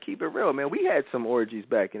know, I keep it real, man. We had some orgies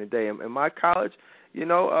back in the day in my college, you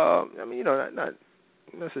know. I mean, you know, not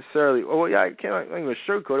necessarily. Oh yeah, I can't even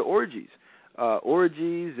sugarcoat it.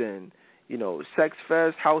 Orgies and, you know, sex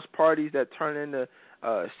fest, house parties that turn into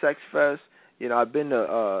sex fest. You know, I've been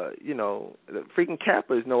to, you know, the freaking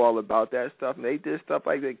Kappas know all about that stuff. And they did stuff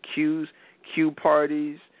like the Q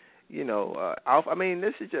parties, you know. I mean,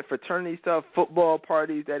 this is just fraternity stuff, football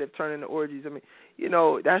parties that have turned into orgies. I mean, you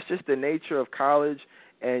know, that's just the nature of college.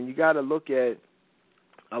 And you got to look at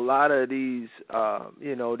a lot of these,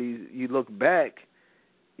 you know, you look back,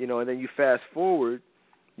 you know, and then you fast forward.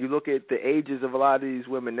 You look at the ages of a lot of these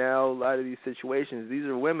women now, a lot of these situations. These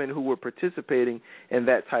are women who were participating in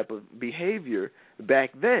that type of behavior back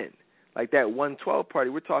then. Like that 112 party,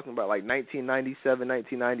 we're talking about like 1997,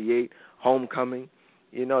 1998, homecoming.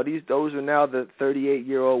 You know, those are now the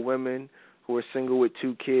 38-year-old women who are single with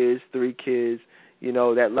 2 kids, 3 kids. You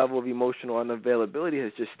know, that level of emotional unavailability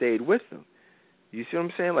has just stayed with them. You see what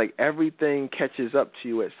I'm saying? Like everything catches up to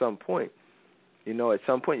you at some point. You know, at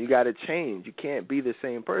some point you got to change. You can't be the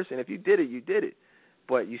same person. If you did it, you did it.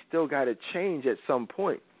 But you still got to change at some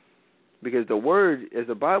point, because the word, as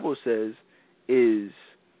the Bible says, is,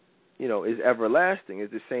 you know, is everlasting.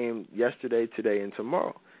 It's the same yesterday, today, and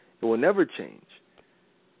tomorrow. It will never change.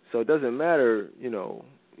 So it doesn't matter, you know,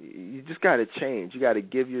 you just got to change. You got to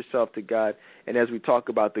give yourself to God. And as we talk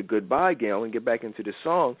about the goodbye game and get back into the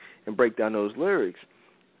song and break down those lyrics,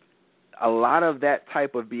 a lot of that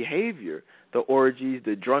type of behavior, the orgies,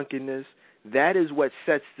 the drunkenness, that is what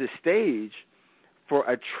sets the stage for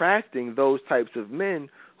attracting those types of men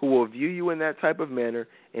who will view you in that type of manner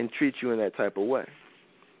and treat you in that type of way.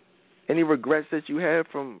 Any regrets that you have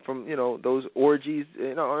from those orgies?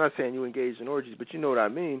 I'm not saying you engaged in orgies, but you know what I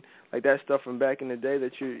mean, like that stuff from back in the day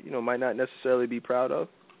that you might not necessarily be proud of.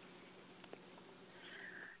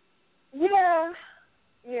 Yeah.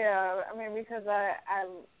 I mean, because I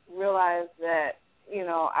realized that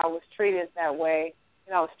I was treated that way.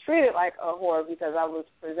 I was treated like a whore because I was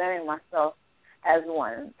presenting myself as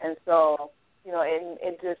one, and so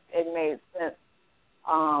it made sense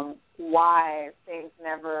why things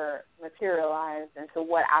never materialized into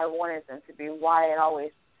what I wanted them to be, why it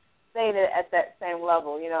always stayed at that same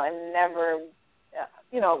level, and never,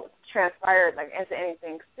 transpired into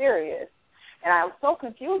anything serious. And I was so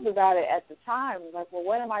confused about it at the time, like, well,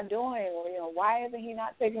 what am I doing? Or, why isn't he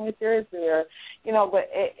not taking me seriously? Or, but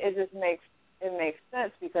it just makes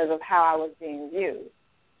sense because of how I was being viewed.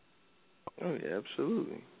 Oh yeah,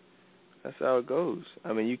 absolutely. That's how it goes.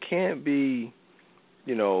 I mean, you can't be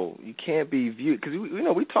viewed, because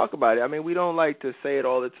we talk about it. I mean, we don't like to say it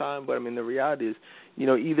all the time, but I mean, the reality is,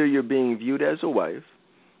 either you're being viewed as a wife,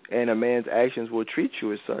 and a man's actions will treat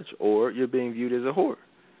you as such, or you're being viewed as a whore.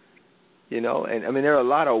 And I mean, there are a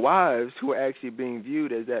lot of wives who are actually being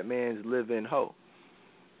viewed as that man's live-in hoe.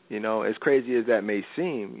 As crazy as that may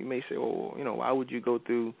seem, you may say, well, why would you go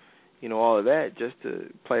through, all of that just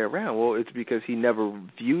to play around? Well, it's because he never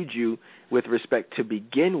viewed you with respect to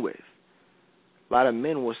begin with. A lot of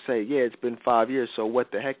men will say, yeah, it's been 5 years, so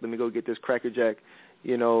what the heck, let me go get this crackerjack,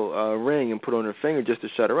 ring and put on her finger just to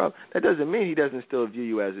shut her up. That doesn't mean he doesn't still view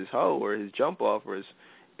you as his hoe or his jump off or his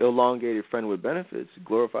elongated friend with benefits,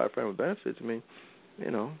 glorified friend with benefits. I mean,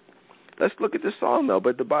 let's look at the song though.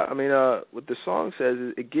 But what the song says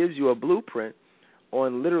is it gives you a blueprint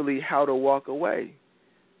on literally how to walk away.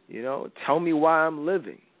 Tell me why I'm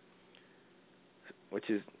living, which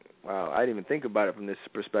is, wow, I didn't even think about it from this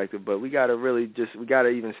perspective. But we got to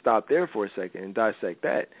even stop there for a second and dissect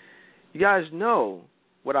that. You guys know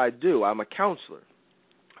what I do. I'm a counselor,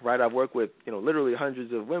 right? I've worked with literally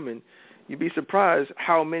hundreds of women. You'd be surprised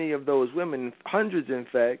how many of those women, hundreds in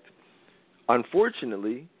fact,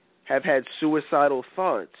 unfortunately, have had suicidal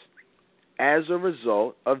thoughts as a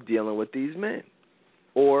result of dealing with these men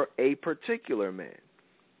or a particular man.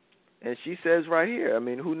 And she says right here, I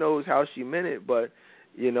mean, who knows how she meant it, but,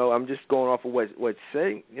 I'm just going off of what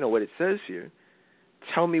it says here.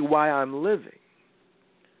 Tell me why I'm living.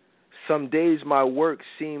 Some days my work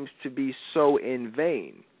seems to be so in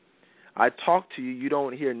vain. I talk to you, you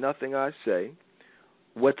don't hear nothing I say.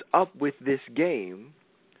 What's up with this game?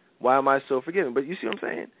 Why am I so forgiving? But you see what I'm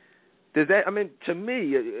saying? Does that, to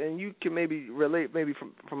me, and you can maybe relate maybe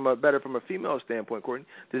from a female standpoint, Courtney,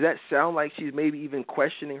 does that sound like she's maybe even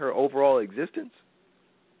questioning her overall existence?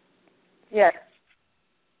 Yes,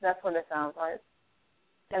 that's what it sounds like.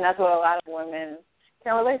 And that's what a lot of women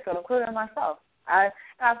can relate to, including myself. I've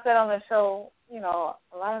said on the show,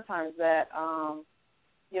 a lot of times that,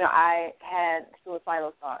 I had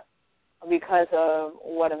suicidal thoughts because of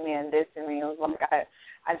what a man did to me. It was like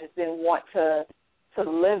I just didn't want to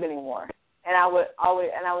live anymore. And I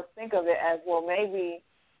would think of it as, well, maybe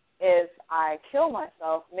if I kill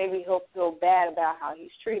myself, maybe he'll feel bad about how he's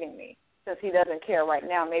treating me. Since he doesn't care right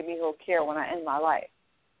now, maybe he'll care when I end my life.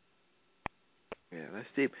 Yeah, that's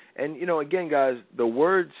deep. And, again, guys, the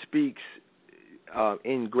word speaks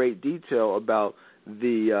in great detail about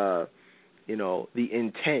the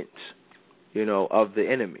intent, of the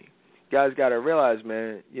enemy. You guys got to realize,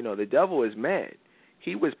 man, the devil is mad.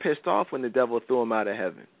 He was pissed off when the devil threw him out of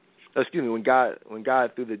heaven. Excuse me, when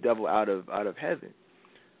God threw the devil out of heaven,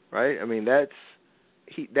 right? I mean,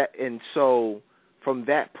 and so from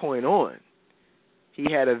that point on,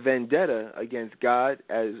 he had a vendetta against God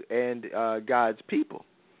and God's people,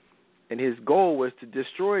 and his goal was to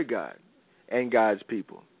destroy God and God's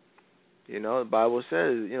people. The Bible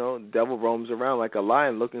says, the devil roams around like a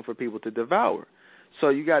lion looking for people to devour. So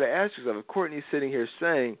you got to ask yourself, if Courtney's sitting here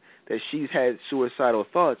saying that she's had suicidal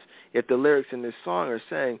thoughts, if the lyrics in this song are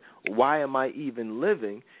saying, why am I even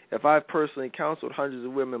living? If I've personally counseled hundreds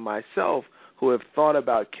of women myself who have thought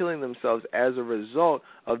about killing themselves as a result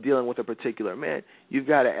of dealing with a particular man, you've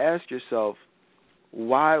got to ask yourself,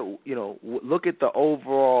 why, look at the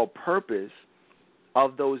overall purpose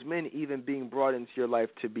of those men even being brought into your life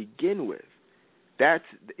to begin with. That's,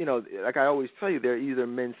 like I always tell you, they're either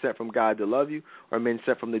men sent from God to love you or men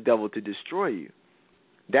sent from the devil to destroy you.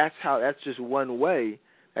 That's just one way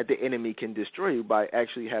that the enemy can destroy you, by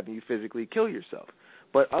actually having you physically kill yourself.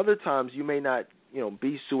 But other times you may not,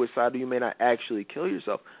 be suicidal, you may not actually kill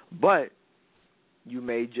yourself, but you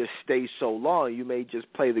may just stay so long, you may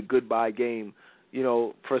just play the goodbye game,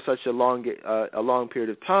 for such a long period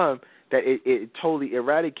of time that it totally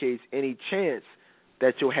eradicates any chance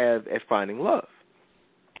that you'll have at finding love.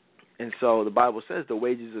 And so the Bible says the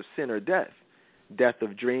wages of sin are death. Death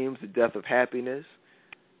of dreams, the death of happiness,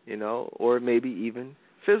 or maybe even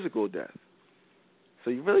physical death. So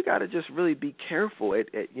you really got to just really be careful at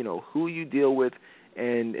who you deal with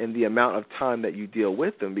and the amount of time that you deal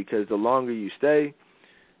with them, because the longer you stay,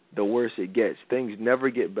 the worse it gets. Things never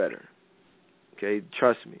get better. Okay,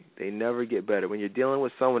 trust me, they never get better. When you're dealing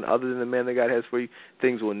with someone other than the man that God has for you,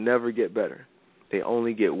 things will never get better. They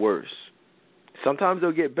only get worse. Sometimes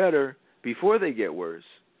they'll get better before they get worse,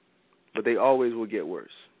 but they always will get worse.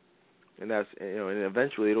 And that's and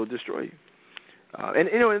eventually it'll destroy you.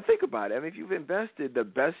 And think about it. I mean, if you've invested the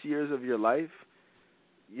best years of your life,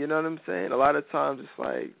 you know what I'm saying? A lot of times it's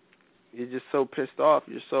like you're just so pissed off.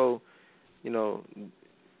 You're so,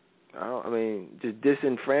 just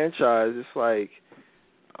disenfranchised. It's like,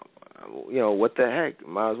 what the heck?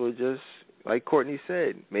 Might as well just, like Courtney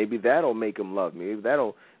said, maybe that'll make him love me. Maybe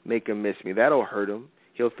that'll make him miss me. That'll hurt him.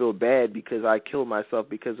 He'll feel bad because I killed myself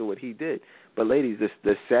because of what he did. But ladies,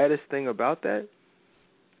 the saddest thing about that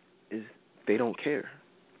is they don't care.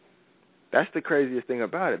 That's the craziest thing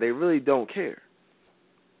about it. They really don't care.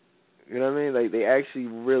 You know what I mean? Like, they actually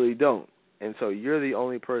really don't. And so you're the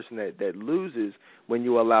only person that loses when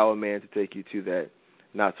you allow a man to take you to that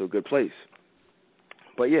not-so-good place.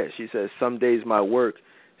 But, yeah, she says, some days my work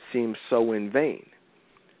seems so in vain.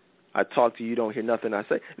 I talk to you, you don't hear nothing I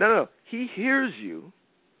say. No. He hears you,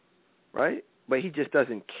 right? But he just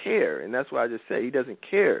doesn't care. And that's why I just said he doesn't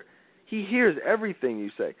care. He hears everything you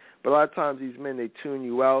say. But a lot of times these men, they tune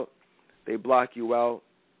you out. They block you out.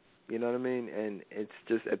 You know what I mean? And it's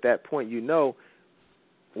just at that point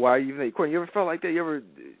why are you even... Courtney, you ever felt like that? You ever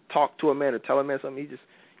talk to a man or tell a man something, he just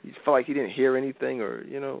felt like he didn't hear anything or,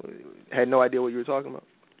 had no idea what you were talking about?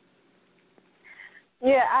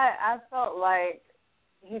 Yeah, I felt like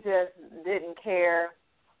he just didn't care,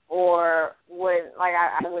 or would, like,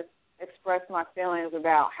 I would express my feelings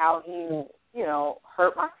about how he,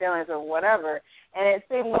 hurt my feelings or whatever. And it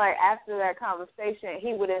seemed like after that conversation,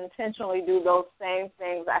 he would intentionally do those same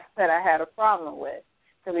things I said I had a problem with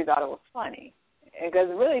because he thought it was funny. Because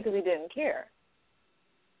he didn't care.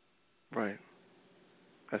 Right.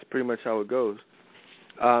 That's pretty much how it goes.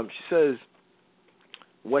 She says,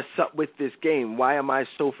 what's up with this game? Why am I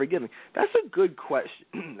so forgiving? That's a good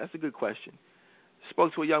question.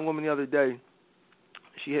 Spoke to a young woman the other day.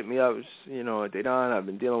 She hit me up. Dedan, I've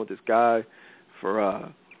been dealing with this guy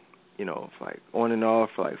for, like on and off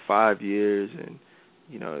for like 5 years. And,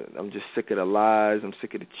 I'm just sick of the lies. I'm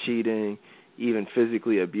sick of the cheating, even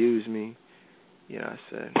physically abused me. I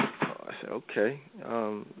said, okay.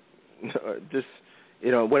 Just,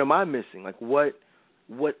 what am I missing? Like, why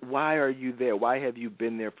are you there? Why have you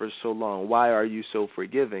been there for so long? Why are you so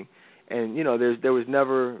forgiving? And, there's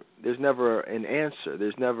never an answer.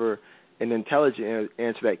 There's never an intelligent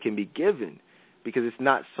answer that can be given because it's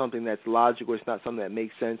not something that's logical. It's not something that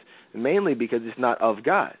makes sense, mainly because it's not of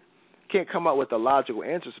God. You can't come up with a logical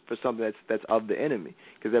answer for something that's of the enemy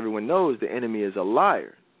because everyone knows the enemy is a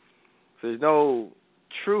liar. So there's no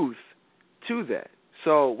truth to that.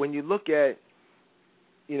 So when you look at,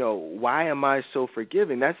 why am I so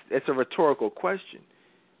forgiving? It's a rhetorical question.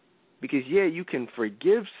 Because, yeah, you can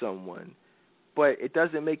forgive someone, but it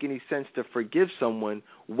doesn't make any sense to forgive someone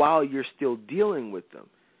while you're still dealing with them.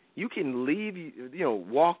 You can leave,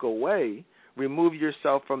 walk away, remove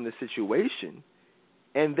yourself from the situation,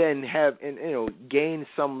 and then gain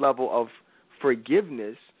some level of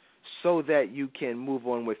forgiveness so that you can move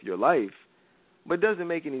on with your life. But it doesn't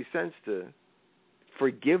make any sense to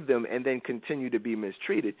forgive them and then continue to be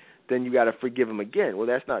mistreated. Then you got to forgive them again. Well,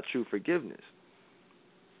 that's not true forgiveness.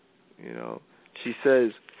 She says,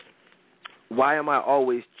 why am I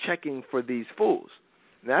always checking for these fools?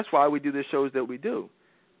 And that's why we do the shows that we do.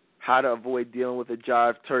 How to avoid dealing with a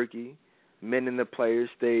jive turkey, men in the player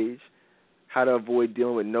stage, how to avoid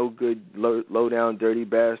dealing with no good, low-down, dirty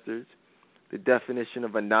bastards, the definition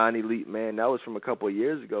of a non-elite man. That was from a couple of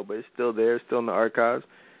years ago, but it's still there, still in the archives.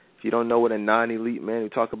 If you don't know what a non-elite man, we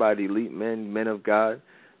talk about elite men, men of God.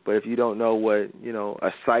 But if you don't know what,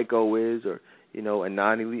 a psycho is or, a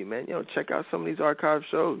non-elite man, check out some of these archive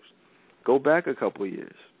shows. Go back a couple of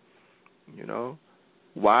years.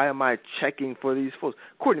 Why am I checking for these fools?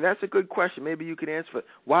 Courtney, that's a good question. Maybe you can answer it.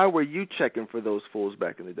 Why were you checking for those fools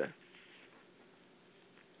back in the day?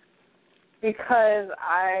 Because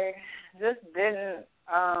I just didn't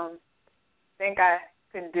think I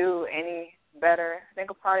could do any better. I think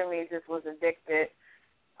a part of me just was addicted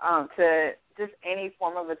to just any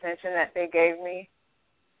form of attention that they gave me.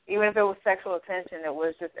 Even if it was sexual attention, it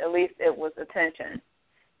was just, at least it was attention.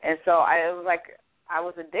 And so it was like I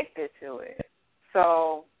was addicted to it.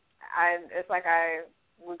 So it's like I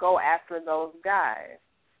would go after those guys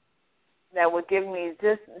that would give me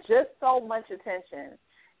just so much attention,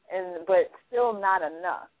 but still not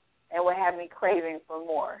enough, and would have me craving for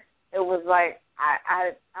more. It was like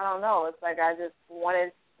I don't know. It's like I just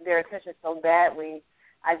wanted their attention so badly,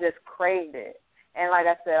 I just craved it. And like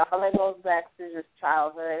I said, all that goes back to just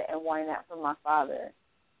childhood and wanting that from my father.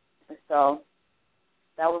 And so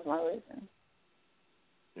that was my reason.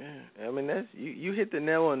 Yeah, I mean that's you hit the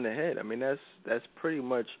nail on the head. I mean that's pretty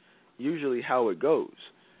much usually how it goes.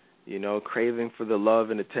 You know, craving for the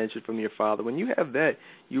love and attention from your father. When you have that,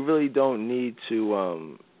 you really don't need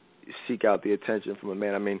to seek out the attention from a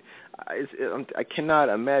man. I mean, I cannot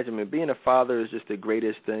imagine. I mean, being a father is just the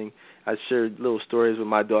greatest thing. I share little stories with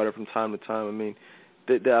my daughter from time to time. I mean,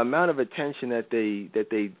 the amount of attention that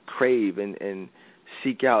they crave and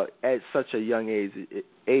seek out at such a young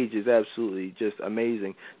age is absolutely just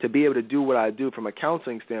amazing. To be able to do what I do from a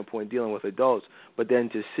counseling standpoint, dealing with adults, but then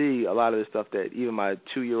to see a lot of the stuff that even my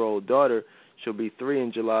 2-year-old daughter, she'll be 3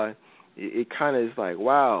 in July, it kind of is like,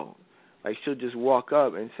 wow. Like she'll just walk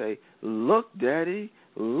up and say, "Look, Daddy,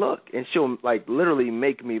 look," and she'll like literally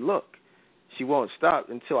make me look. She won't stop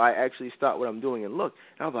until I actually stop what I'm doing and look.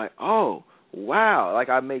 And I'm like, oh, wow. Like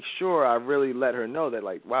I make sure I really let her know that,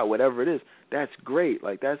 like, wow, whatever it is, that's great.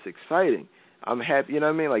 Like that's exciting. I'm happy, you know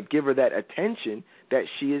what I mean? Like give her that attention that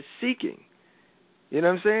she is seeking. You know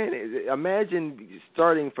what I'm saying? Imagine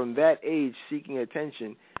starting from that age seeking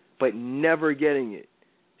attention but never getting it.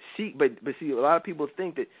 But see, a lot of people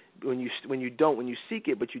think that when you seek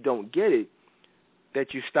it but you don't get it,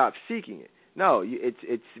 that you stop seeking it. No,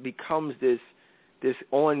 it becomes this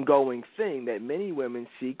ongoing thing that many women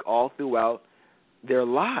seek all throughout their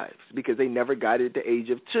lives because they never got it at the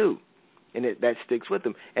age of 2. And that sticks with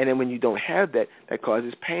them. And then when you don't have that, that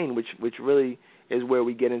causes pain, which really is where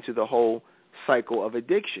we get into the whole cycle of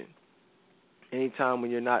addiction. Anytime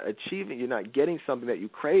when you're not achieving, you're not getting something that you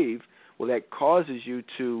crave, well, that causes you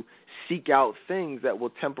to seek out things that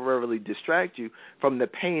will temporarily distract you from the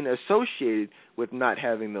pain associated with not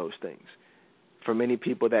having those things. For many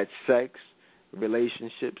people, that's sex,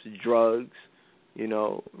 relationships, drugs,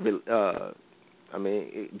 gambling. I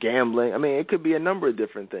mean, it could be a number of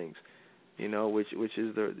different things. Which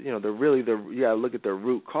is you gotta look at the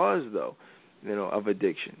root cause though, of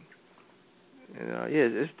addiction.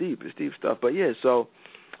 It's deep stuff. But yeah, so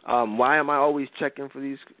why am I always checking for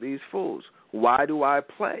these fools? Why do I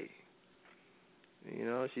play?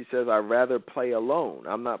 She says I'd rather play alone.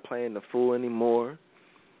 I'm not playing the fool anymore.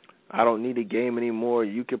 I don't need a game anymore.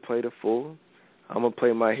 You can play the fool. I'm gonna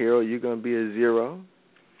play my hero. You're gonna be a zero.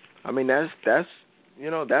 I mean that's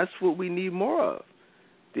what we need more of.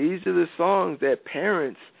 These are the songs that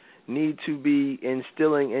parents need to be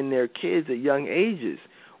instilling in their kids at young ages.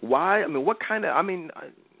 Why? I mean,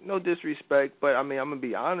 no disrespect, but I'm going to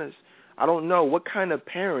be honest. I don't know what kind of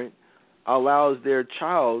parent allows their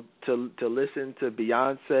child to listen to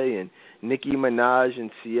Beyonce and Nicki Minaj and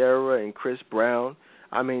Ciara and Chris Brown.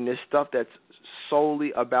 I mean, there's stuff that's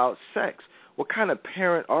solely about sex. What kind of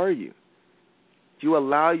parent are you? Do you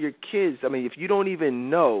allow your kids, if you don't even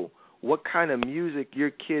know what kind of music your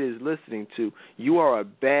kid is listening to, you are a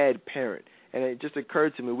bad parent. And it just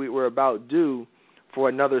occurred to me, we were about due for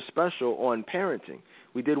another special on parenting.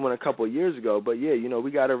 We did one a couple of years ago, but yeah, we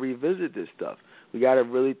got to revisit this stuff. We got to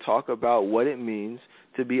really talk about what it means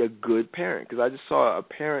to be a good parent. Because I just saw a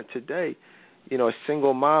parent today, a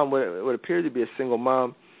single mom, what appeared to be a single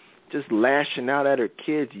mom, just lashing out at her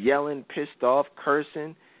kids, yelling, pissed off,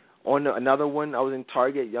 cursing. On another one, I was in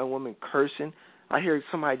Target, young woman cursing. I hear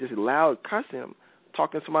somebody just loud cussing. I'm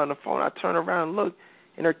talking to somebody on the phone. I turn around and look,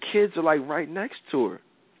 and her kids are, like, right next to her.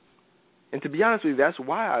 And to be honest with you, that's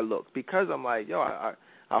why I look, because I'm like, I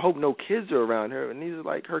hope no kids are around her. And these are,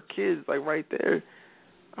 like, her kids, like, right there.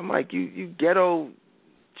 I'm like, you ghetto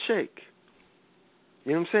chick.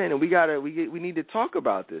 You know what I'm saying? And we need to talk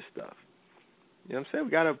about this stuff. You know what I'm saying?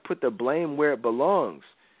 We got to put the blame where it belongs.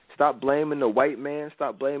 Stop blaming the white man.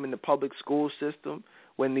 Stop blaming the public school system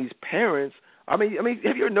when these parents – I mean,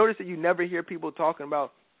 have you ever noticed that you never hear people talking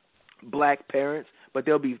about black parents, but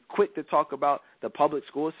they'll be quick to talk about the public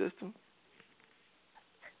school system?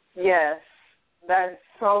 Yes, that is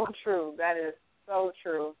so true. That is so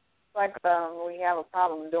true. It's like we have a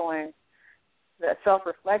problem doing that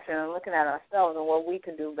self-reflection and looking at ourselves and what we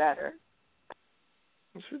can do better.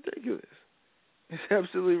 It's ridiculous. It's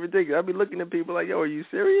absolutely ridiculous. I'll be looking at people like, are you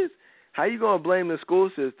serious? How you going to blame the school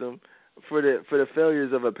system for the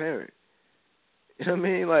failures of a parent? You know what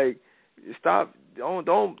I mean? Like, stop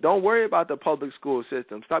Don't worry about the public school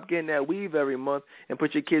system. Stop getting that weave every month and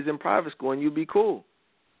put your kids in private school, and you'll be cool.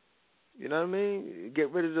 You know what I mean?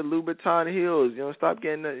 Get rid of the Louboutin heels. Stop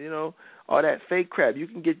getting all that fake crap. You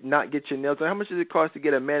can not get your nails done. How much does it cost to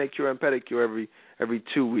get a manicure and pedicure every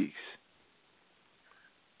 2 weeks?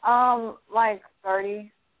 Like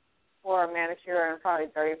 30 for a manicure and probably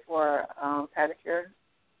 30 for pedicure.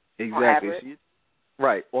 Exactly.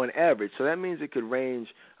 Right, on average. So that means it could range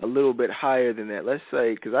a little bit higher than that. Let's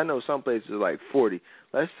say, because I know some places are like 40.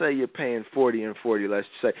 Let's say you're paying 40 and 40, let's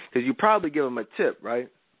say. Because you probably give them a tip, right?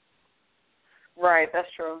 Right, that's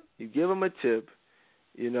true. You give them a tip,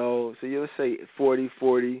 so you'll say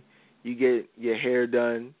 40, you get your hair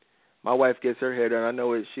done. My wife gets her hair done. I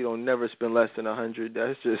know she don't never spend less than $100.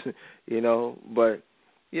 That's just, but,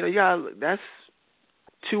 that's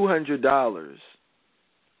 $200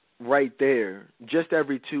 right there just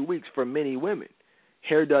every 2 weeks for many women.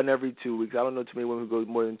 Hair done every 2 weeks. I don't know too many women who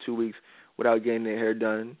go more than 2 weeks without getting their hair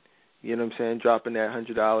done. You know what I'm saying? Dropping that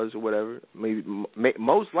 $100 or whatever. Maybe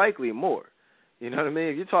most likely more. You know what I mean?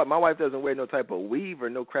 If you talk, my wife doesn't wear no type of weave or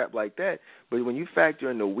no crap like that. But when you factor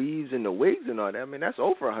in the weaves and the wigs and all that, I mean, that's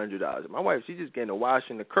over $100. My wife, she's just getting a wash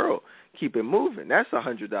and a curl, keep it moving. That's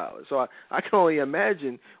 $100. So I can only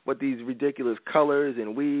imagine what these ridiculous colors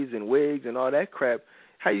and weaves and wigs and all that crap.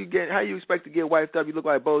 How you expect to get wiped up? You look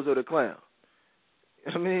like Bozo the Clown.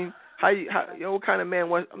 I mean, what kind of man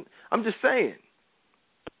was? I'm just saying.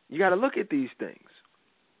 You got to look at these things.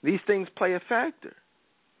 These things play a factor.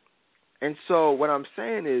 And so what I'm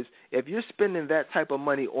saying is, if you're spending that type of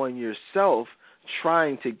money on yourself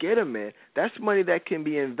trying to get a man, that's money that can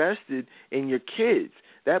be invested in your kids.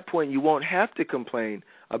 At that point, you won't have to complain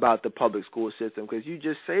about the public school system because you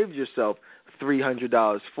just saved yourself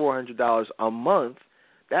 $300, $400 a month.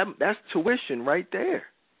 That's tuition right there.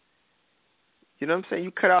 You know what I'm saying?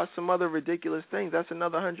 You cut out some other ridiculous things. That's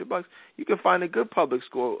another $100. You can find a good private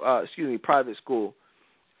school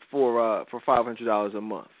for $500 a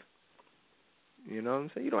month. You know what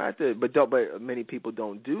I'm saying? You don't have to, but many people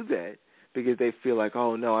don't do that because they feel like,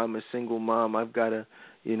 oh no, I'm a single mom. I've got to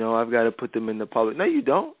put them in the public. No, you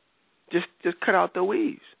don't. Just cut out the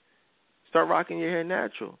weaves. Start rocking your hair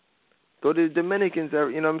natural. Go to the Dominicans.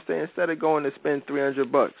 You know what I'm saying? Instead of going to spend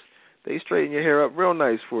 $300, they straighten your hair up real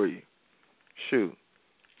nice for you. Shoot,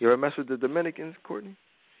 you ever mess with the Dominicans, Courtney?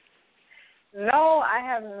 No, I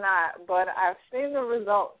have not, but I've seen the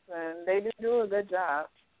results, and they do a good job.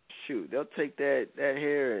 Shoot, they'll take that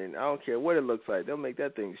hair, and I don't care what it looks like. They'll make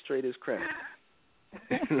that thing straight as crap.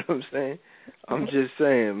 You know what I'm saying? I'm just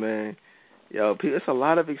saying, man. Yo, it's a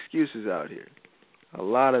lot of excuses out here. A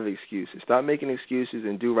lot of excuses. Stop making excuses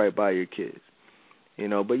and do right by your kids.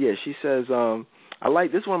 But yeah, she says, I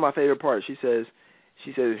like this is one of my favorite parts. She says,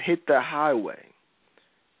 hit the highway.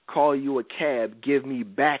 Call you a cab, give me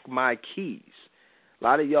back my keys. A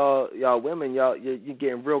lot of y'all women, you're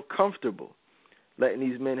getting real comfortable letting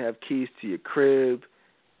these men have keys to your crib,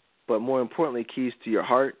 but more importantly, keys to your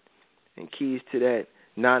heart and keys to that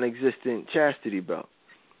non-existent chastity belt.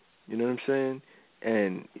 You know what I'm saying?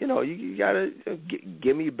 And, you got to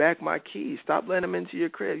give me back my keys. Stop letting them into your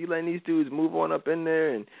crib. You letting these dudes move on up in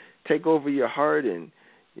there and take over your heart and,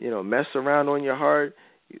 mess around on your heart,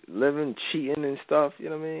 living, cheating and stuff.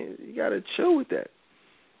 You know what I mean? You got to chill with that.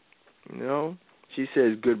 She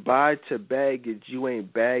says, goodbye to baggage. You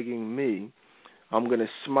ain't bagging me. I'm going to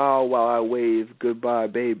smile while I wave goodbye,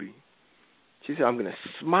 baby. She said, I'm going to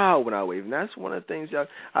smile when I wave. And that's one of the things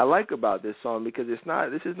I like about this song because this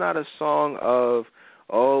is not a song of,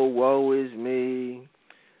 oh, woe is me,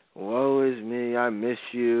 I miss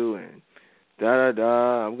you, and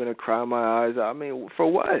da-da-da, I'm going to cry my eyes out. I mean,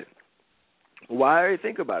 for what?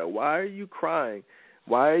 Think about it. Why are you crying?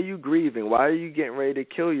 Why are you grieving? Why are you getting ready to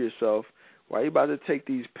kill yourself? Why are you about to take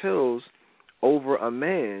these pills over a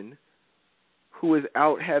man who is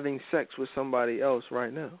out having sex with somebody else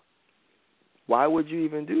right now? Why would you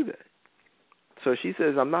even do that? So she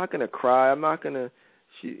says, I'm not going to cry. I'm not going to,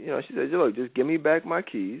 she says, look, just give me back my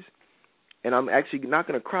keys. And I'm actually not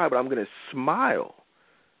going to cry, but I'm going to smile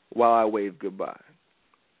while I wave goodbye.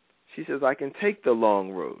 She says, I can take the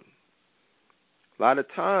long road. A lot of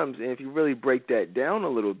times, and if you really break that down a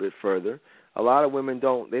little bit further, a lot of women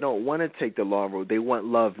don't want to take the long road. They want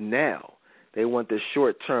love now. They want the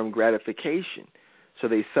short-term gratification. So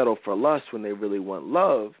they settle for lust when they really want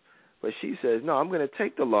love. But she says, no, I'm going to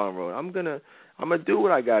take the long road. I'm going to do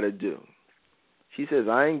what I got to do. She says,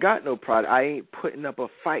 I ain't got no pride. I ain't putting up a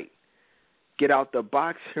fight. Get out the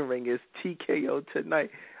boxing ring. It's TKO tonight.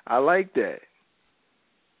 I like that.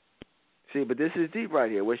 See, but this is deep right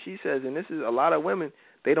here. What she says, and this is a lot of women,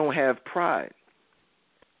 they don't have pride.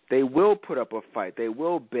 they will put up a fight. They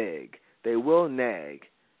will beg. They will nag.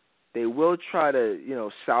 They will try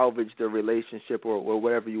to, salvage the relationship or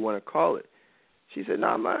whatever you want to call it. She said,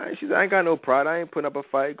 "Nah, man." She said, "I ain't got no pride. I ain't putting up a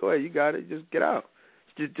fight. Go ahead, you got it. Just get out.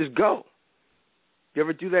 Just go." You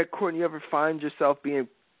ever do that, Courtney? You ever find yourself being,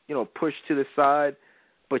 pushed to the side,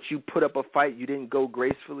 but you put up a fight? You didn't go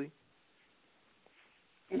gracefully.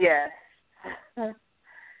 Yes.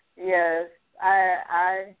 Yes.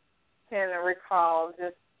 I can recall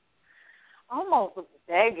just almost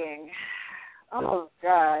begging. Oh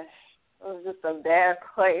gosh, it was just a bad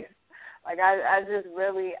place. Like I did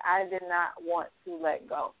not want to let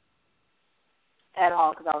go at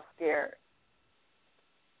all because I was scared.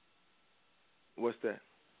 What's that?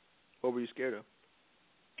 What were you scared of?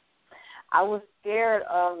 I was scared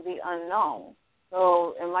of the unknown.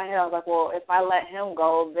 So in my head, I was like, well, if I let him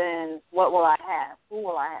go, then what will I have? Who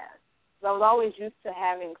will I have? So I was always used to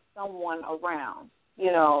having someone around,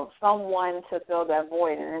 someone to fill that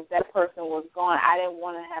void. And if that person was gone, I didn't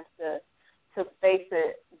want to have to face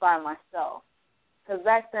it by myself. Because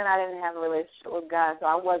back then I didn't have a relationship with God, so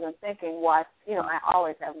I wasn't thinking, I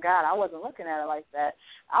always have God. I wasn't looking at it like that.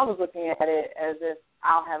 I was looking at it as if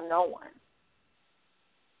I'll have no one.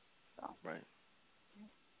 So. Right.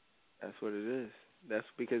 That's what it is. That's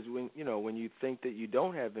because when you think that you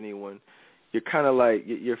don't have anyone, you're kind of like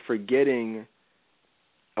you're forgetting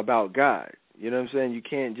about God. You know what I'm saying? You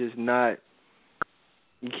can't just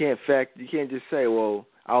say, well,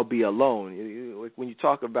 I'll be alone. When you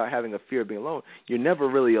talk about having a fear of being alone, you're never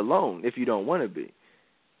really alone if you don't want to be.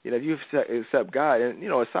 If you accept God, and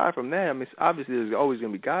aside from that, I mean, obviously there's always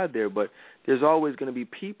going to be God there, but there's always going to be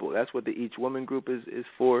people. That's what the Each Woman group is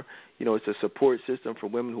for. It's a support system for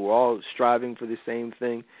women who are all striving for the same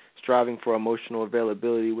thing, striving for emotional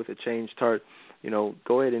availability with a changed heart.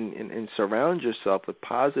 Go ahead and surround yourself with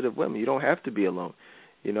positive women. You don't have to be alone.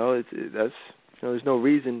 There's no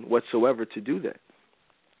reason whatsoever to do that.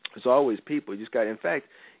 There's always people. You just got. In fact,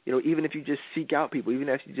 even if you just seek out people, even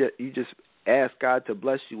if you just ask God to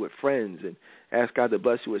bless you with friends and ask God to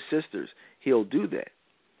bless you with sisters, He'll do that.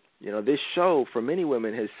 This show for many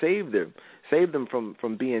women has saved them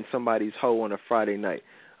from being somebody's hoe on a Friday night.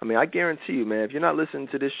 I mean, I guarantee you, man, if you're not listening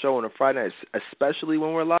to this show on a Friday night, especially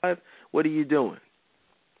when we're live, what are you doing?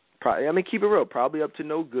 Keep it real. Probably up to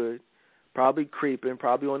no good, probably creeping,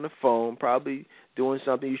 probably on the phone, probably doing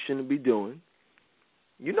something you shouldn't be doing.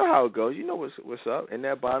 You know how it goes. You know what's up. In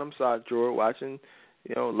that bottom sock drawer, watching,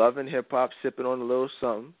 loving hip-hop, sipping on a little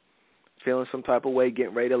something, feeling some type of way,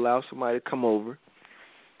 getting ready to allow somebody to come over.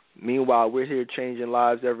 Meanwhile, we're here changing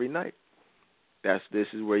lives every night. This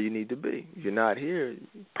is where you need to be. If you're not here,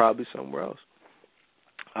 probably somewhere else.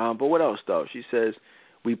 But what else, though? She says,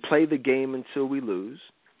 we play the game until we lose.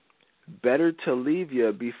 Better to leave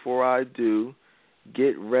you before I do.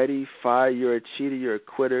 Get ready, fire, you're a cheater, you're a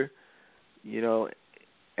quitter,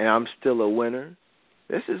 and I'm still a winner.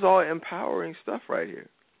 This is all empowering stuff right here.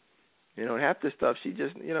 Half the stuff she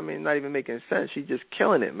just, not even making sense. She just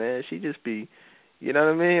killing it, man. She just be,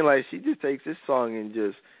 like she just takes this song and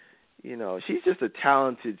just, she's just a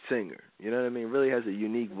talented singer. Really has a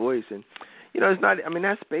unique voice. And, it's not,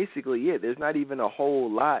 that's basically it. There's not even a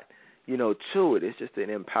whole lot, to it. It's just an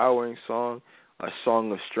empowering song, a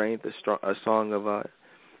song of strength, a song of,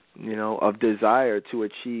 of desire to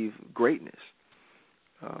achieve greatness.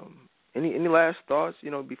 Any last thoughts,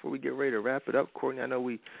 before we get ready to wrap it up, Courtney? I know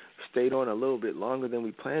we stayed on a little bit longer than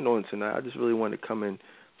we planned on tonight. I just really wanted to come in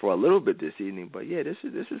for a little bit this evening. But, yeah, this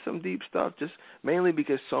is some deep stuff, just mainly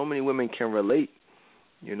because so many women can relate,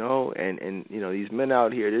 and these men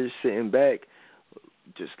out here, they're just sitting back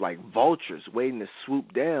just like vultures waiting to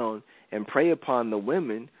swoop down and prey upon the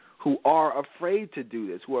women who are afraid to do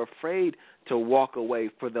this, who are afraid to walk away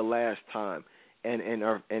for the last time. And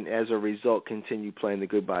as a result, continue playing the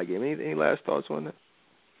goodbye game. Any last thoughts on that?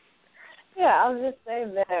 Yeah, I was just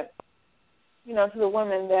saying that, to the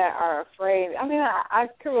women that are afraid. I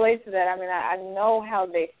can relate to that. I know how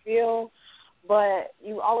they feel, but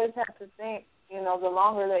you always have to think, the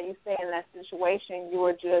longer that you stay in that situation, you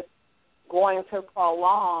are just going to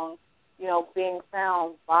prolong, being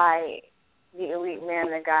found by the elite man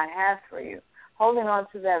that God has for you. Holding on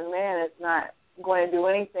to that man is not going to do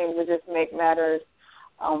anything but just make matters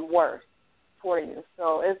worse for you.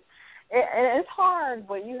 So it's hard,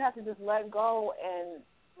 but you have to just let go and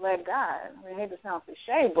let God. I hate to sound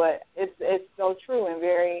cliche, but it's so true and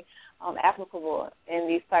very applicable in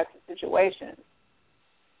these types of situations.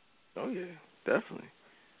 Oh yeah, definitely.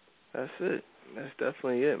 That's it. That's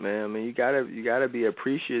definitely it, man. You gotta be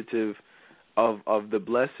appreciative of the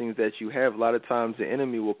blessings that you have. A lot of times the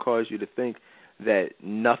enemy will cause you to think that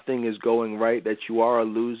nothing is going right, that you are a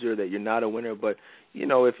loser, that you're not a winner. But,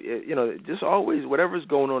 if just always, whatever's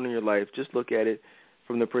going on in your life, just look at it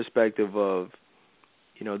from the perspective of,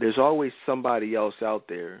 there's always somebody else out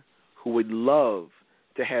there who would love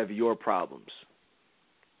to have your problems.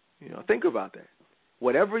 Think about that.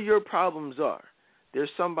 Whatever your problems are, there's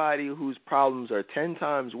somebody whose problems are 10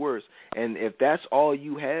 times worse, and if that's all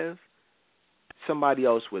you have, somebody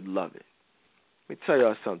else would love it. Let me tell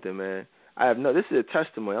y'all something, man. This is a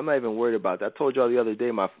testimony. I'm not even worried about that. I told y'all the other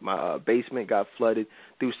day my basement got flooded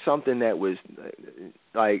through something that was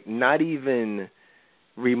like not even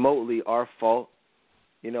remotely our fault.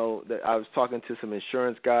 That I was talking to some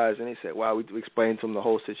insurance guys, and they said, wow, we explained to them the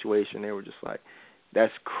whole situation. They were just like,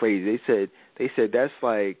 that's crazy. They said that's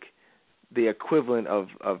like the equivalent of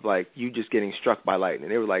like you just getting struck by lightning.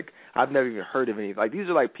 They were like, I've never even heard of anything. Like, these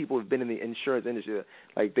are like people who've been in the insurance industry.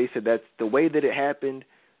 Like, they said that's the way that it happened.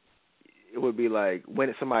 It would be like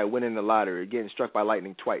when somebody winning the lottery, getting struck by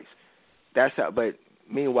lightning twice. That's how. But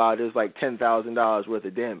meanwhile, there's like $10,000 worth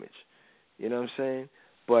of damage. You know what I'm saying?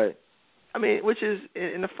 But I mean, which is,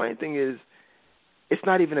 and the funny thing is, it's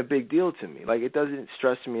not even a big deal to me. Like, it doesn't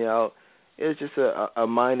stress me out. It's just a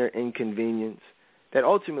minor inconvenience that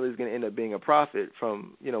ultimately is going to end up being a profit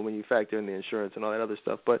from, when you factor in the insurance and all that other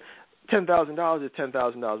stuff. But $10,000 is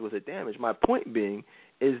 $10,000 worth of damage. My point being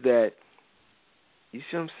is that, you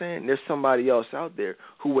see what I'm saying? There's somebody else out there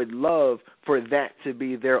who would love for that to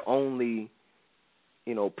be their only,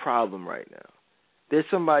 problem right now. There's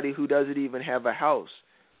somebody who doesn't even have a house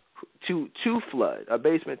to flood, a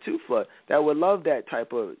basement to flood, that would love that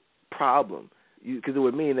type of problem, because it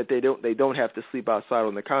would mean that they don't have to sleep outside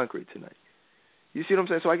on the concrete tonight. You see what I'm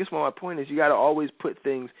saying? So I guess my point is, you got to always put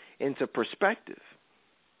things into perspective.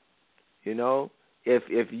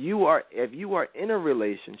 If you are in a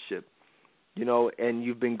relationship, and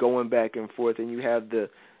you've been going back and forth, and you have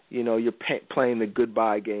you're playing the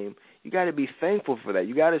goodbye game, you got to be thankful for that.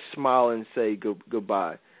 You got to smile and say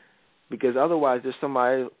goodbye, because otherwise there's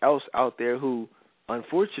somebody else out there who,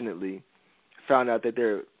 unfortunately, found out that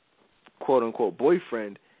their quote-unquote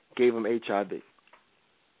boyfriend gave them HIV.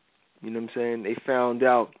 You know what I'm saying? They found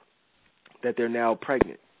out that they're now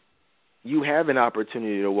pregnant. You have an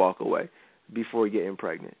opportunity to walk away before getting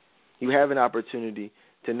pregnant. You have an opportunity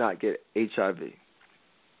to not get HIV.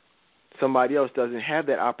 Somebody else doesn't have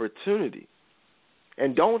that opportunity.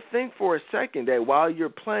 And don't think for a second that while you're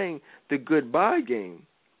playing the goodbye game,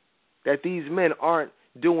 that these men aren't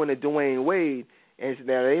doing a Dwayne Wade, and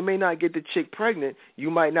that they may not get the chick pregnant. You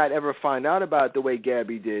might not ever find out about it the way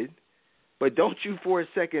Gabby did. But don't you for a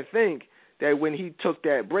second think that when he took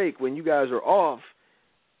that break, when you guys are off,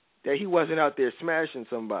 that he wasn't out there smashing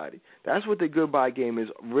somebody. That's what the goodbye game is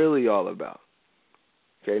really all about.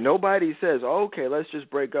 Okay, nobody says, okay, let's just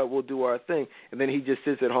break up, we'll do our thing, and then he just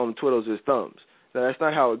sits at home and twiddles his thumbs. No, that's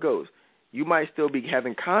not how it goes. You might still be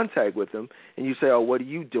having contact with him, and you say, oh, what are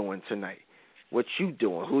you doing tonight? What you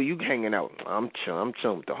doing? Who are you hanging out with? I'm chilling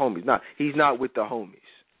with the homies. He's not with the homies.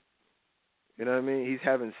 You know what I mean? He's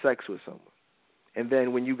having sex with someone. And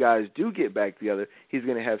then when you guys do get back together, he's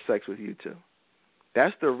going to have sex with you too.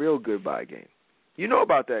 That's the real goodbye game. You know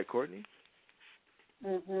about that, Courtney.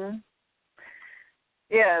 Mhm.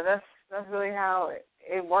 Yeah, that's really how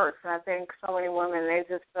it works. And I think so many women, they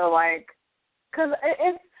just feel like, because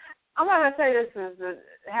I'm not going to say it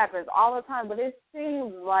happens all the time, but it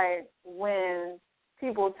seems like when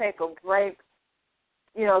people take a break,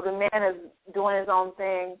 the man is doing his own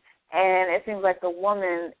thing, and it seems like the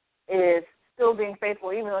woman is still being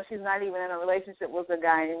faithful, even though she's not even in a relationship with the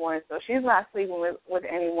guy anymore. So she's not sleeping with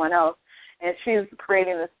anyone else, and she's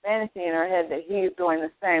creating this fantasy in her head that he's doing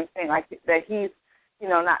the same thing, like that he's,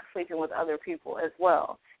 not sleeping with other people as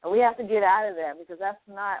well. And we have to get out of that, because that's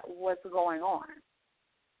not what's going on.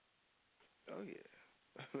 Oh,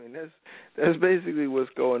 yeah. I mean, that's basically what's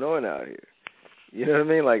going on out here. You know what I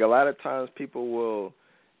mean? Like, a lot of times people will,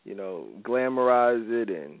 glamorize it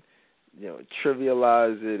and,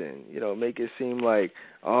 trivialize it and, make it seem like,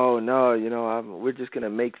 oh, no, we're just going to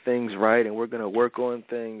make things right and we're going to work on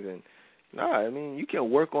things. And, no, I mean, you can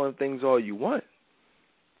work on things all you want,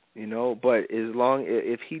 but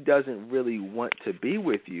if he doesn't really want to be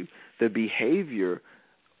with you, the behavior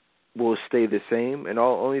will stay the same, and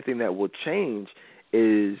only thing that will change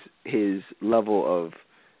is his level of,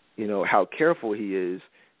 how careful he is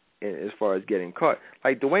as far as getting caught.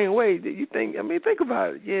 Like Dwayne Wade, think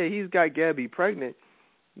about it. Yeah, he's got Gabby pregnant.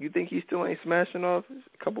 You think he still ain't smashing off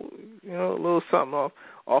a couple, a little something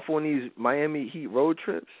off on these Miami Heat road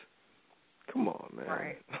trips? Come on, man.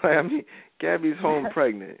 Right. I mean, Gabby's home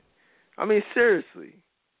pregnant. I mean, seriously,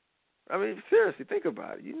 think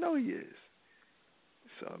about it. He is.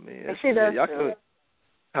 So I mean, and she does y'all too.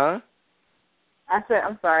 Huh?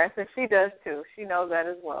 I'm sorry. I said she does too. She knows that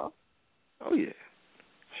as well. Oh yeah,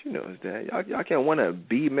 she knows that. Y'all can want to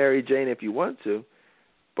be Mary Jane if you want to,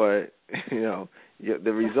 but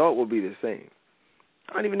the result will be the same.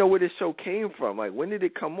 I don't even know where this show came from. Like, when did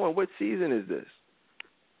it come on? What season is this?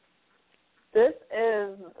 This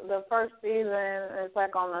is the first season. It's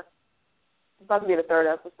like about to be the third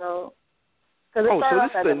episode. Because it started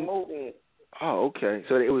off as a movie. Oh, okay.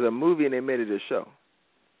 So it was a movie and they made it a show.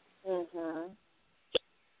 Mhm.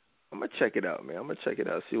 I'm gonna check it out, man. I'm gonna check it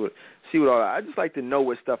out. See what all. I just like to know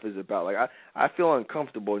what stuff is about. Like I feel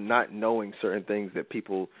uncomfortable not knowing certain things that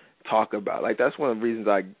people talk about. Like that's one of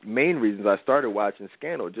the main reasons I started watching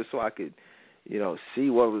Scandal, just so I could,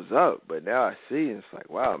 see what was up. But now I see, and it's like,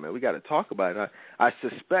 wow, man, we got to talk about it. I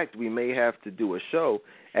suspect we may have to do a show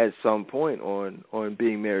at some point on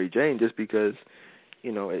being Mary Jane, just because,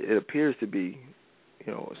 it appears to be,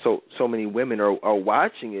 so many women are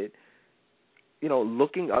watching it,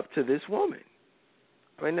 looking up to this woman.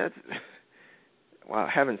 I mean, that's wow,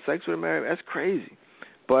 having sex with a Mary, that's crazy.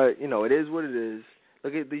 But it is what it is.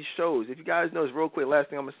 Look at these shows. If you guys notice, real quick, last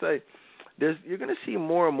thing I'm gonna say, you're gonna see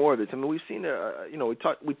more and more of this. I mean, we've seen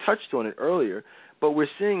we touched on it earlier, but we're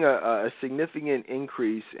seeing a significant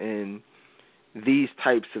increase in these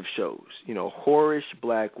types of shows. Whorish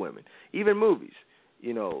black women, even movies.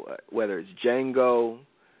 Whether it's Django,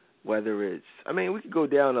 whether it's, we could go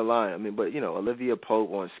down the line. But Olivia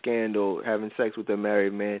Pope on Scandal, having sex with a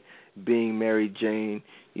married man, being Mary Jane.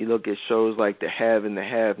 You look at shows like The Have and the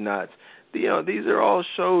Have-Nots. These are all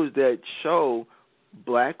shows that show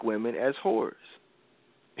black women as whores.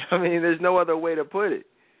 There's no other way to put it.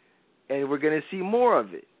 And we're going to see more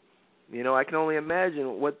of it. I can only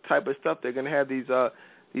imagine what type of stuff they're going to have these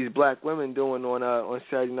black women doing on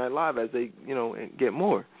Saturday Night Live as they, get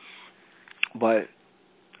more. But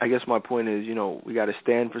I guess my point is, we got to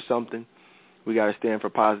stand for something. We got to stand for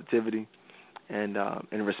positivity and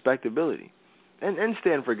respectability, and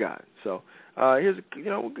stand for God. So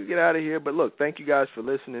we'll get out of here. But look, thank you guys for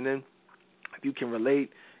listening in. If you can relate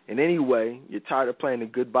in any way, you're tired of playing the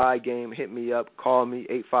goodbye game, hit me up, call me,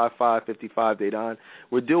 855-55-DADON.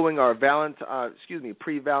 We're doing our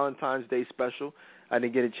pre-Valentine's Day special. I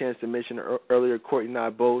didn't get a chance to mention earlier, Courtney and I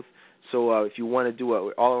both. So if you want to do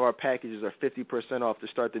it, all of our packages are 50% off to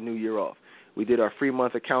start the new year off. We did our free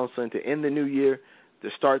month of counseling to end the new year. To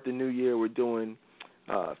start the new year, we're doing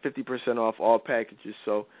 50% off all packages.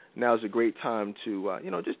 So now's a great time to,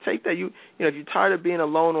 just take that. If you're tired of being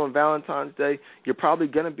alone on Valentine's Day, you're probably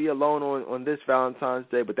going to be alone on this Valentine's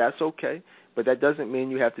Day, but that's okay. But that doesn't mean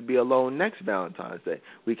you have to be alone next Valentine's Day.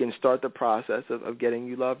 We can start the process of getting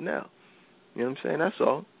you love now. You know what I'm saying? That's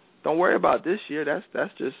all. Don't worry about this year. That's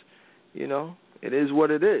just, it is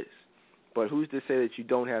what it is. But who's to say that you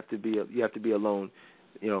have to be alone,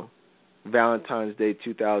 Valentine's Day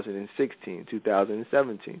 2016,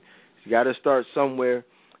 2017. You got to start somewhere,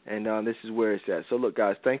 and this is where it's at. So, look,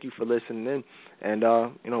 guys, thank you for listening in, and,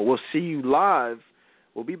 we'll see you live.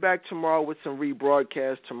 We'll be back tomorrow with some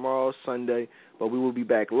rebroadcast tomorrow, Sunday, but we will be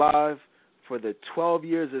back live for the 12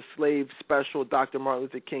 Years a Slave special, Dr. Martin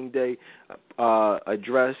Luther King Day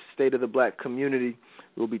address, State of the Black Community.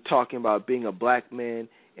 We'll be talking about being a black man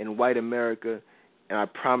in white America, and I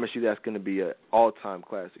promise you that's going to be an all-time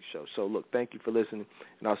classic show. So, look, thank you for listening,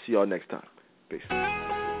 and I'll see you all next time. Peace.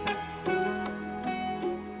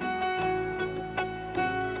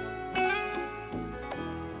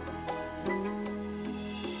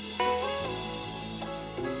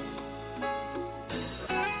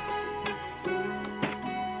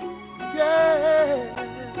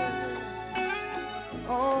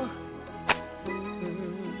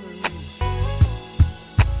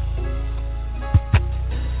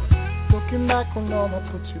 Back on all I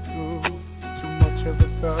put you through, too much of a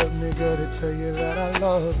thug nigga to tell you that I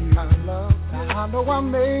love you. Now I know I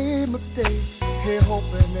made mistakes, here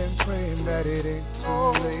hoping and praying that it ain't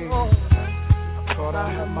too late. I thought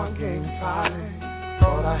I had my game tight,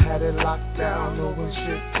 thought I had it locked down, knowing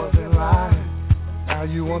shit wasn't right. Now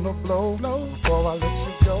you wanna blow before I let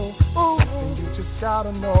you go, and you just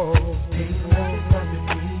gotta know. Ain't nothing stopping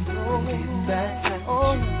me from getting back at you.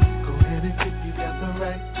 Go ahead and if you got the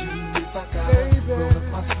right to. If I gotta roll up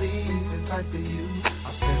my sleeves and fight for you,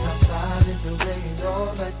 I'll stand outside in the rain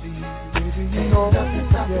all night for you. Baby, you know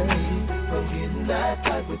nothing stopping me from getting that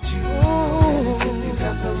tight with you. And if you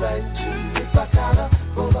got the right to, if I gotta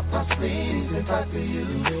roll up my sleeves and fight for you,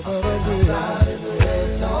 I'll stand outside in the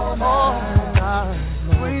rain all night.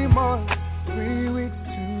 3 months, 3 weeks,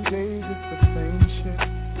 2 days, it's the same shit.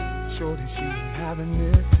 Shorty, she ain't having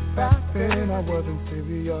it. Back then I wasn't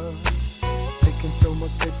serious. Making so much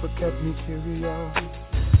paper kept me curious.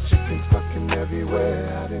 Chickens fucking everywhere,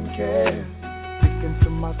 I didn't care. Thinking to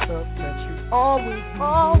myself that you always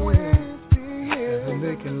be here. And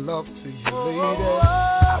making love to you, lady.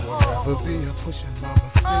 I would rather be a pushing mama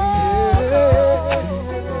thing.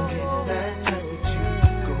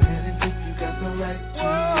 Go ahead and think you got the right to.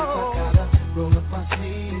 If I gotta roll up my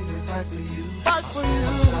sleeves and fight for you. Fight for you.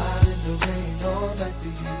 Ride in the rain all night for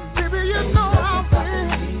you. Baby, you know how I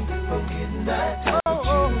feel. From getting that type of you.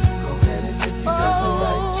 Go ahead and think you got the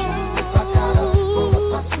right to. If I gotta roll up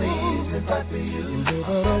my sleeves and fight for you.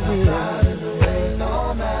 Ride in the rain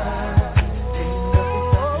all night.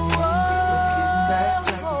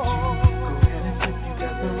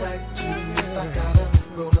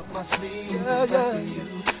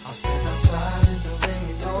 I'll stand outside in the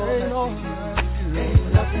rain all night. Ain't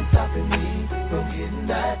nothing stopping me from getting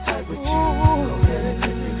that type of you. Go ahead and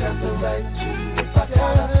if you got the right to. If I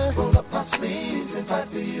gotta roll up my sleeves and fight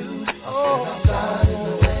for you, I'll stand outside in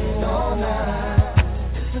the rain all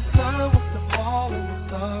night. If the sun was to fall and the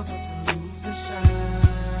stars was to lose the shine,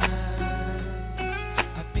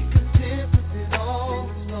 I'd be content with it all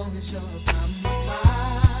as long as you're by my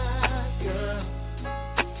side, girl.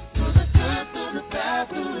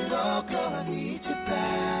 Through it all, girl, I need you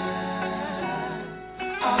back.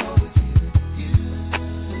 I'll always be with you.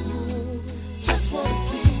 Just wanna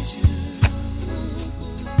please you.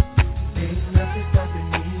 Ain't nothing stopping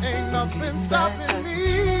me. Ain't nothing stopping me,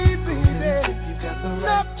 baby.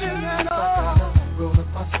 Nothing at all. Roll up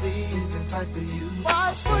my sleeves and fight for you.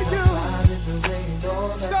 Fight for you. Ride in the rain all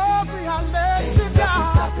night. Sorry, I let you down. Ain't nothing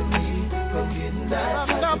stopping me from getting that.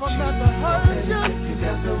 I've never meant to hurt you.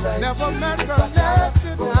 Never meant to let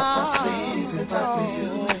you down.